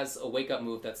 apparently he has a wake up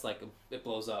move that's like it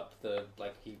blows up.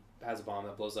 He has a bomb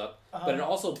that blows up, but it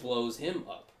also blows him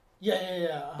up.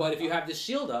 Yeah. But if you have this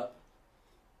shield up,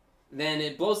 then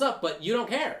it blows up, but you don't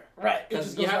care. Right.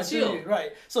 Because you have a shield. You,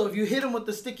 right. So if you hit him with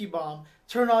the sticky bomb,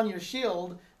 turn on your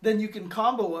shield, then you can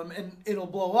combo him, and it'll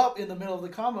blow up in the middle of the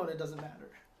combo, and it doesn't matter.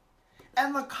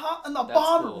 And the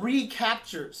bomb cool.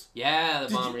 recaptures. Yeah,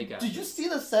 the bomb recaptures. Did you see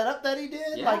the setup that he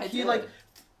did? Yeah, like I he did. like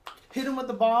hit him with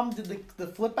the bomb, did the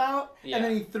flip out, Yeah. and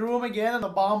then he threw him again, and the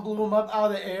bomb blew him up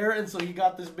out of the air, and so he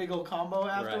got this big old combo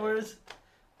afterwards. Right.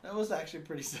 That was actually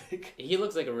pretty sick. He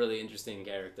looks like a really interesting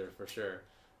character for sure.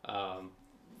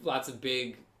 Lots of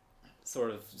big,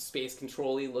 sort of space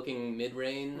control-y looking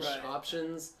mid-range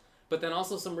options, but then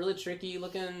also some really tricky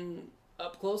looking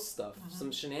up close stuff.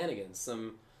 Some shenanigans.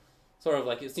 Some sort of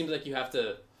like it seems like you have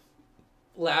to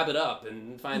lab it up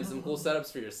and find some cool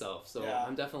setups for yourself. So Yeah.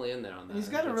 I'm definitely in there on that. And he's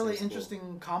got a That really seems cool.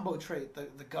 interesting combo trait,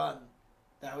 the gun.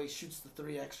 That way he shoots the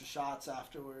 3 extra shots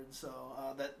afterwards,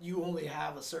 so that you only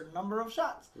have a certain number of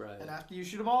shots. Right. And after you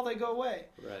shoot them all, they go away.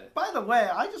 Right. By the way,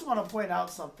 I just want to point out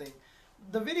something.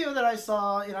 The video that I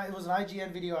saw, you know, it was an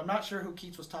IGN video. I'm not sure who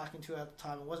Keats was talking to at the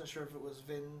time. I wasn't sure if it was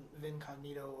Vin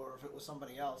Cognito or if it was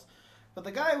somebody else. But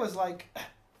the guy was like,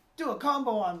 do a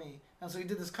combo on me. And so he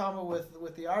did this combo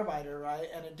with the Arbiter, right?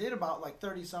 And it did about like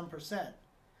 30-some%.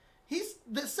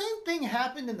 The same thing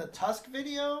happened in the Tusk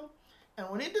video. And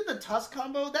when he did the Tusk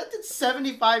combo, that did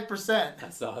 75%. I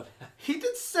saw that. He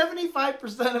did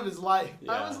 75% of his life. I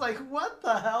Yeah. was like, what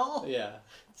the hell? Yeah.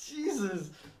 Jesus.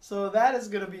 So that is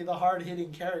going to be the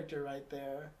hard-hitting character right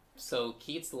there. So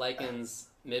Keats likens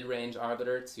mid-range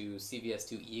Arbiter to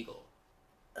CVS2 Eagle,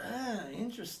 Ah,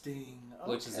 interesting.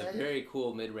 which is a Okay. very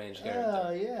cool mid-range Oh,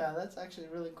 character. yeah, that's actually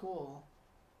really cool.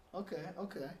 Okay.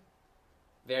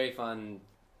 Very fun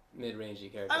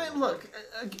mid-rangey character. I mean, look,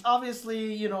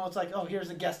 obviously, you know, it's like, oh, here's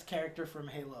a guest character from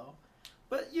Halo.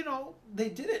 But, you know, they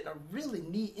did it in a really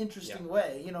neat, interesting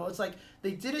way. You know, it's like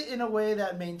they did it in a way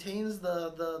that maintains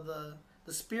the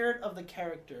spirit of the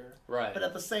character. Right. But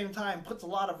at the same time puts a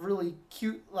lot of really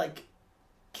cute, like,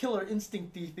 Killer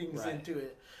Instinct-y things Right. into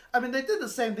it. I mean, they did the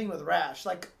same thing with Rash.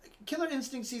 Like, Killer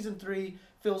Instinct Season 3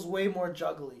 feels way more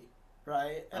juggly,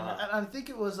 right? And, and I think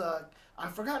it was, I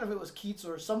forgot if it was Keats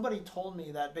or somebody told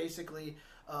me that basically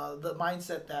the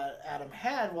mindset that Adam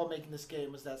had while making this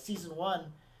game was that Season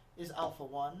 1 is Alpha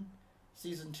 1,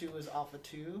 Season 2 is Alpha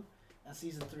 2, and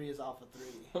Season 3 is Alpha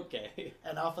 3. Okay.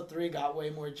 And Alpha 3 got way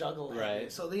more juggle.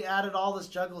 Right. So they added all this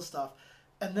juggle stuff.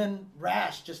 And then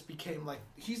Rash just became like,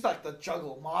 he's like the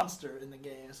juggle monster in the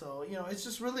game. So, you know, it's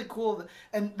just really cool.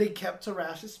 And they kept to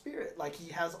Rash's spirit. Like,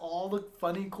 he has all the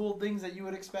funny, cool things that you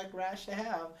would expect Rash to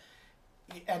have.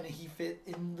 And he fit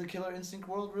in the Killer Instinct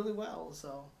world really well.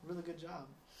 So, really good job.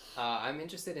 I'm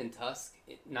interested in Tusk,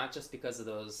 not just because of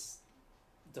those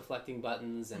deflecting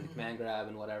buttons and command grab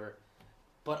and whatever,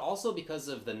 but also because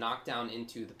of the knockdown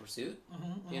into the pursuit.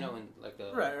 You know, and like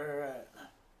the Right.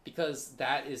 because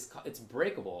it's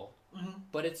breakable,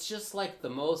 but it's just like the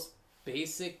most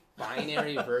basic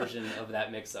binary version of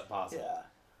that mix-up possible. Yeah.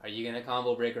 Are you gonna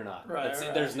combo break or not? Right.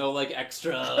 There's no like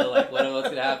extra like what's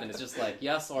gonna happen. It's just like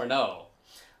yes or no.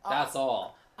 That's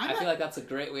all. I feel like that's a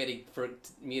great way for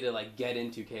me to like get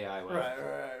into KI with.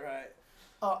 Right.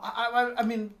 I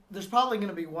mean, there's probably going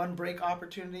to be one break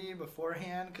opportunity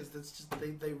beforehand because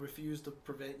they refuse to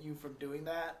prevent you from doing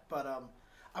that. But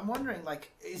I'm wondering, like,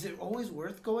 is it always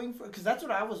worth going for? Because that's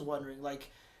what I was wondering.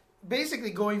 Like, basically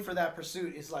going for that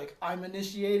pursuit is like, I'm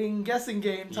initiating guessing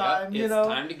game time. Yep, you know,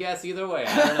 it's time to guess either way.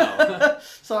 I don't know.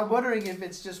 So I'm wondering if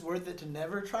it's just worth it to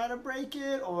never try to break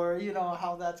it, or you know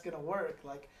how that's going to work.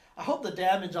 Like, I hope the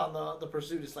damage on the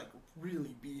pursuit is like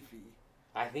really beefy.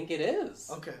 I think it is.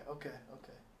 Okay.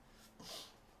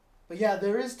 But yeah,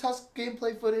 there is Tusk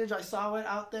gameplay footage. I saw it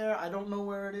out there. I don't know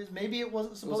where it is. Maybe it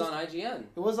wasn't It supposed was on IGN.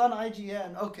 It was on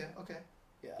IGN. Okay.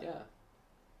 Yeah. Yeah.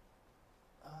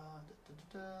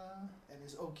 And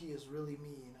his Oki is really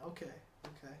mean. Okay.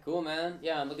 Cool, man.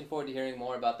 Yeah, I'm looking forward to hearing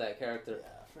more about that character. Yeah,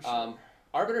 for sure.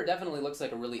 Arbiter definitely looks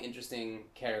like a really interesting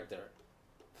character.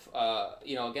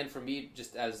 You know, again, for me,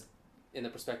 just as in the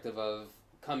perspective of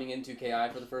coming into KI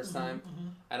for the first time,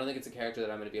 I don't think it's a character that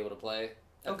I'm going to be able to play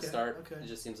at the start. Okay. It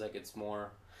just seems like it's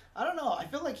more... I don't know. I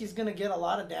feel like he's gonna get a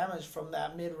lot of damage from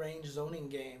that mid-range zoning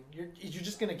game. You're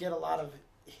just gonna get a lot of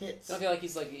hits. I don't feel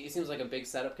like he seems like a big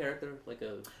setup character.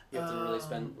 You have to really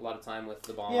spend a lot of time with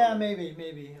the bomb. Yeah,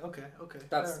 maybe. Okay.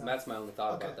 That's my only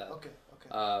thought about that. Okay.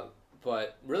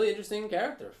 But really interesting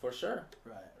character for sure.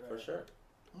 Right. For sure.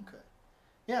 Okay.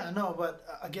 Yeah, no, but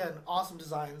again, awesome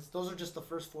designs. Those are just the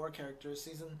first 4 characters.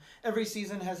 Every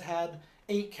season has had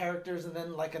 8 characters and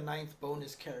then like a 9th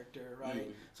bonus character, right?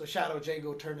 So Shadow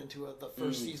Jago turned into the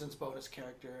first season's bonus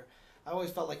character. I always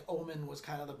felt like Omen was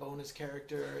kind of the bonus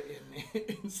character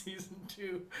in season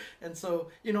 2. And so,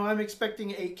 you know, I'm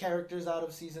expecting 8 characters out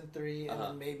of season 3, and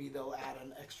then maybe they'll add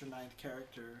an extra 9th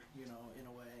character, you know, in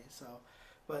a way. So,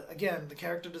 but again, the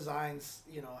character designs,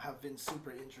 you know, have been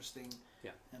super interesting.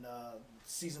 Yeah. And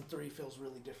season 3 feels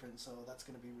really different, so that's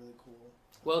going to be really cool.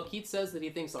 Well, Keith says that he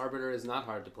thinks Arbiter is not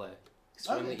hard to play.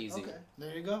 Extremely easy. Okay,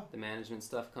 there you go. The management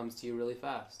stuff comes to you really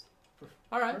fast.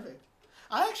 All right. Perfect.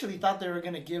 I actually thought they were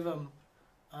going to give him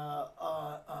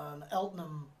an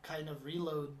Eltnum kind of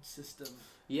reload system.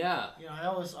 Yeah. You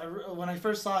know, when I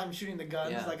first saw him shooting the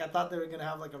guns, Yeah. like I thought they were going to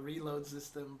have like a reload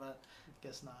system, but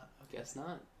guess not. Okay. Guess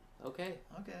not. Okay.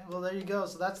 Okay, well there you go.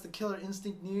 So that's the Killer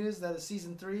Instinct news. That is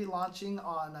season 3 launching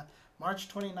on March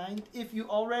 29th. If you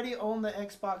already own the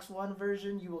Xbox One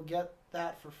version, you will get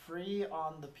that for free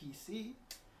on the PC.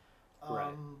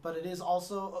 Right. But it is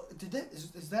also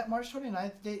is that March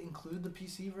 29th date include the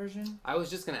PC version? I was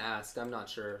just gonna ask. I'm not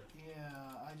sure. Yeah,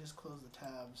 I just closed the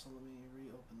tab, so let me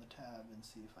reopen the tab and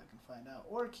see if I can find out.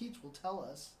 Or Keats will tell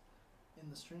us in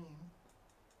the stream.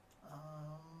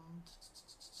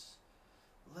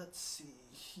 Let's see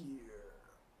here.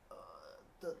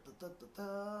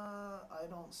 I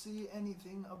don't see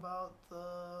anything about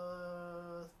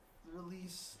the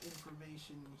release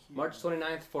information here. March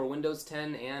 29th for Windows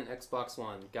 10 and Xbox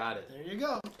One. Got it. There you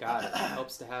go. Got it.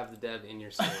 Helps to have the dev in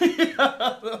your stream.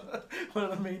 One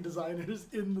of the main designers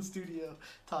in the studio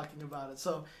talking about it.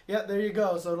 So, yeah, there you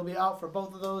go. So it'll be out for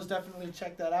both of those. Definitely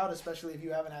check that out, especially if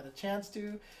you haven't had a chance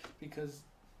to, because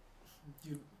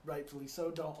you rightfully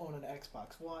so don't own an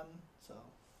Xbox One. So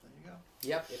there you go.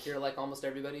 Yep, if you're like almost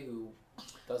everybody who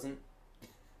doesn't,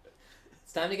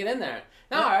 it's time to get in there.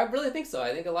 No, Yeah. I really think so.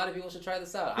 I think a lot of people should try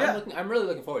this out. Yeah. I'm really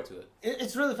looking forward to it.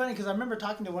 It's really funny because I remember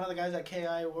talking to one of the guys at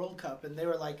KI World Cup, and they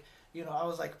were like, I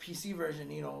was like, PC version,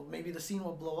 maybe the scene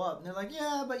will blow up. And they're like,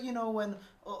 yeah, but when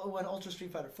Ultra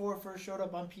Street Fighter 4 first showed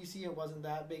up on PC, it wasn't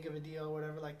that big of a deal or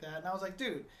whatever like that. And I was like,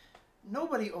 dude,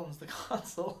 nobody owns the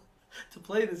console to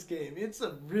play this game. It's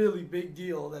a really big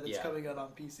deal that it's coming out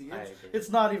on PC. I agree. It's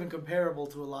not even comparable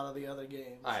to a lot of the other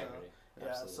games. I agree. Yeah,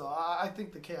 Absolutely. so I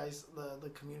think the the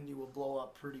community will blow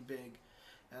up pretty big.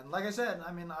 And like I said,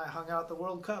 I hung out at the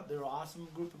World Cup. They were an awesome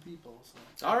group of people.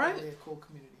 So All right. Really a cool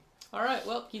community. All right,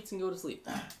 well, Keats can go to sleep.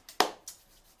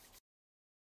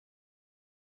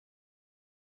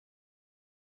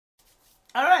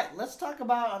 All right, let's talk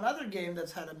about another game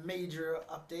that's had a major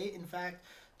update. In fact,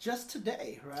 just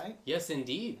today, right? Yes,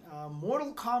 indeed.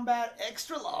 Mortal Kombat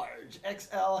Extra Large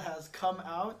XL has come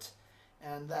out,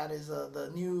 and that is the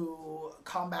new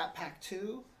Combat Pack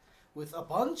 2 with a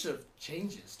bunch of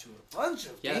changes to it, a bunch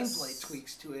of gameplay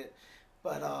tweaks to it.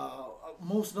 But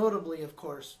most notably, of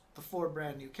course, the 4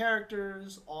 brand new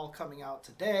characters, all coming out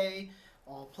today,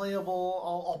 all playable,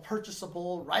 all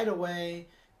purchasable right away.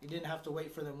 You didn't have to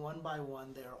wait for them one by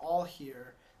one. They're all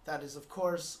here. That is, of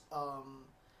course,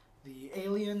 the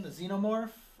Alien, the Xenomorph,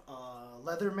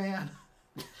 Leatherman,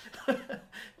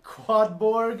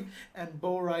 Quadborg, and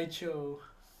Bo Rai Cho.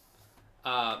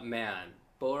 Man,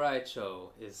 Bo Rai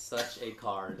Cho is such a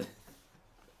card.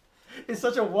 It's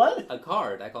such a what? A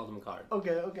card. I called him a card.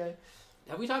 Okay.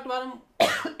 Have we talked about him?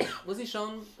 Was he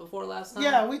shown before last time?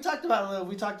 Yeah, we talked about it a little.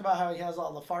 We talked about how he has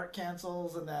all the fart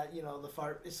cancels and that, the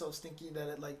fart is so stinky that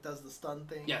it, does the stun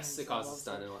thing. Yes, it causes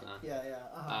stun and whatnot. Yeah.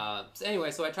 Uh-huh. So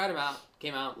anyway, so I tried him out.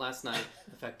 Came out last night,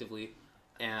 effectively.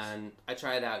 And I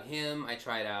tried out him. I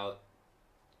tried out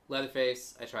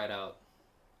Leatherface. I tried out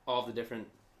all of the different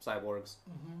cyborgs.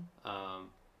 Mm-hmm.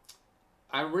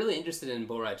 I'm really interested in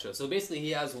Bo Rai Cho. So basically, he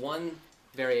has one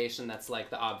variation that's like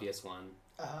the obvious one,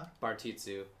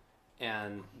 Bartitsu,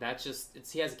 and that's just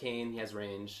he has a cane, he has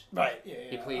range. Right. Yeah.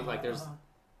 He plays there's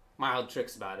mild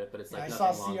tricks about it, but it's like I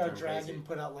nothing saw long-term CR Dragon crazy.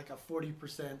 put out like a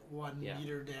 40% 1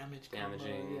 meter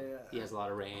damaging. Yeah. He has a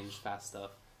lot of range, fast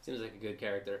stuff. Seems like a good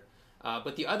character.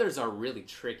 But the others are really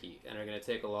tricky and are going to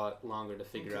take a lot longer to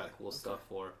figure out cool stuff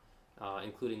for,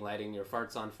 including lighting your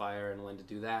farts on fire and when to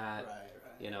do that.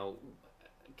 Right.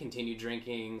 Continue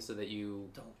drinking so that you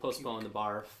Don't postpone puke. the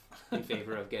barf in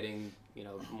favor of getting,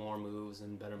 more moves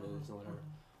and better moves and whatever.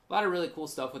 A lot of really cool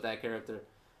stuff with that character.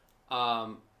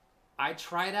 I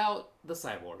tried out the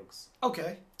cyborgs.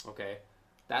 Okay. Okay.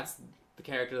 That's the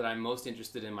character that I'm most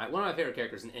interested in. One of my favorite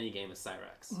characters in any game is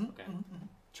Cyrax. Okay.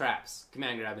 Traps,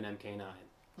 Command Grab, and MK9.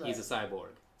 Right. He's a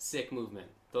cyborg. Sick movement.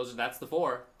 That's the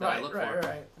 4 that I look for.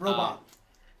 Right. Robot.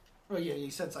 Oh yeah,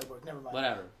 you said cyborg. Never mind.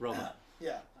 Whatever. Robot.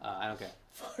 Yeah. I don't care.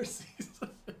 Farsies.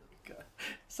 God.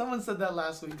 Someone said that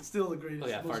last week. It's still the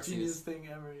greatest, most Farsies. genius thing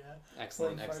ever. Yeah.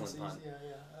 Excellent Farsies, pun.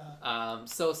 Yeah.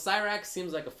 So Cyrax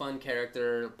seems like a fun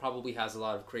character. Probably has a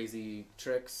lot of crazy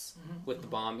tricks with the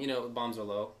bomb. Bombs are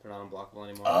low; they're not unblockable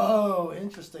anymore. Oh,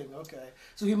 interesting. Okay,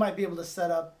 so he might be able to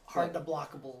set up hard to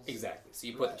blockables. Exactly. So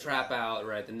you put the trap out,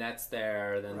 right? The net's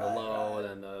there, then the low,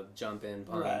 then the jump in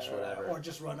punch, whatever. Or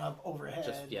just run up overhead.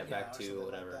 Just back to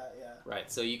whatever. Like that, yeah.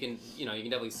 Right. So you can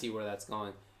definitely see where that's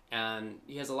going, and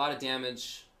he has a lot of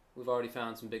damage. We've already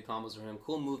found some big combos for him.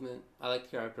 Cool movement. I like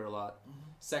the character a lot.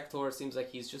 Sector seems like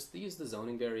he's just used the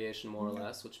zoning variation more or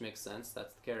less, which makes sense.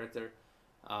 That's the character.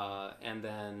 And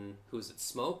then, who's it?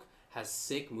 Smoke has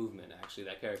sick movement, actually.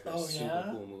 That character has super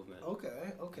cool movement.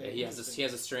 Okay. Yeah, he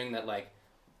has a string that,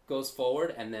 goes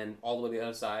forward and then all the way to the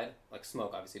other side. Like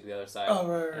Smoke, obviously, to the other side. Oh,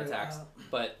 right. And attacks.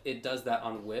 But it does that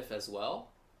on whiff as well.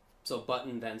 so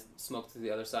button then smoke to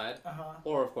the other side. Uh-huh.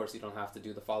 Or, of course, you don't have to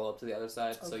do the follow-up to the other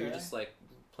side. So you're Okay. just, like,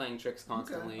 playing tricks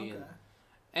constantly. Okay. And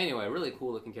anyway, really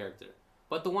cool-looking character.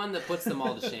 But the one that puts them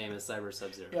all to shame is Cyber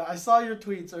Sub-Zero. Yeah, I saw your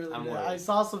tweets earlier. I'm today. worried. I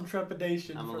saw some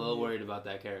trepidation. I'm a from little you. worried about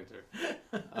that character.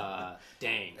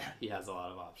 Dang, he has a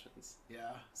lot of options.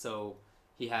 Yeah. So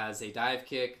he has a dive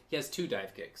kick. He has 2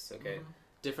 dive kicks, okay? Mhm.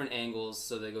 Different angles,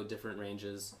 so they go different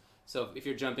ranges. So if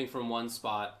you're jumping from one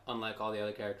spot, unlike all the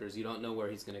other characters, you don't know where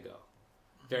he's going to go.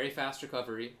 Very fast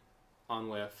recovery on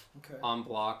whiff. Okay. On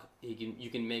block, you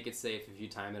can make it safe if you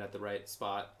time it at the right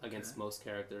spot against Okay. most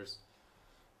characters.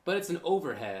 But it's an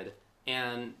overhead,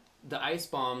 and the ice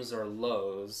bombs are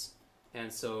lows,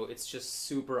 and so it's just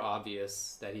super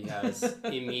obvious that he has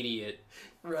immediate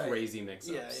Right. crazy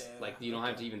mix-ups. Yeah. Like, you don't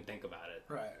have to Okay. even think about it.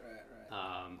 Right.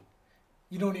 Um,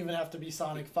 You don't even have to be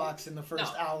Sonic Fox in the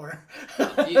first No. hour.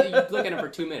 you look at him for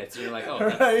 2 minutes, and you're like, oh,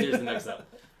 Right. here's the mix-up.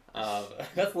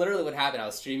 That's literally what happened. I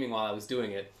was streaming while I was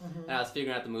doing it, Mhm. and I was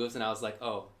figuring out the moves, and I was like,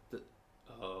 oh.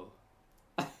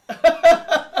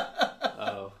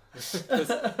 I see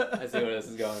where this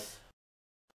is going.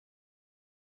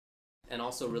 And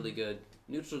also really good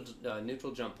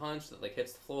neutral jump punch that like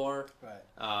hits the floor.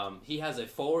 Right. He has a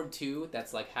forward 2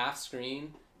 that's like half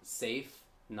screen, safe,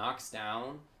 knocks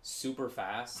down, super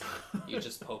fast. You're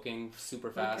just poking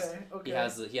super fast. Okay.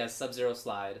 He has Sub-Zero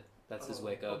slide. That's his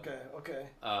wake up. Okay.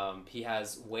 He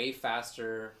has way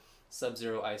faster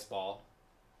Sub-Zero ice ball,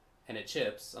 and it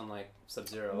chips, unlike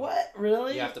Sub-Zero. What?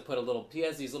 Really? You have to put he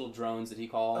has these little drones that he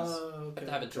calls. Okay. You have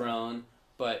to have a drone,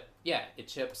 but yeah, it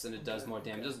chips and it does more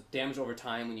damage. okay. It does damage over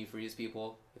time when you freeze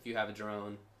people if you have a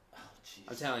drone. Oh, jeez.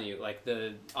 I'm telling you, like,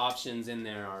 the options in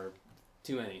there are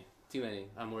too many.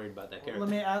 I'm worried about that character.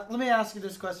 Let me ask you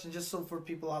this question, just so for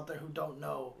people out there who don't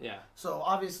know. Yeah. So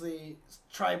obviously,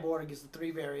 Triborg is the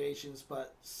 3 variations,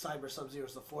 but Cyber Sub-Zero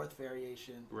is the 4th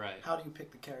variation. Right. How do you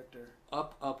pick the character?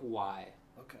 Up, Y.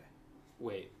 Okay.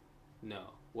 Wait.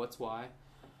 No. What's Y?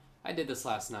 I did this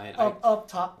last night. Up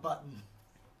top button.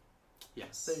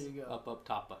 Yes. There you go. Up,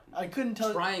 top button. I couldn't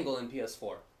tell. Triangle in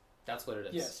PS4. That's what it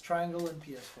is. Yes, triangle and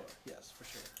PS4. Yes, for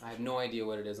sure. I have no idea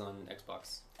what it is on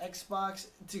Xbox. Xbox,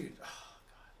 dude.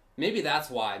 Maybe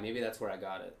that's why. Maybe that's where I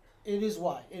got it. It is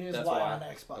Y. It is That's Y why? on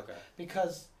Xbox. Okay.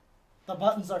 Because the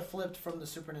buttons are flipped from the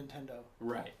Super Nintendo.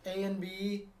 Right. A and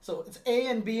B. So it's A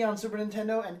and B on Super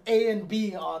Nintendo and A and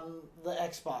B on the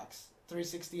Xbox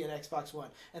 360 and Xbox One.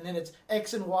 And then it's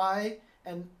X and Y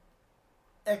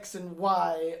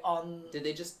on... Did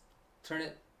they just turn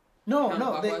it? No,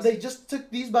 counterclockwise? they just took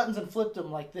these buttons and flipped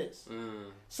them like this.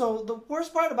 So the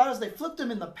worst part about it is they flipped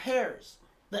them in the pairs.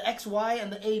 The X, Y,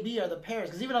 and the A, B are the pairs.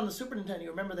 Because even on the Super Nintendo, you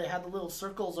remember they had the little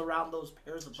circles around those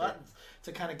pairs of Sure. buttons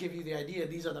to kind of give you the idea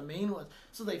these are the main ones.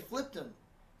 So they flipped them.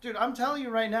 Dude, I'm telling you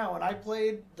right now, when I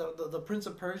played the Prince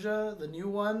of Persia, the new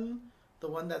one, the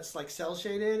one that's like cell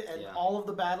shaded, and Yeah. all of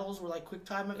the battles were like quick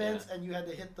time events, and you had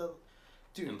to hit the...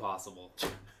 Dude, Impossible.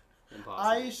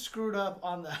 I screwed up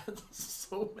on that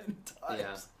so many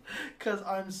times. Because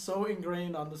I'm so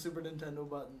ingrained on the Super Nintendo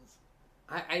buttons.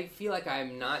 I feel like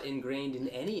I'm not ingrained in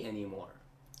any anymore.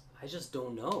 I just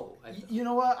don't know. You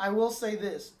know what? I will say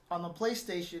this. On the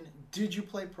PlayStation, did you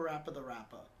play Parappa the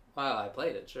Rappa? Well, I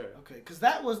played it, sure. Okay, because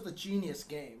that was the genius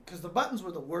game. Because the buttons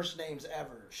were the worst names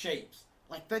ever. Shapes.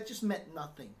 Like, that just meant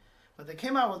nothing. But they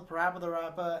came out with Parappa the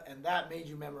Rappa, and that made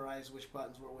you memorize which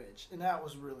buttons were which. And that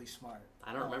was really smart.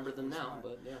 I don't remember them now, smart.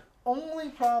 but yeah. Only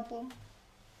problem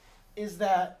is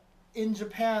that in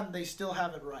Japan, they still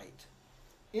have it right.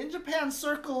 In Japan,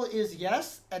 circle is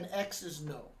yes and X is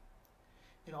no.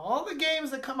 In all the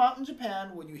games that come out in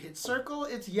Japan, when you hit circle,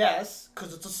 it's yes,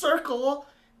 because it's a circle,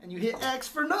 and you hit X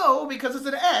for no, because it's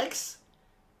an X.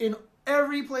 In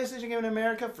every PlayStation game in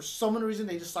America, for some reason,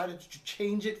 they decided to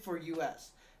change it for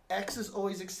US. X is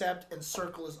always accept, and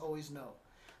circle is always no.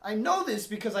 I know this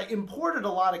because I imported a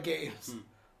lot of games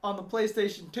on the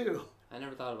PlayStation 2. I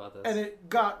never thought about this. And it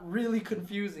got really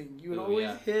confusing. You would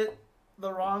always hit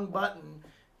the wrong button.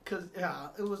 Because, yeah,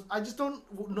 it was... I just don't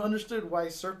understood why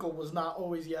circle was not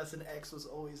always yes and X was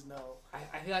always no.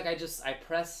 I feel like I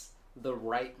press the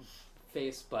right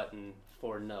face button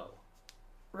for no.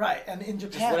 Right, and in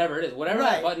Japan... Just whatever it is. Whatever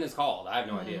that button is called. I have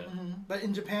no idea. But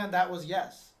in Japan, that was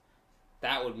yes.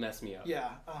 That would mess me up. Yeah,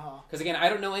 Because, again, I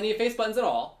don't know any face buttons at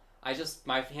all.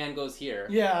 My hand goes here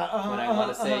when I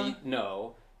want to say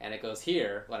no, and it goes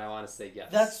here when I want to say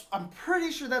yes. I'm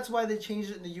pretty sure that's why they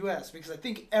changed it in the U.S., because I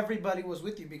think everybody was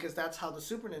with you, because that's how the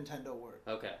Super Nintendo worked.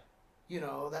 Okay. You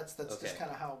know, that's just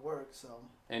kind of how it works, so...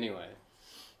 Anyway.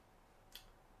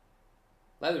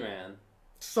 Leatherman.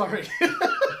 Sorry.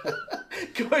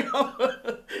 Going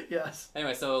on. Yes.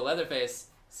 Anyway, so Leatherface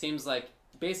seems like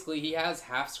basically he has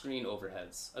half-screen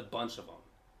overheads, a bunch of them.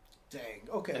 Dang.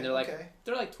 Okay. And they're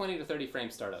like 20 to 30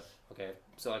 frames startup. Okay,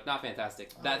 so like not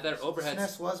fantastic. That their overheads.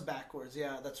 SNES was backwards.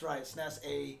 Yeah, that's right. SNES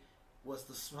A was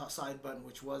the side button,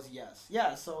 which was yes.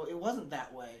 Yeah, so it wasn't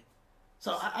that way.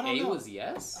 So I don't know. A was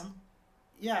yes.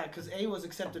 Yeah, because A was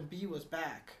accept and B was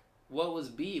back. What was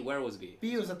B? Where was B?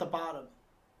 B was at the bottom.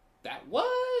 That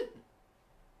what?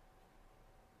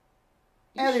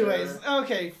 You Anyways, sure?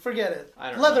 Okay, forget it.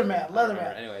 I don't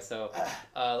Leatherman. Anyway, so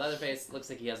Leatherface looks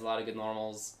like he has a lot of good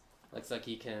normals. Looks like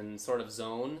he can sort of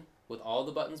zone with all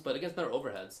the buttons, but against their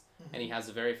overheads. Mm-hmm. And he has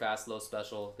a very fast low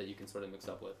special that you can sort of mix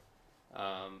up with.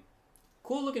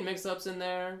 Cool looking mix-ups in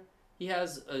there. He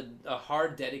has a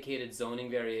hard dedicated zoning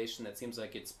variation that seems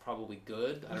like it's probably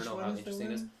good. I don't know how interesting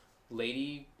it is.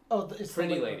 Lady. Oh, it's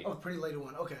Pretty Lady. Oh, Pretty Lady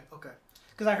one. Okay.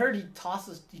 Because I heard he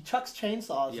chucks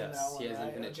chainsaws in that one. Yes, he has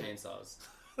infinite chainsaws.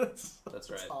 That's right.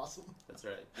 That's awesome. That's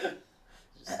right.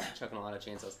 Just chucking a lot of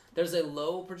chainsaws. There's a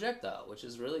low projectile, which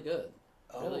is really good.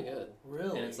 Really good.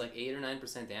 Really? And it's like 8 or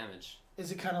 9% damage.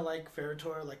 Is it kind of like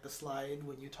Ferritor, like the slide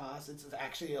when you toss? It's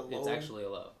actually a low. It's actually a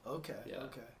low. Okay. Yeah.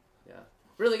 Okay. Yeah.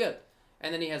 Really good.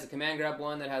 And then he has a command grab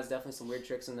one that has definitely some weird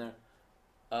tricks in there.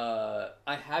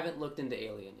 I haven't looked into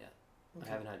Alien yet. Okay.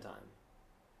 I haven't had time.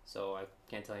 So I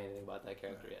can't tell you anything about that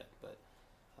character yet. But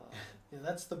yeah,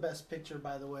 that's the best picture,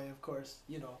 by the way, of course.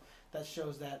 You know, that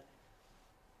shows that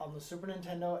on the Super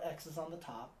Nintendo, X is on the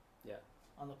top. Yeah.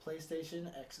 On the PlayStation,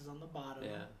 X is on the bottom.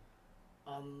 Yeah.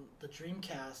 On the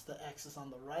Dreamcast, the X is on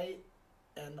the right.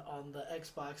 And on the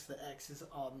Xbox, the X is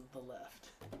on the left.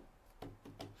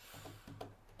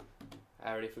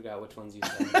 I already forgot which ones you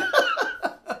said.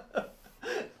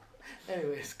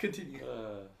 Anyways, continue.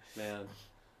 Man.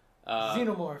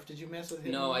 Xenomorph, did you mess with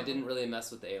him? No, I didn't really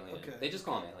mess with the alien. Okay. They just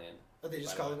call him Alien. Oh, they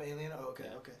just call him Alien? Oh, okay,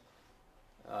 yeah. okay.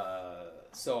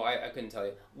 So I couldn't tell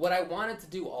you. What I wanted to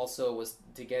do also was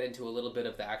to get into a little bit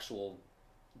of the actual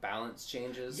balance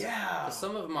changes. Yeah. Because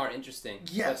some of them are interesting.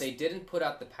 Yes. But they didn't put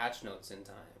out the patch notes in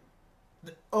time.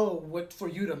 What for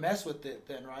you to mess with it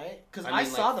then, right? Because I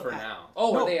mean, saw like, the for now.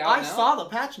 Oh, no, are they out now? I saw the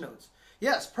patch notes.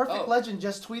 Yes, Perfect Legend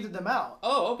just tweeted them out.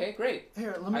 Oh, okay, great.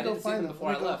 Here, let me go find them before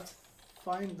I left.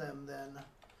 Find them then.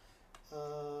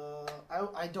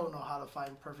 I don't know how to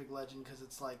find Perfect Legend because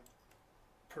it's like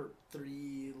Perp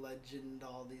 3 Legend,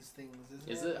 all these things, isn't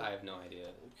it? Is it? I have no idea.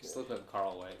 Okay. Just look like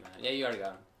Carl White, man. Yeah, you already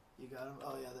got him. You got him?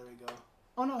 Oh, yeah, there we go.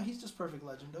 Oh, no, he's just Perfect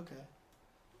Legend. Okay.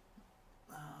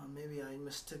 Maybe I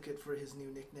mistook it for his new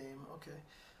nickname. Okay.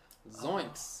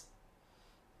 Zoinks.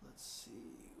 Let's see.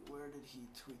 Where did he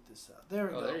tweet this out? There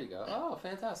we go. Oh, there you go. Oh,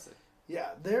 fantastic. Yeah,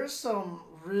 there's some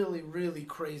really, really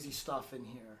crazy stuff in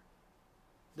here.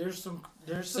 There's some.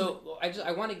 So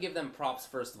I want to give them props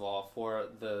first of all for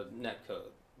the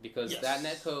netcode because that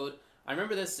netcode. I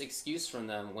remember this excuse from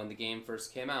them when the game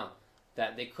first came out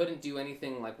that they couldn't do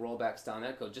anything like rollback style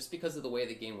netcode just because of the way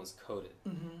the game was coded.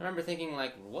 Mm-hmm. I remember thinking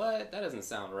like, what? That doesn't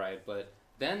sound right, but.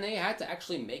 Then they had to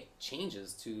actually make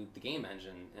changes to the game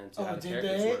engine and to how the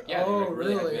characters work. Yeah, they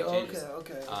really had to make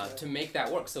changes to make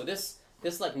that work. So this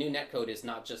like new netcode is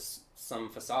not just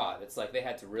some facade. It's like they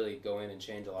had to really go in and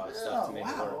change a lot of stuff to make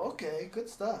it work. Okay, good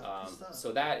stuff.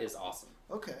 So that is awesome.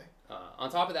 Okay. On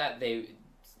top of that, they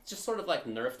just sort of like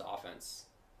nerfed the offense.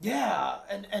 Yeah,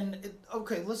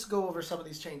 okay, let's go over some of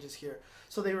these changes here.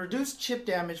 So they reduced chip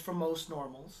damage for most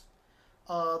normals.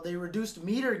 They reduced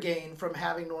meter gain from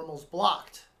having normals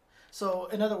blocked. So,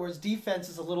 in other words, defense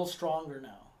is a little stronger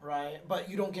now, right? But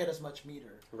you don't get as much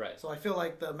meter. Right. So I feel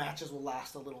like the matches will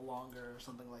last a little longer or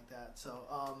something like that.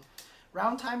 So,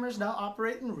 round timers now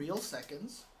operate in real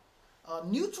seconds.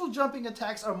 Neutral jumping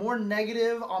attacks are more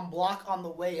negative on block on the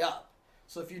way up.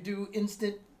 So if you do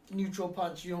instant neutral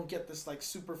punch, you don't get this like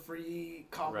super free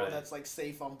combo that's like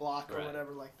safe on block or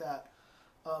whatever like that.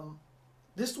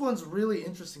 This one's really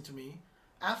interesting to me.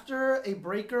 After a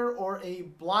breaker or a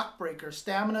block breaker,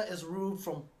 stamina is removed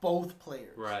from both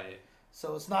players. Right.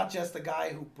 So it's not just the guy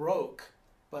who broke,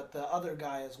 but the other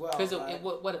guy as well. Because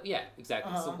yeah,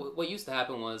 exactly. So what used to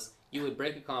happen was you would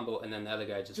break a combo and then the other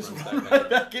guy just runs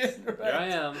back in. Right. There I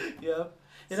am. Yep.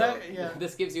 So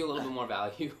this gives you a little bit more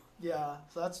value. Yeah.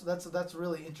 So that's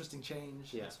really interesting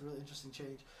change. Yeah. That's a really interesting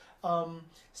change.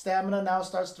 Stamina now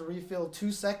starts to refill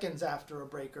 2 seconds after a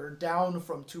breaker, down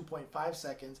from 2.5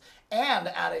 seconds, and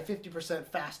at a 50%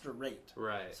 faster rate.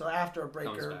 Right. So after a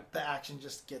breaker, the action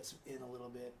just gets in a little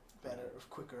bit better,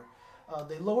 quicker.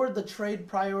 They lowered the trade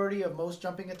priority of most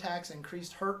jumping attacks,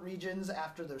 increased hurt regions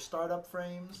after their startup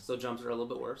frames. So jumps are a little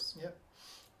bit worse. Yep.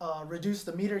 Reduced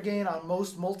the meter gain on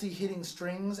most multi-hitting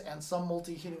strings and some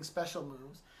multi-hitting special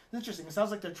moves. Interesting. It sounds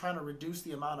like they're trying to reduce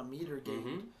the amount of meter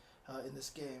gain in this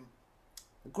game.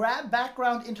 Grab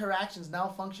background interactions now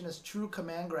function as true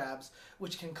command grabs,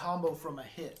 which can combo from a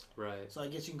hit. Right. So I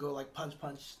guess you can go like punch,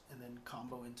 and then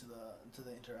combo into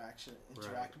the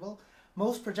interactable. Right.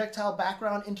 Most projectile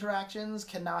background interactions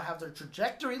can now have their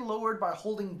trajectory lowered by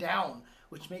holding down,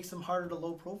 which makes them harder to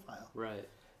low profile. Right.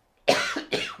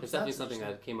 It's definitely something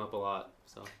that came up a lot.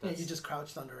 So yeah, you just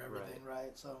crouched under everything,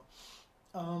 right? So,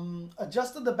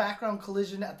 adjusted the background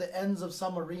collision at the ends of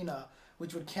some arena,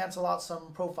 which would cancel out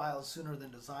some profiles sooner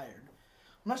than desired.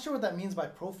 I'm not sure what that means by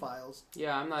profiles.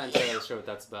 Yeah, I'm not entirely sure what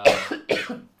that's about.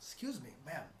 Excuse me,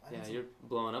 man. You're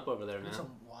blowing up over there, man.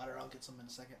 Some water. I'll get some in a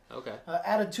second. Okay.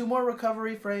 Added 2 more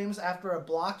recovery frames after a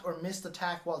blocked or missed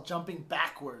attack while jumping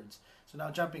backwards. So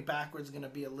now jumping backwards is going to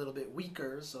be a little bit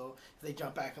weaker. So if they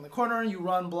jump back in the corner and you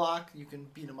run block, you can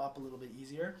beat them up a little bit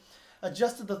easier.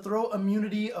 Adjusted the throw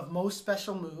immunity of most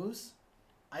special moves.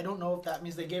 I don't know if that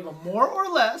means they gave them more or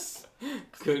less.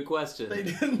 Good question. They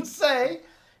didn't say.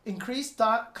 Increased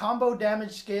combo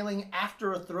damage scaling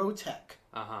after a throw tech.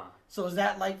 Uh-huh. So is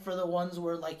that like for the ones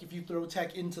where like if you throw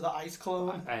tech into the ice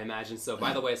clone? I imagine so.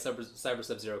 By the way, Cyber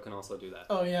Sub-Zero can also do that.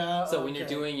 Oh yeah. So when you're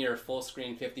doing your full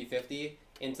screen 50-50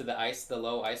 into the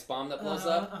low ice bomb that blows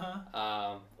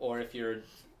up, or if you're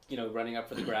running up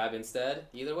for the grab instead,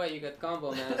 either way you get the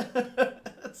combo, man.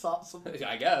 That's awesome.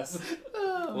 I guess.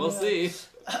 Oh, we'll see.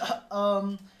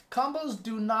 Combos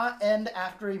do not end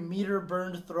after a meter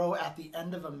burned throw at the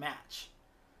end of a match.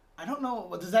 I don't know.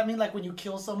 What does that mean? Like when you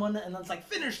kill someone and it's like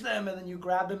finish them, and then you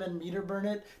grab them and meter burn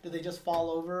it? Do they just fall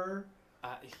over?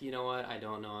 You know what? I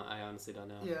don't know. I honestly don't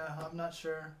know. Yeah, I'm not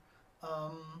sure.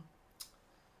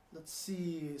 Let's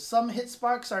see. Some hit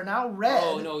sparks are now red.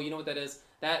 Oh no! You know what that is?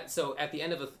 So at the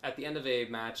end of a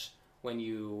match, when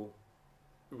you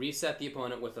reset the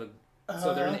opponent with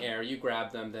so they're in the air, you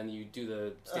grab them, then you do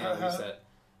the standard reset.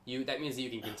 That means that you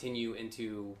can continue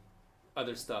into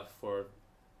other stuff for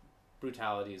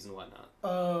brutalities and whatnot.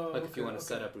 Oh, if you want to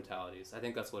set up brutalities. I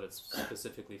think that's what it's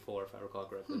specifically for, if I recall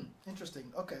correctly.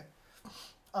 Interesting. Okay.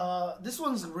 This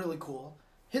one's really cool.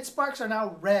 Hit sparks are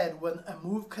now red when a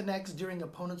move connects during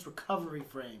opponent's recovery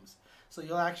frames. So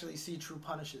you'll actually see true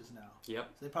punishes now. Yep.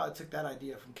 So they probably took that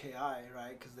idea from KI,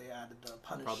 right? Because they added the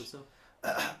punish. Probably so.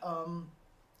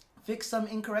 Fixed some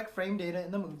incorrect frame data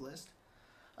in the move list.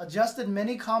 Adjusted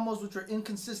many combos which were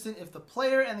inconsistent if the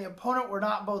player and the opponent were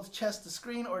not both chest to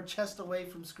screen or chest away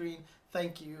from screen.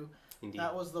 Thank you. Indeed.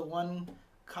 That was the one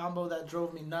combo that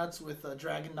drove me nuts with a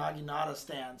Dragon Naginata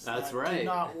stance. That's that right. Did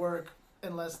not work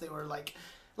unless they were like,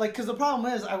 because the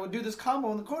problem is I would do this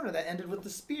combo in the corner that ended with the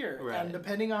spear, right. And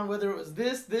depending on whether it was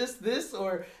this,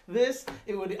 or this,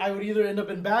 I would either end up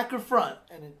in back or front,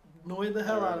 and it annoyed the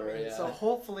hell out of me. Yeah. So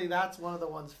hopefully that's one of the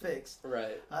ones fixed.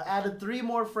 Right. Added 3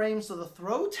 more frames to the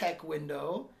throw tech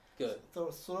window. Good.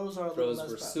 Throws are a little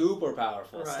less super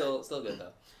powerful. Right. Still good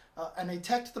though. And a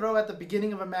tech throw at the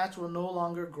beginning of a match will no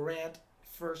longer grant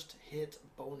first hit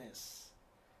bonus.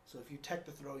 So if you tech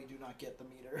the throw, you do not get the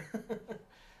meter.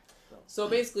 So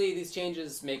basically, these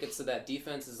changes make it so that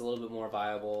defense is a little bit more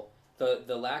viable.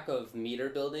 The lack of meter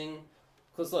building,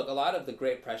 because look, a lot of the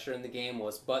great pressure in the game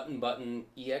was button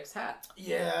EX hat.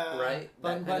 Yeah. Right.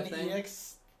 Button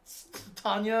EX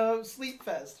Tanya Sleep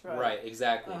Fest. Right. Right.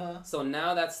 Exactly. So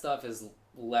now that stuff is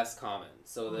less common.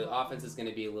 So the offense is going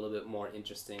to be a little bit more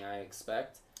interesting, I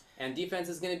expect, and defense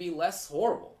is going to be less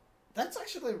horrible. That's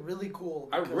actually really cool.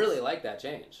 I really like that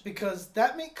change. Because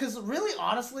really,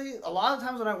 honestly, a lot of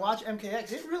times when I watch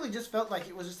MKX, it really just felt like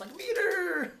it was just like,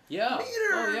 meter! Yeah.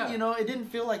 Meter! Oh, yeah. It didn't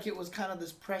feel like it was kind of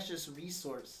this precious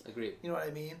resource. Agreed. You know what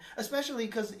I mean? Especially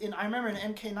because I remember in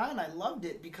MK9, I loved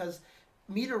it because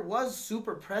meter was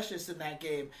super precious in that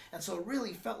game. And so it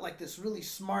really felt like this really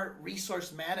smart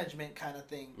resource management kind of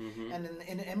thing. Mm-hmm. And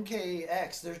in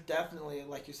MKX, there's definitely,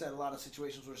 like you said, a lot of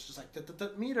situations where it's just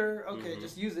like, meter, okay,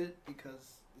 just use it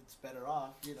because it's better off,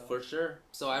 For sure.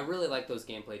 So I really like those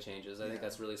gameplay changes. I think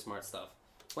that's really smart stuff.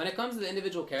 When it comes to the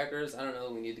individual characters, I don't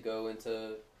know, we need to go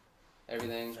into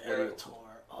everything. Ferritor.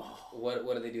 What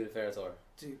do they do to Ferritor?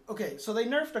 Dude, okay, so they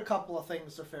nerfed a couple of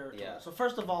things to Ferritor. Yeah. So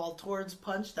first of all, towards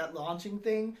punch, that launching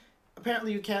thing,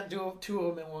 apparently you can't do 2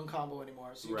 of them in one combo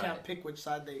anymore. So you can't pick which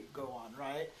side they go on,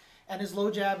 right? And his low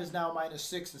jab is now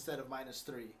 -6 instead of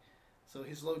 -3. So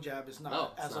his low jab is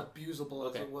not abusable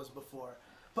as it was before.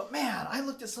 But man, I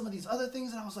looked at some of these other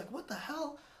things and I was like, what the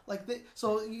hell?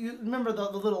 So you remember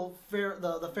the little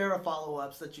the Pharah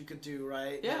follow-ups that you could do,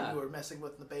 right? Yeah. That you were messing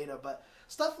with in the beta, but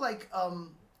stuff like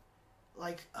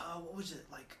what was it,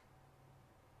 like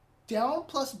down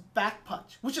plus back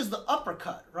punch, which is the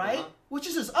uppercut, right? Which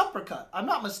is his uppercut. I'm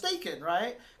not mistaken,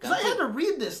 right? Because I had to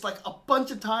read this like a bunch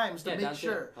of times to make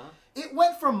sure. It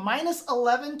went from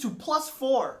 -11 to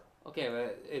 +4. Okay,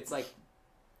 but it's like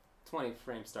 20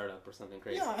 frame startup or something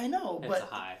crazy. Yeah, I know, It's but a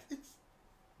high.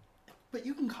 but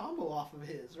you can combo off of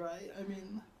his, right? I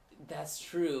mean, That's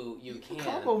true. You can.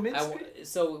 combo mid-screen.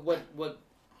 So what?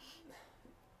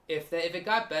 If it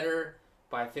got better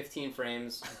by 15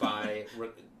 frames by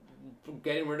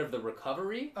getting rid of the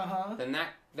recovery, then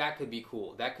that could be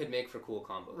cool. That could make for cool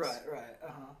combos. Right.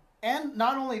 And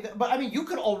not only that, but I mean, you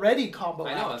could already combo.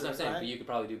 I know, that's after, what I'm saying. right? But you could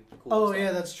probably do cool Oh stuff.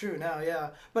 yeah, that's true. Now,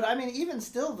 yeah, but I mean, even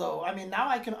still though, I mean, now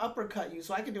I can uppercut you,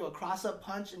 so I can do a cross-up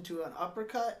punch into an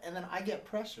uppercut, and then I get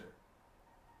pressure.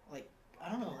 Like,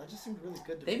 I don't know, that just seemed really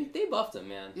good to me. They buffed him,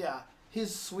 man. Yeah,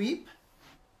 his sweep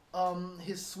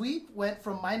went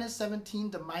from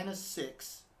 -17 to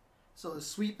 -6, so the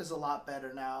sweep is a lot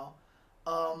better now.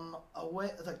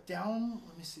 Away, like down.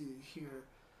 Let me see here.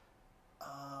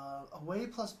 Away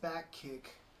plus back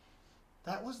kick.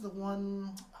 That was the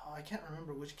one. Oh, I can't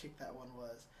remember which kick that one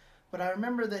was, but I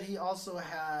remember that he also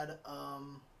had. Let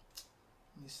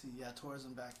me see. Yeah,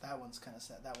 tourism back. That one's kind of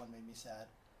sad. That one made me sad.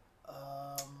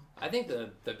 I think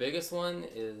the biggest one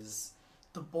is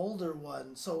The Boulder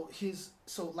one. So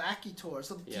Lackey Tour.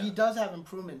 So Yeah. he does have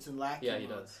improvements in Lackey. yeah, he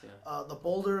mode. does. Yeah. The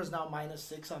Boulder is now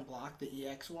 -6 on block, the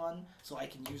EX one, so I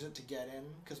can use it to get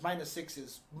in because -6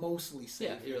 is mostly safe.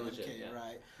 Yeah, you're in legit, MK, yeah.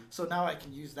 right? So now I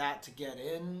can use that to get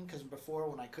in because before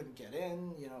when I couldn't get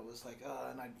in, you know, it was like,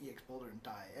 and I'd EX Boulder and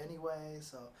die anyway.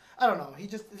 So I don't know.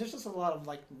 There's just a lot of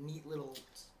like neat little.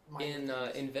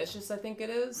 In Vicious, I think it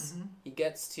is,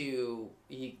 Mhm.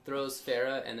 he throws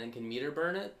Farah and then can meter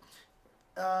burn it.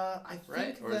 I think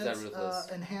Right? Or is that that's Ruthless?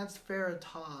 Enhanced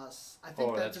Veritas. I think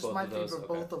Oh, that that's just both might of be those? for Okay.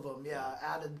 both of them. Yeah,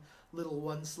 added little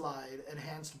one slide,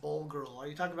 Enhanced Bowl Girl. Are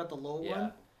you talking about the low Yeah.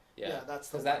 one? Yeah, that's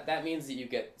the because that means that you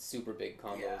get super big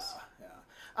combos. Yeah.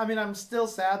 I mean, I'm still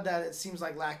sad that it seems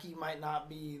like Lackey might not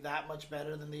be that much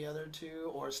better than the other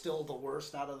two, or still the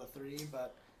worst out of the three.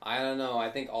 But I don't know.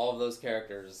 I think all of those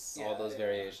characters, all those Yeah,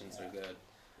 variations are good.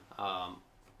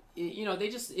 You know, they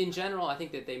just in general, I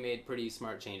think that they made pretty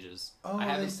smart changes.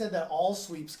 they said that all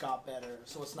sweeps got better,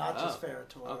 so it's not just Oh,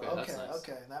 Ferritor. okay, that's nice.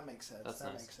 Okay, that makes sense. That's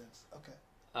that nice. makes sense. Okay.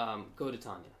 Go to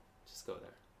Tanya. Just go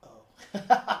there. Oh.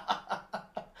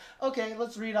 Okay,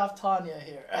 let's read off Tanya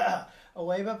here.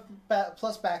 Away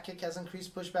plus back kick has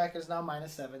increased pushback is now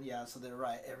 -7. Yeah, so they're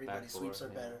right. Everybody's Back sweeps four,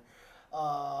 are yeah.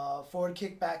 better. Forward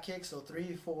kick, back kick, so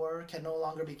 3, 4 can no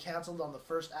longer be canceled on the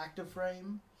first active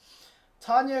frame.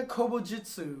 Tanya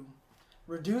Kobojitsu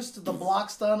reduced the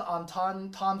block stun on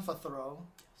Tonfa throw.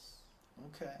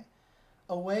 Okay.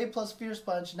 Away plus Fierce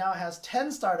Punch now has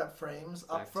 10 startup frames,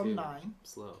 up Back from two. 9.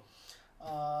 Slow.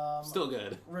 Still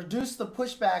good. Reduce the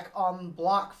pushback on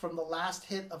block from the last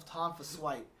hit of Tonfa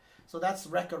swipe. So that's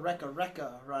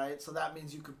Rekka, right? So that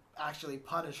means you could actually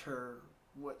punish her.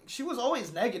 She was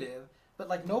always negative, but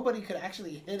like nobody could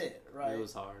actually hit it, right? It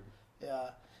was hard.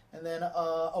 Yeah. And then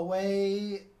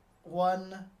away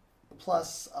 1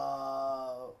 plus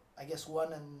I guess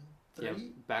 1 and 3. Yeah,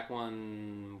 back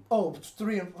one. Oh,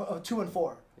 2 and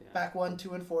 4. Yeah. Back 1,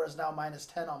 2 and 4 is now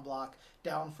 -10 on block,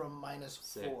 down from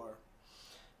 -4.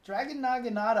 Dragon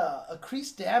Naginata,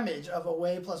 increased damage of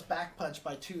away plus back punch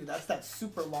by 2. That's that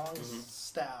super long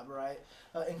stab, right?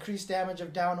 Increased damage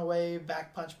of down away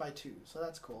back punch by 2. So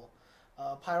that's cool.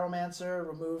 Pyromancer,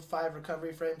 removed 5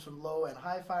 recovery frames from low and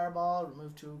high fireball,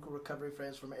 removed 2 recovery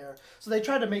frames from air. So they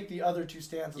tried to make the other 2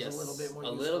 stanzas a little bit more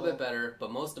useful. A little bit better,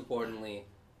 but most importantly,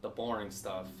 the boring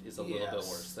stuff is a little bit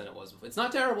worse than it was before. It's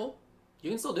not terrible. You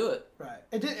can still do it. Right.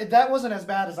 That wasn't as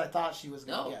bad as I thought she was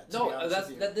going to get.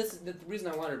 The reason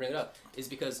I wanted to bring it up is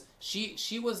because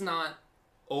she was not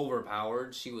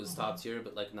overpowered. She was top tier,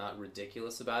 but like not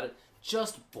ridiculous about it.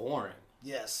 Just boring.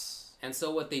 Yes. And so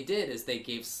what they did is they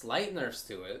gave slight nerfs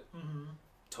to it.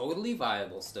 Totally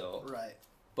viable still. Right.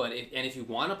 But if you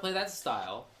want to play that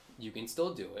style, you can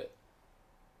still do it.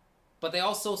 But they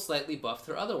also slightly buffed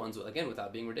her other ones again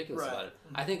without being ridiculous about it.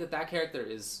 I think that character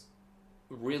is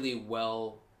really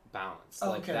well balanced.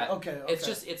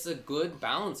 It's a good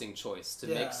balancing choice to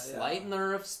make slight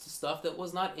nerfs to stuff that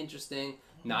was not interesting,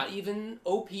 not even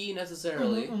OP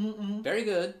necessarily. Very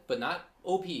good, but not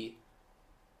OP.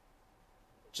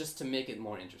 Just to make it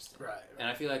more interesting. Right. And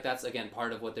I feel like that's again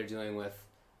part of what they're doing with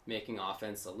making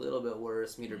offense a little bit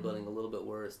worse, meter building a little bit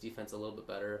worse, defense a little bit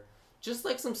better. Just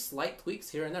like some slight tweaks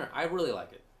here and there. I really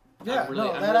like it. Yeah, I'm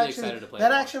really excited to play that.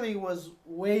 That actually was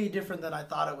way different than I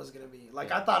thought it was going to be.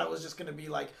 Like, I thought it was just going to be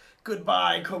like,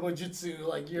 goodbye, Kobojitsu,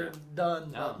 like, you're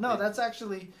done. No, that's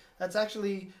actually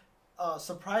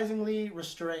surprisingly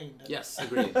restrained. Yes,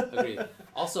 agreed.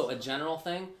 Also, a general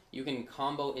thing, you can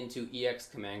combo into EX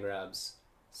command grabs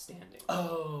standing.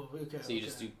 Oh, okay. So you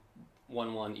just do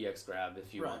 1/1 EX grab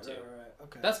if you want to. Right.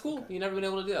 Okay. That's cool. Okay. You've never been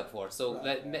able to do that before. So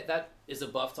Right. that is a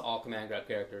buff to all command grab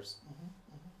characters.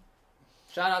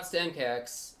 Mm-hmm. Shoutouts to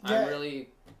MKX. Yeah. I'm really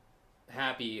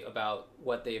happy about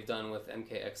what they've done with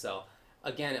MKXL.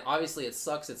 Again, obviously it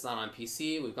sucks it's not on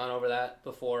PC. We've gone over that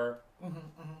before. Mm-hmm.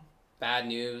 Bad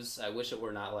news. I wish it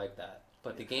were not like that.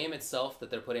 But the game itself that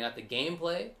they're putting out, the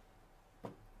gameplay,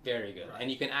 very good. Right.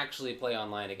 And you can actually play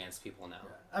online against people now.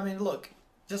 Yeah. I mean, look,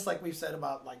 just like we've said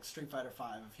about like Street Fighter V,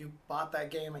 if you bought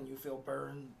that game and you feel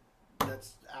burned,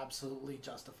 that's absolutely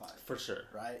justified. For sure.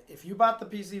 Right? If you bought the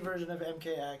PC version of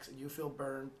MKX and you feel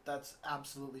burned, that's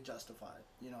absolutely justified.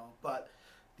 You know, but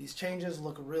these changes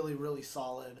look really, really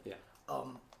solid. Yeah.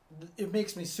 It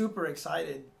makes me super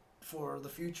excited for the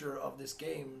future of this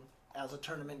game as a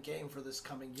tournament game for this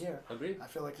coming year. Agreed. I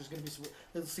feel like there's going to be some,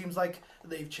 it seems like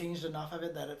they've changed enough of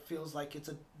it that it feels like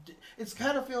it's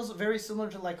kind of feels very similar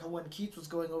to like when Keith was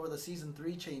going over the season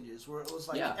 3 changes, where it was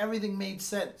like everything made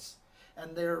sense.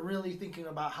 And they're really thinking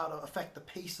about how to affect the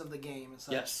pace of the game and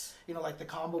such. Yes. You know, like the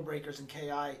combo breakers in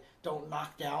KI don't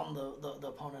knock down the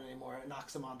opponent anymore. It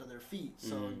knocks them onto their feet.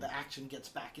 So the action gets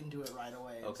back into it right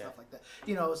away and stuff like that.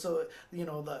 You know, so, you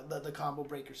know, the combo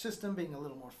breaker system being a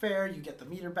little more fair. You get the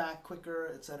meter back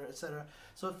quicker, et cetera, et cetera.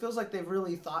 So it feels like they've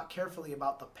really thought carefully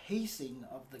about the pacing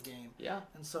of the game. Yeah.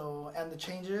 And so, and the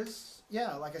changes,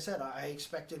 yeah, like I said, I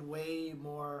expected way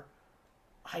more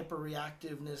hyper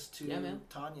reactiveness to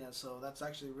Tanya, so that's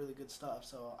actually really good stuff.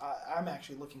 So I'm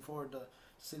actually looking forward to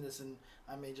seeing this, and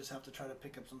I may just have to try to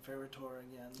pick up some Ferrotor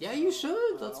again. Yeah, so, you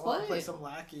should. Let's I play. Play some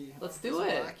Lackey. Let's do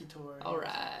it. Lackey Tour. All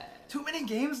right. Too many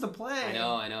games to play. I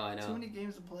know. Too many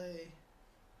games to play.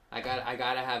 I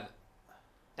gotta have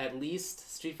at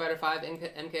least Street Fighter V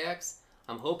MKX.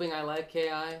 I'm hoping I like KI,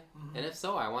 and if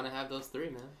so, I want to have those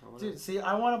 3, man. Dude, see,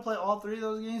 I want to play all 3 of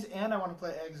those games, and I want to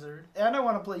play Exert, and I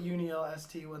want to play Unio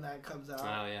ST when that comes out.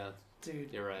 Oh yeah,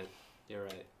 dude, you're right.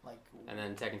 Like, and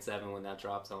then Tekken 7 when that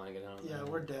drops, I want to get on. Yeah,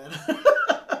 we're dead.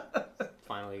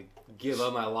 Finally, give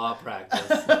up my law practice.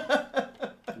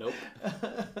 Nope.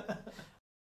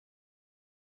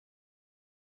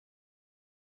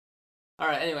 All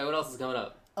right. Anyway, what else is coming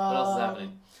up? What else is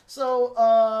happening?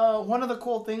 So, one of the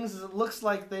cool things is it looks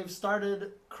like they've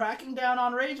started cracking down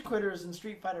on rage quitters in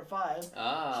Street Fighter V.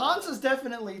 Hans has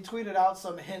definitely tweeted out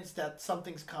some hints that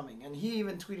something's coming, and he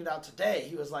even tweeted out today.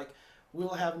 He was like,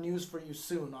 "We'll have news for you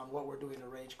soon on what we're doing to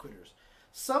rage quitters."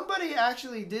 Somebody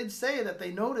actually did say that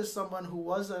they noticed someone who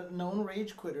was a known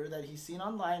rage quitter that he's seen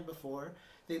online before.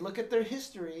 They look at their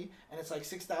history, and it's like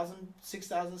 6,000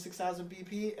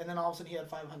 BP, and then all of a sudden he had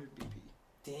 500 BP.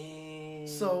 Dang.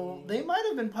 So they might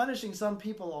have been punishing some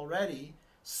people already.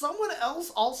 Someone else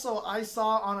also I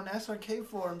saw on an SRK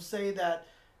forum say that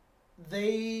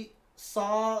they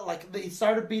saw, like, they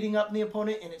started beating up the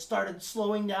opponent and it started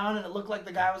slowing down and it looked like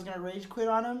the guy was going to rage quit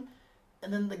on him.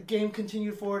 And then the game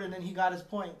continued forward and then he got his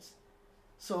points.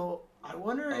 So I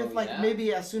wonder if, like,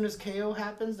 maybe as soon as KO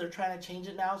happens, they're trying to change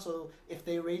it now. So if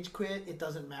they rage quit, it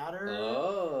doesn't matter.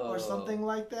 Or something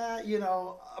like that. You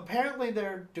know, apparently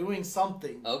they're doing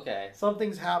something. Okay.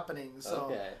 Something's happening.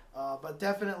 So, okay. But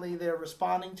definitely they're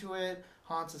responding to it.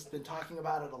 Hans has been talking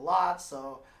about it a lot.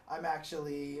 So I'm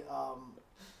actually,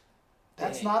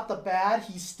 that's not the bad.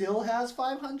 He still has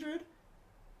 500.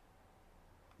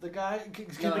 The guy,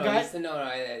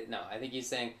 no. I think he's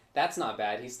saying that's not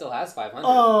bad. He still has 500.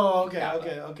 Oh,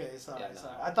 okay. Sorry.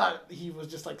 I thought he was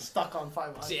just like stuck on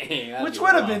 500, Dang, which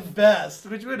would have been best.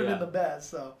 Which would have been the best.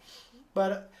 So,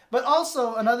 but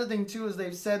also another thing too is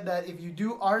they've said that if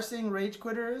you are seeing rage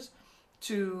quitters,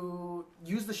 to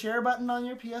use the share button on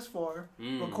your PS4,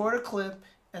 record a clip,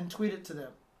 and tweet it to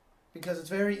them. Because it's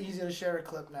very easy to share a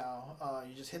clip now.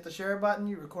 You just hit the share button,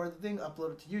 you record the thing,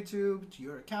 upload it to YouTube, to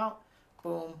your account.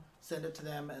 Boom, send it to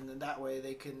them, and then that way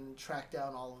they can track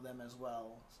down all of them as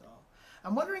well. So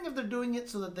I'm wondering if they're doing it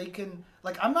so that they can,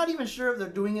 like, I'm not even sure if they're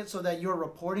doing it so that you're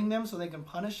reporting them so they can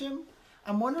punish him.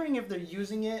 I'm wondering if they're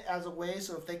using it as a way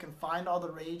so if they can find all the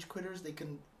rage quitters, they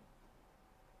can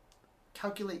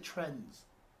calculate trends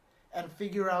and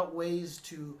figure out ways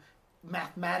to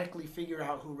mathematically figure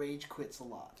out who rage quits a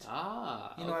lot.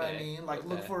 You know what I mean? Like,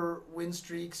 look for win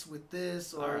streaks with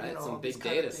this, or you know, some big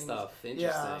data stuff. Interesting.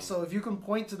 Yeah, so if you can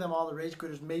point to them all the rage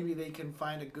quitters, maybe they can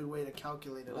find a good way to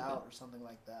calculate it out or something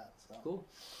like that. So cool.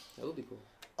 That would be cool.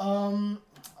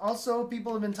 Also,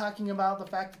 people have been talking about the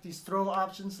fact that these throw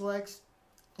option selects,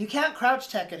 you can't crouch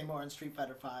tech anymore in Street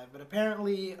Fighter V, but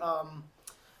apparently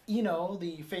Eno,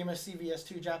 the famous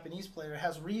CVS2 Japanese player,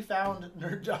 has refound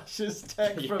Nerd Josh's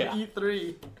tech from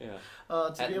E3. Yeah.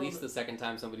 At least the second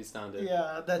time somebody's found it.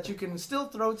 Yeah, that you can still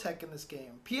throw tech in this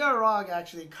game. PR Rog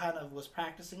actually kind of was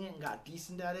practicing it and got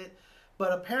decent at it,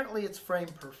 but apparently it's frame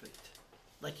perfect.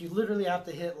 Like, you literally have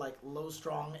to hit, like, low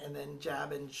strong and then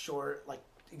jab and short, like,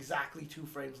 exactly 2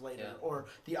 frames later. Yeah. Or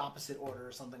the opposite order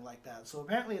or something like that. So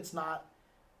apparently it's not...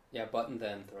 Yeah, button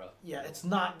then throw. Yeah, it's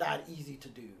not that easy to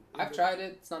do. I've tried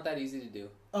it. It's not that easy to do.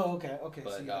 Oh, okay, okay.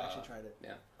 But, so you've actually tried it.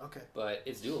 Yeah. Okay. But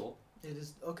it's doable. It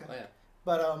is, okay. Oh, yeah.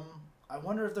 But, I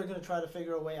wonder if they're going to try to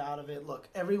figure a way out of it. Look,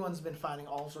 everyone's been finding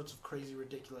all sorts of crazy,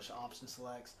 ridiculous option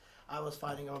selects. I was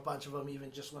finding a bunch of them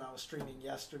even just when I was streaming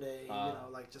yesterday.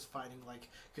 Like just finding like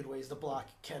good ways to block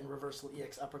Ken reversal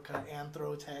EX uppercut and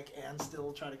throw tech and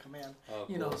still try to command. Oh,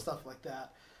 cool. Stuff like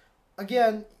that.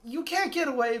 Again, you can't get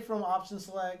away from option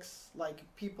selects. Like,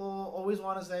 people always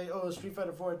want to say, "Oh, Street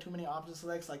Fighter 4 had too many option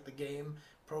selects." Like the game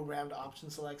programmed option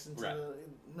selects into the...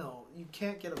 No, you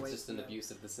can't get away. It's just an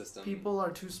abuse of the system. People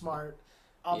are too smart.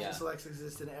 Option selects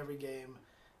exist in every game.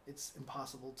 It's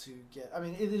impossible to get... I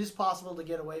mean, it is possible to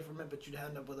get away from it, but you'd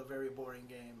end up with a very boring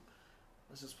game.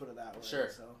 Let's just put it that way. Sure.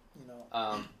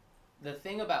 So, the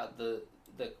thing about the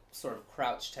sort of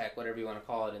crouch tech, whatever you want to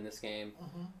call it in this game,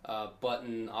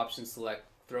 button, option select,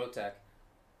 throw tech,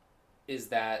 is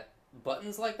that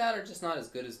buttons like that are just not as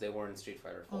good as they were in Street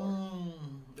Fighter 4.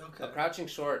 Okay. A crouching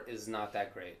short is not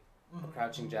that great. A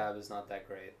crouching jab is not that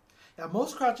great. Yeah,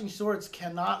 most crouching shorts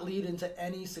cannot lead into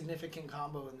any significant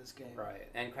combo in this game. Right,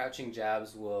 and crouching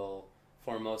jabs will,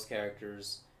 for most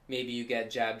characters, maybe you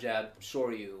get jab,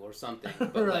 shoryu or something,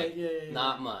 but right,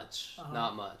 not much,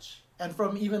 not much. And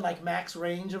from even like max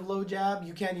range of low jab,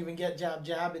 you can't even get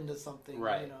jab into something.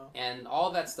 Right, and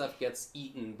all that stuff gets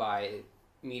eaten by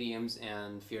mediums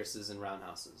and fierces and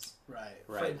roundhouses.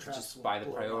 Right, just by the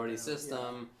priority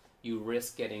system, you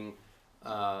risk getting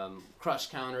crush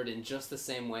countered in just the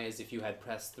same way as if you had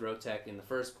pressed throw tech in the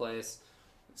first place.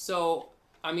 So,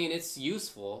 I mean, it's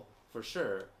useful for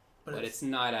sure, but it's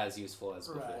not as useful as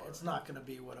before. Right, it's not going to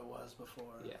be what it was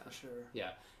before, for sure.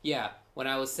 Yeah, when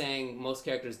I was saying most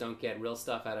characters don't get real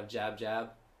stuff out of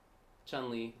jab,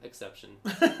 Chun-Li, exception.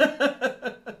 But,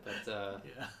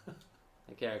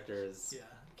 the character is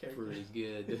pretty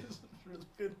good. It's really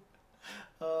good.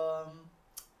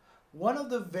 One of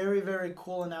the very, very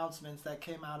cool announcements that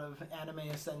came out of Anime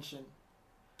Ascension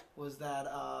was that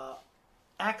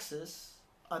Axis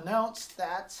announced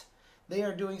that they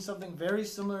are doing something very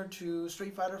similar to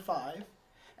Street Fighter V,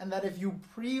 and that if you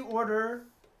pre-order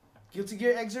Guilty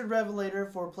Gear Xrd Revelator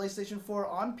for PlayStation 4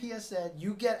 on PSN,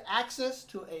 you get access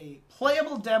to a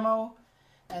playable demo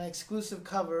and exclusive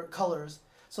colors.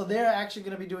 So they're actually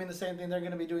going to be doing the same thing. They're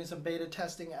going to be doing some beta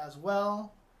testing as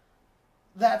well.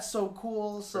 That's so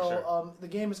cool. So sure. The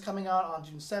game is coming out on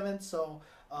June 7th. So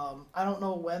I don't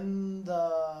know when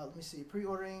let me see,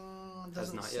 pre-ordering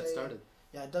doesn't has not yet started.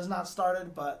 Yeah, it does not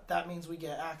started, but that means we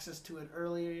get access to it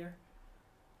earlier.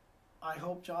 I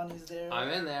hope Johnny's there. I'm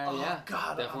in there, yeah.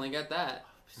 God, definitely get that.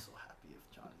 I'll be so happy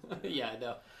if Johnny's there. Yeah, I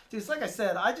know. Dude, it's like I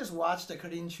said, I just watched a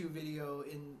Karinshu video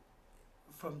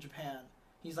from Japan.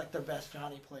 He's like their best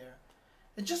Johnny player.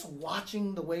 And just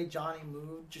watching the way Johnny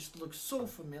moved just looked so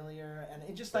familiar, and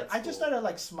it just like I just started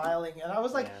like smiling, and I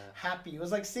was like happy. It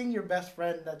was like seeing your best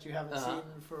friend that you haven't seen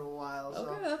for a while. So,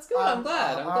 okay, that's good. I'm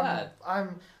glad.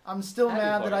 I'm still happy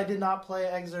mad that you. I did not play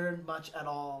Xrd much at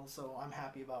all, so I'm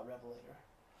happy about Revelator.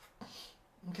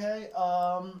 Okay.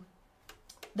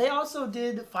 They also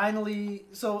did finally.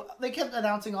 So they kept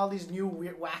announcing all these new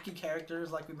weird, wacky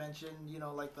characters, like we mentioned. You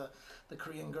know, like the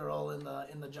Korean girl in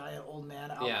the giant old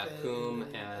man outfit. Yeah, Coom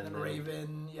and then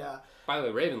Raven. Yeah. By the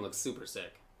way, Raven looks super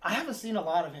sick. I haven't seen a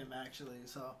lot of him actually,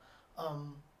 so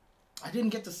I didn't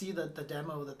get to see the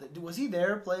demo was he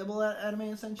there playable at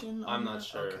Anime Ascension? I'm not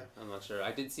sure. Okay. I'm not sure.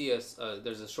 I did see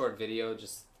there's a short video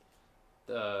just.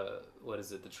 What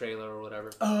is it? The trailer or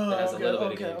whatever. Oh, that has okay, a little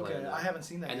bit of gameplay. Okay. I haven't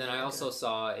seen that. And yet. then I also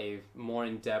saw a more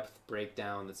in-depth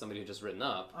breakdown that somebody had just written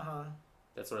up.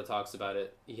 That sort of talks about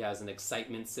it. He has an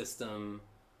excitement system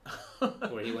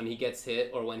where when he gets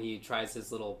hit or when he tries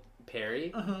his little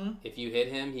parry, if you hit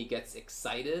him, he gets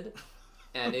excited,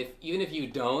 and even if you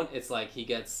don't, it's like he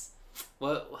gets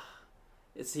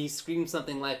he screams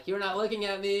something like "You're not looking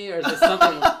at me" or just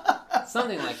something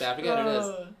like that. I forget what it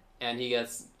is. And he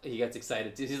gets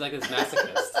excited too. He's like this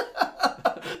masochist.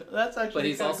 That's actually. But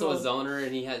he's also cool. a zoner,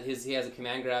 and he has a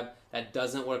command grab that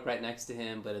doesn't work right next to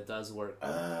him, but it does work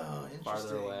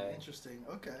farther away. Interesting.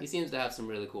 Okay. He seems to have some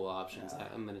really cool options. Yeah.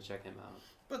 I'm gonna check him out.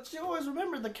 But you always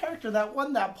remember the character that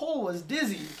won that poll was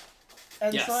Dizzy.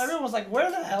 And yes. So everyone was like,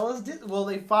 "Where the hell is Dizzy?" Well,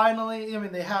 they finally. I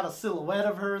mean, they had a silhouette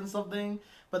of her and something,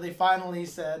 but they finally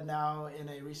said now in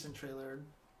a recent trailer,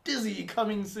 "Dizzy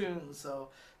coming soon." So.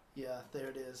 Yeah, there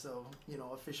it is. So,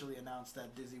 officially announced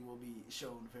that Dizzy will be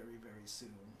shown very, very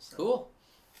soon. So, cool.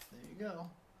 There you go.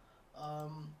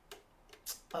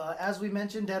 As we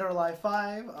mentioned, Dead or Alive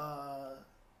 5,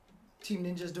 Team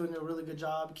Ninja's doing a really good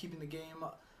job keeping the game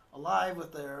alive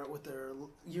with their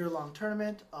year-long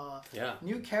tournament. Yeah.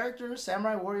 New character,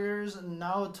 Samurai Warriors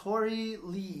Naotori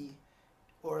Lee.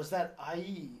 Or is that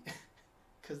IE?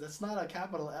 Because that's not a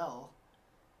capital L.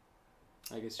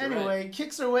 I guess you're Anyway, right.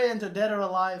 kicks her way into Dead or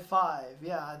Alive 5.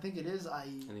 Yeah, I think it is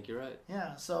IE. I think you're right.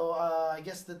 Yeah, so I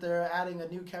guess that they're adding a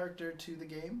new character to the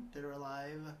game, Dead or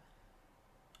Alive.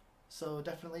 So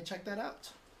definitely check that out.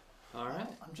 All right.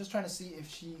 I'm just trying to see if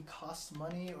she costs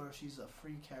money or if she's a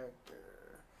free character.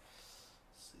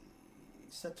 Let's see.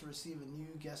 Set to receive a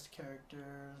new guest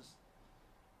characters.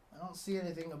 I don't see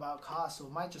anything about cost, so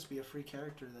it might just be a free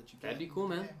character that you get. That'd be cool,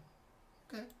 man.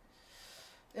 Okay.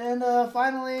 And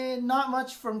finally, not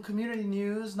much from community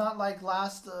news. Not like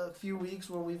last few weeks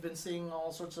where we've been seeing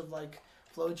all sorts of like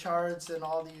flowcharts and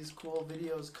all these cool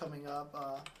videos coming up.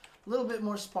 A little bit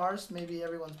more sparse. Maybe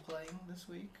everyone's playing this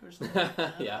week or something like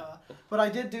that. Yeah. But I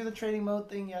did do the training mode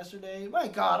thing yesterday. My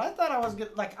God, I thought I was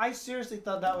gonna I seriously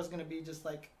thought that was gonna be just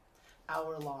like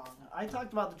hour long. I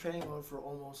talked about the training mode for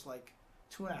almost like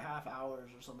 2.5 hours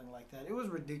or something like that. It was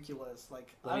ridiculous.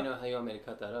 Like, Let me know how you want me to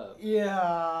cut that up. yeah,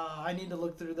 I need to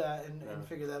look through that and Yeah.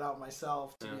 figure that out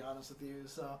myself, to be Yeah. honest with you.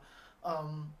 So,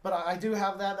 but I do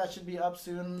have that. That should be up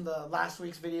soon. The last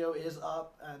week's video is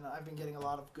up, and I've been getting a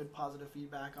lot of good positive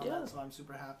feedback on Yeah. that, so I'm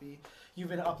super happy. You've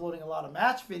been uploading a lot of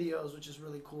match videos, which is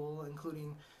really cool,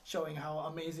 including showing how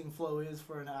amazing Flow is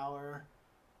for an hour.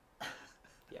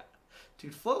 Yeah.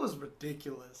 Dude, Flow is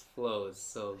ridiculous. Flow is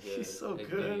so good. He's so at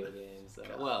good. Video games.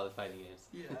 Well, fighting games.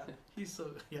 Yeah, he's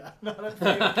so, yeah, not a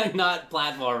video. Not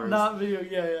platformers. Not video,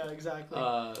 yeah, exactly.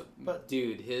 But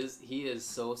dude, he is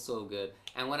so good.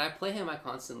 And when I play him, I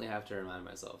constantly have to remind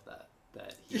myself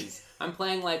that he's. I'm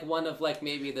playing like one of like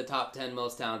maybe the top 10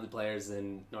 most talented players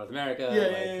in North America.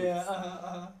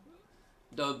 Yeah.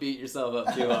 Don't beat yourself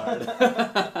up too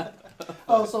hard.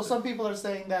 Oh, so some people are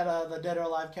saying that the Dead or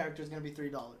Alive character is going to be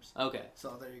 $3. Okay.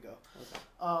 So there you go.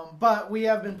 Okay. But we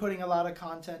have been putting a lot of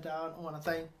content out. I want to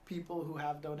thank people who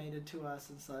have donated to us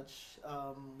and such.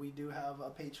 We do have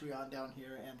a Patreon down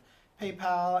here and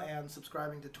PayPal and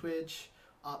subscribing to Twitch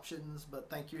options. But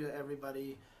thank you to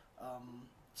everybody.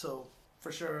 So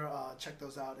for sure, check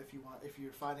those out if you want. If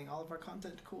you're finding all of our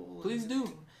content cool. Please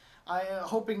do. I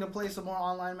hoping to play some more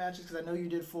online matches because I know you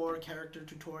did 4 character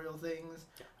tutorial things.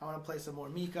 Yeah. I want to play some more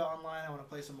Mika online. I want to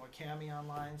play some more Cammy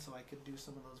online, so I could do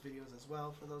some of those videos as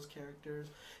well for those characters.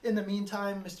 In the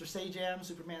meantime, Mr. Sajam,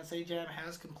 Superman Sajam,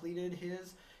 has completed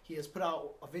his. He has put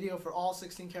out a video for all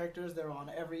 16 characters. They're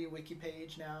on every wiki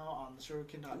page now on the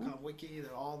Shuriken.com wiki.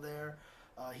 They're all there.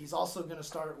 He's also going to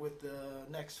start with the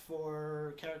next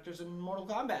 4 characters in Mortal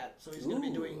Kombat. So he's going to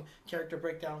be doing character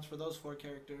breakdowns for those 4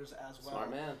 characters as well.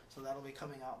 Smart man. So that'll be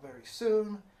coming out very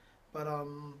soon. But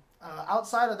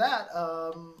outside of that,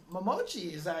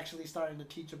 Momochi is actually starting to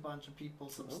teach a bunch of people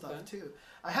some stuff too.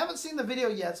 I haven't seen the video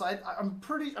yet, so I'm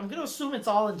going to assume it's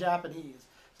all in Japanese.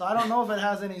 So I don't know if it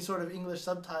has any sort of English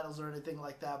subtitles or anything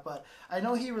like that, but I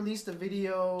know he released a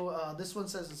video. This one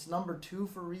says it's number 2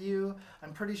 for Ryu.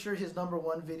 I'm pretty sure his number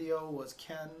 1 video was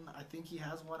Ken. I think he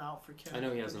has one out for Ken. I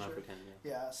know he has one out for Ken,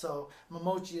 yeah. Yeah, so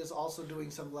Momochi is also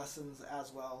doing some lessons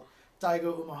as well.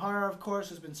 Daigo Umehara, of course,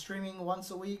 has been streaming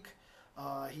once a week.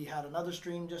 He had another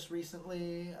stream just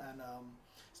recently, and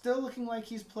still looking like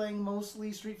he's playing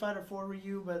mostly Street Fighter 4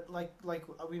 Ryu, but like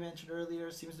we mentioned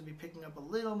earlier, seems to be picking up a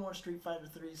little more Street Fighter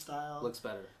 3 style. Looks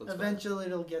better. Eventually,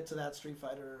 it'll get to that Street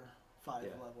Fighter 5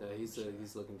 level. Yeah,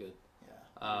 he's looking good.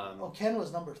 Yeah. Ken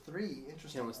was number 3.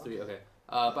 Interesting. Ken was 3. Okay.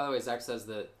 By the way, Zach says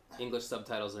that English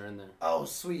subtitles are in there. Oh,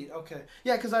 sweet. Okay.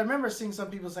 Yeah, because I remember seeing some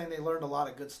people saying they learned a lot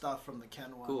of good stuff from the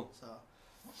Ken one. Cool. So.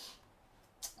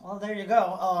 Well, there you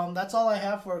go. That's all I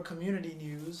have for community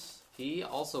news. He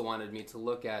also wanted me to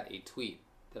look at a tweet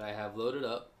that I have loaded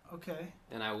up. Okay.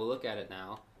 And I will look at it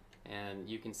now, and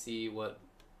you can see what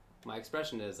my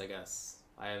expression is, I guess.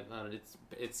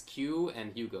 It's Q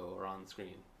and Hugo are on the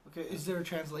screen. Okay, is there a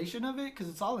translation of it? Because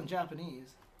it's all in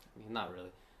Japanese. I mean, not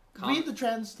really. Read the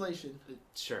translation.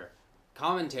 Sure.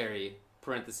 Commentary,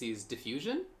 parentheses,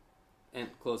 diffusion, and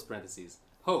close parentheses.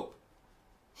 Hope.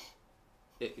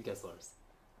 It gets worse.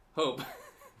 Hope,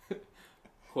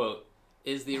 quote,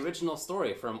 is the original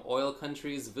story from Oil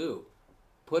Country's Vu.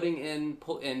 Putting in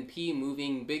P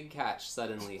moving big catch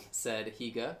suddenly, said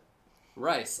Higa.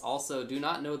 Rice, also do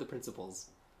not know the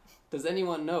principles. Does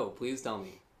anyone know? Please tell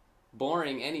me.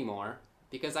 Boring anymore,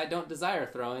 because I don't desire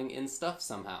throwing in stuff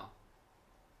somehow.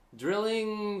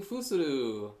 Drilling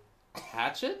Fusuru.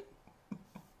 Hatchet?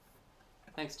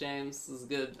 Thanks, James. This is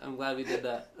good. I'm glad we did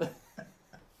that.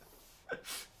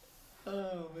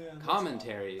 Oh, man.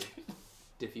 Commentary.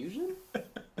 Diffusion?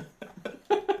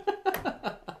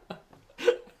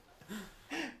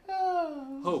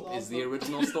 Hope is the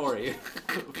original story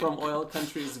from Oil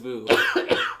Country's Vu.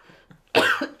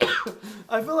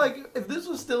 I feel like if this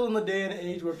was still in the day and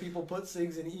age where people put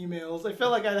SIGs in emails, I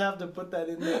feel like I'd have to put that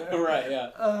in there. Right,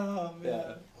 yeah. Oh, man.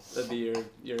 Yeah. That'd be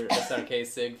your SRK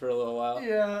SIG for a little while.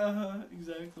 Yeah,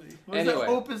 exactly. Anyway.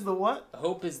 Hope is the what?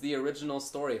 Hope is the original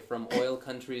story from Oil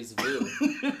Country's Vu.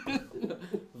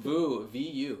 Vu,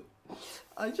 V-U.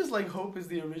 I just like hope is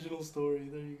the original story.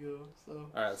 There you go. So.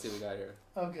 Alright, let's see what we got here.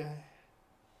 Okay.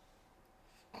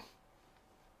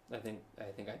 I think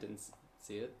I didn't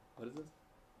see it. What is this?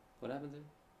 What happens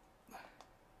here?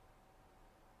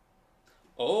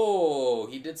 Oh,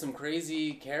 he did some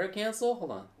crazy carrot cancel?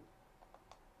 Hold on.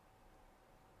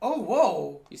 Oh,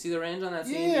 whoa. You see the range on that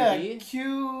Yeah, CMDB?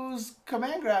 Q's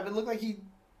command grab. It looked like he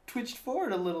twitched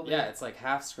forward a little bit. Yeah, it's like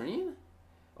half screen?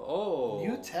 Oh.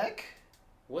 New tech?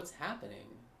 What's happening?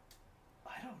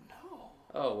 I don't know.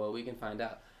 Oh, well, we can find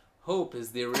out. Hope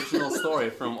is the original story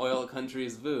from Oil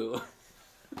Country's Vu.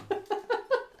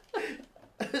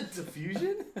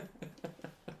 Diffusion?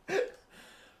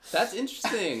 That's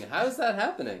interesting. How is that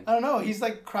happening? I don't know. He's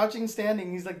like crouching,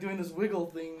 standing. He's like doing this wiggle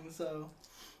thing, so.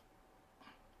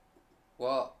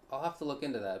 Well, I'll have to look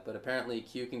into that, but apparently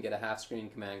Q can get a half-screen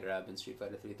command grab in Street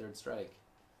Fighter 3 Third Strike.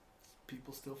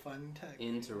 People still finding tech.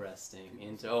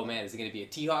 Interesting. Oh man, is it going to be a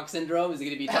T-Hawk syndrome? Is it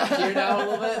going to be top tier now a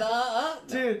little bit? No.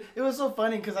 Dude, it was so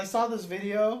funny because I saw this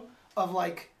video of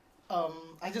like,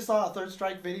 I just saw a Third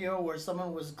Strike video where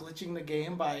someone was glitching the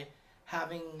game by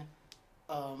having,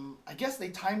 I guess they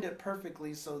timed it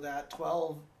perfectly so that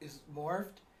 12 is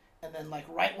morphed. And then, like,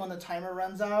 right when the timer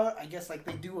runs out, I guess, like,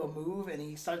 they do a move and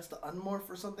he starts to unmorph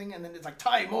or something, and then it's like,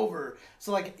 time over.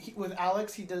 So, like, with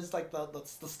Alex, he does, like, the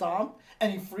stomp,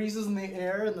 and he freezes in the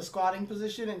air in the squatting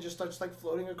position and just starts, like,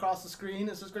 floating across the screen.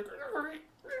 It's just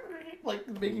like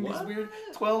making these weird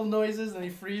 12 noises, and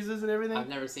he freezes and everything. I've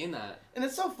never seen that. And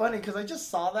it's so funny because I just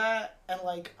saw that, and,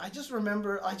 like, I just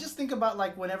think about,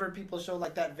 like, whenever people show,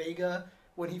 like, that Vega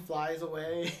when he flies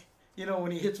away. You know,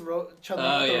 when he hits Chun-Li with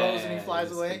the rose and he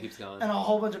flies away. He keeps going. And a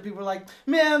whole bunch of people are like,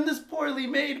 man, this poorly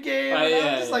made game. And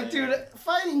I'm just like, dude,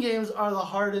 fighting games are the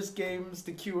hardest games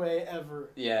to QA ever.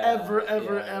 Yeah.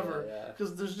 Ever.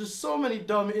 Because there's just so many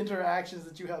dumb interactions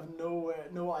that you have no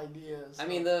idea. So. I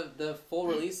mean, the full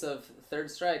release of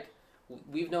Third Strike,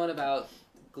 we've known about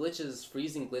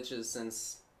freezing glitches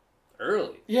since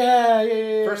early.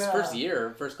 Yeah. First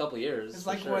couple years. It's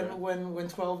like sure. when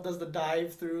 12 does the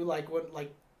dive through, like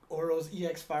Oro's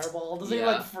EX Fireball. Doesn't he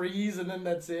like freeze and then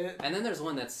that's it? And then there's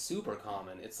one that's super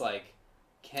common. It's like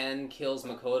Ken kills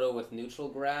Makoto with neutral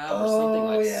grab or something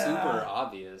like super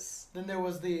obvious. Then there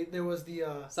was the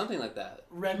something like that.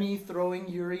 Remy throwing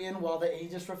Urien while the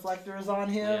Aegis reflector is on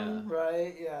him,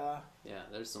 right? Yeah. Yeah,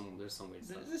 there's some weird stuff.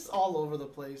 It's all over the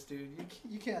place, dude.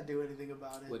 You can't do anything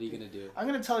about it. What are you gonna do? I'm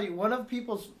gonna tell you one of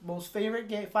people's most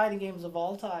favorite fighting games of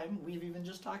all time. We've even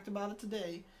just talked about it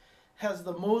today. Has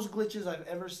the most glitches I've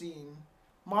ever seen.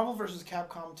 Marvel vs.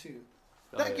 Capcom 2.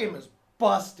 That game is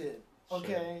busted.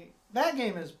 Okay, that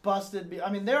game is busted.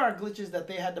 I mean, there are glitches that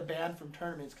they had to ban from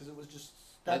tournaments because it was just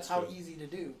that's how easy to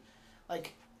do.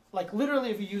 Like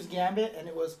literally, if you use Gambit and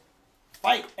it was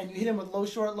fight and you hit him with low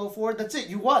short, low forward, that's it.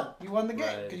 You won. You won the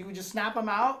game because you would just snap him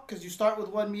out because you start with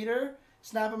 1 meter.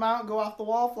 Snap him out, go off the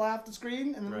wall, fly off the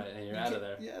screen, and then and you're out of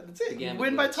there. Yeah, that's it. You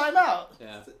win by timeout.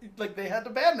 Yeah. Like they had to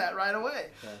ban that right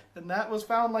away, okay. And that was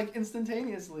found like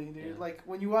instantaneously, dude. Yeah. Like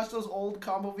when you watch those old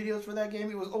combo videos for that game,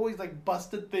 it was always like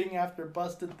busted thing after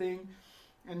busted thing,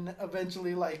 and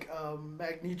eventually like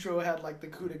Magnetro had like the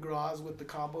coup de grace with the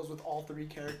combos with all 3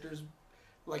 characters,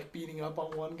 like beating up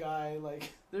on one guy.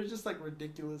 Like there's just like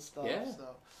ridiculous stuff. Yeah.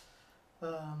 So,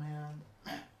 oh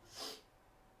man.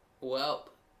 Well.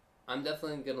 I'm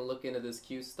definitely going to look into this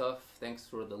Q stuff. Thanks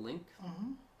for the link.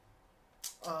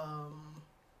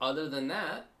 Other than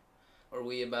that, are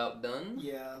we about done?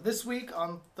 Yeah. This week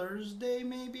on Thursday,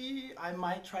 maybe, I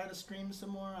might try to stream some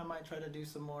more. I might try to do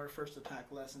some more First Attack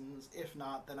lessons. If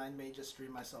not, then I may just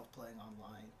stream myself playing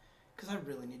online. Because I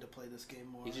really need to play this game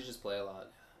more. You should just play a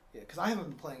lot. Yeah, because I haven't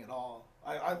been playing at all.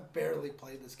 I barely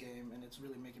play this game, and it's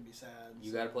really making me sad.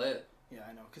 You got to play it. Yeah,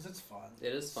 I know, because it's fun.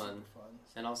 It's fun.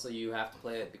 And also you have to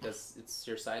play it because it's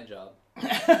your side job.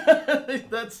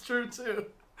 That's true, too.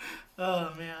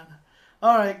 Oh, man.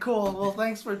 All right, cool. Well,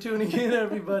 thanks for tuning in,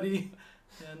 everybody.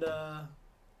 And,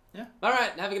 yeah. All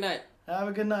right, have a good night. Have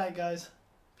a good night, guys.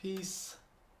 Peace.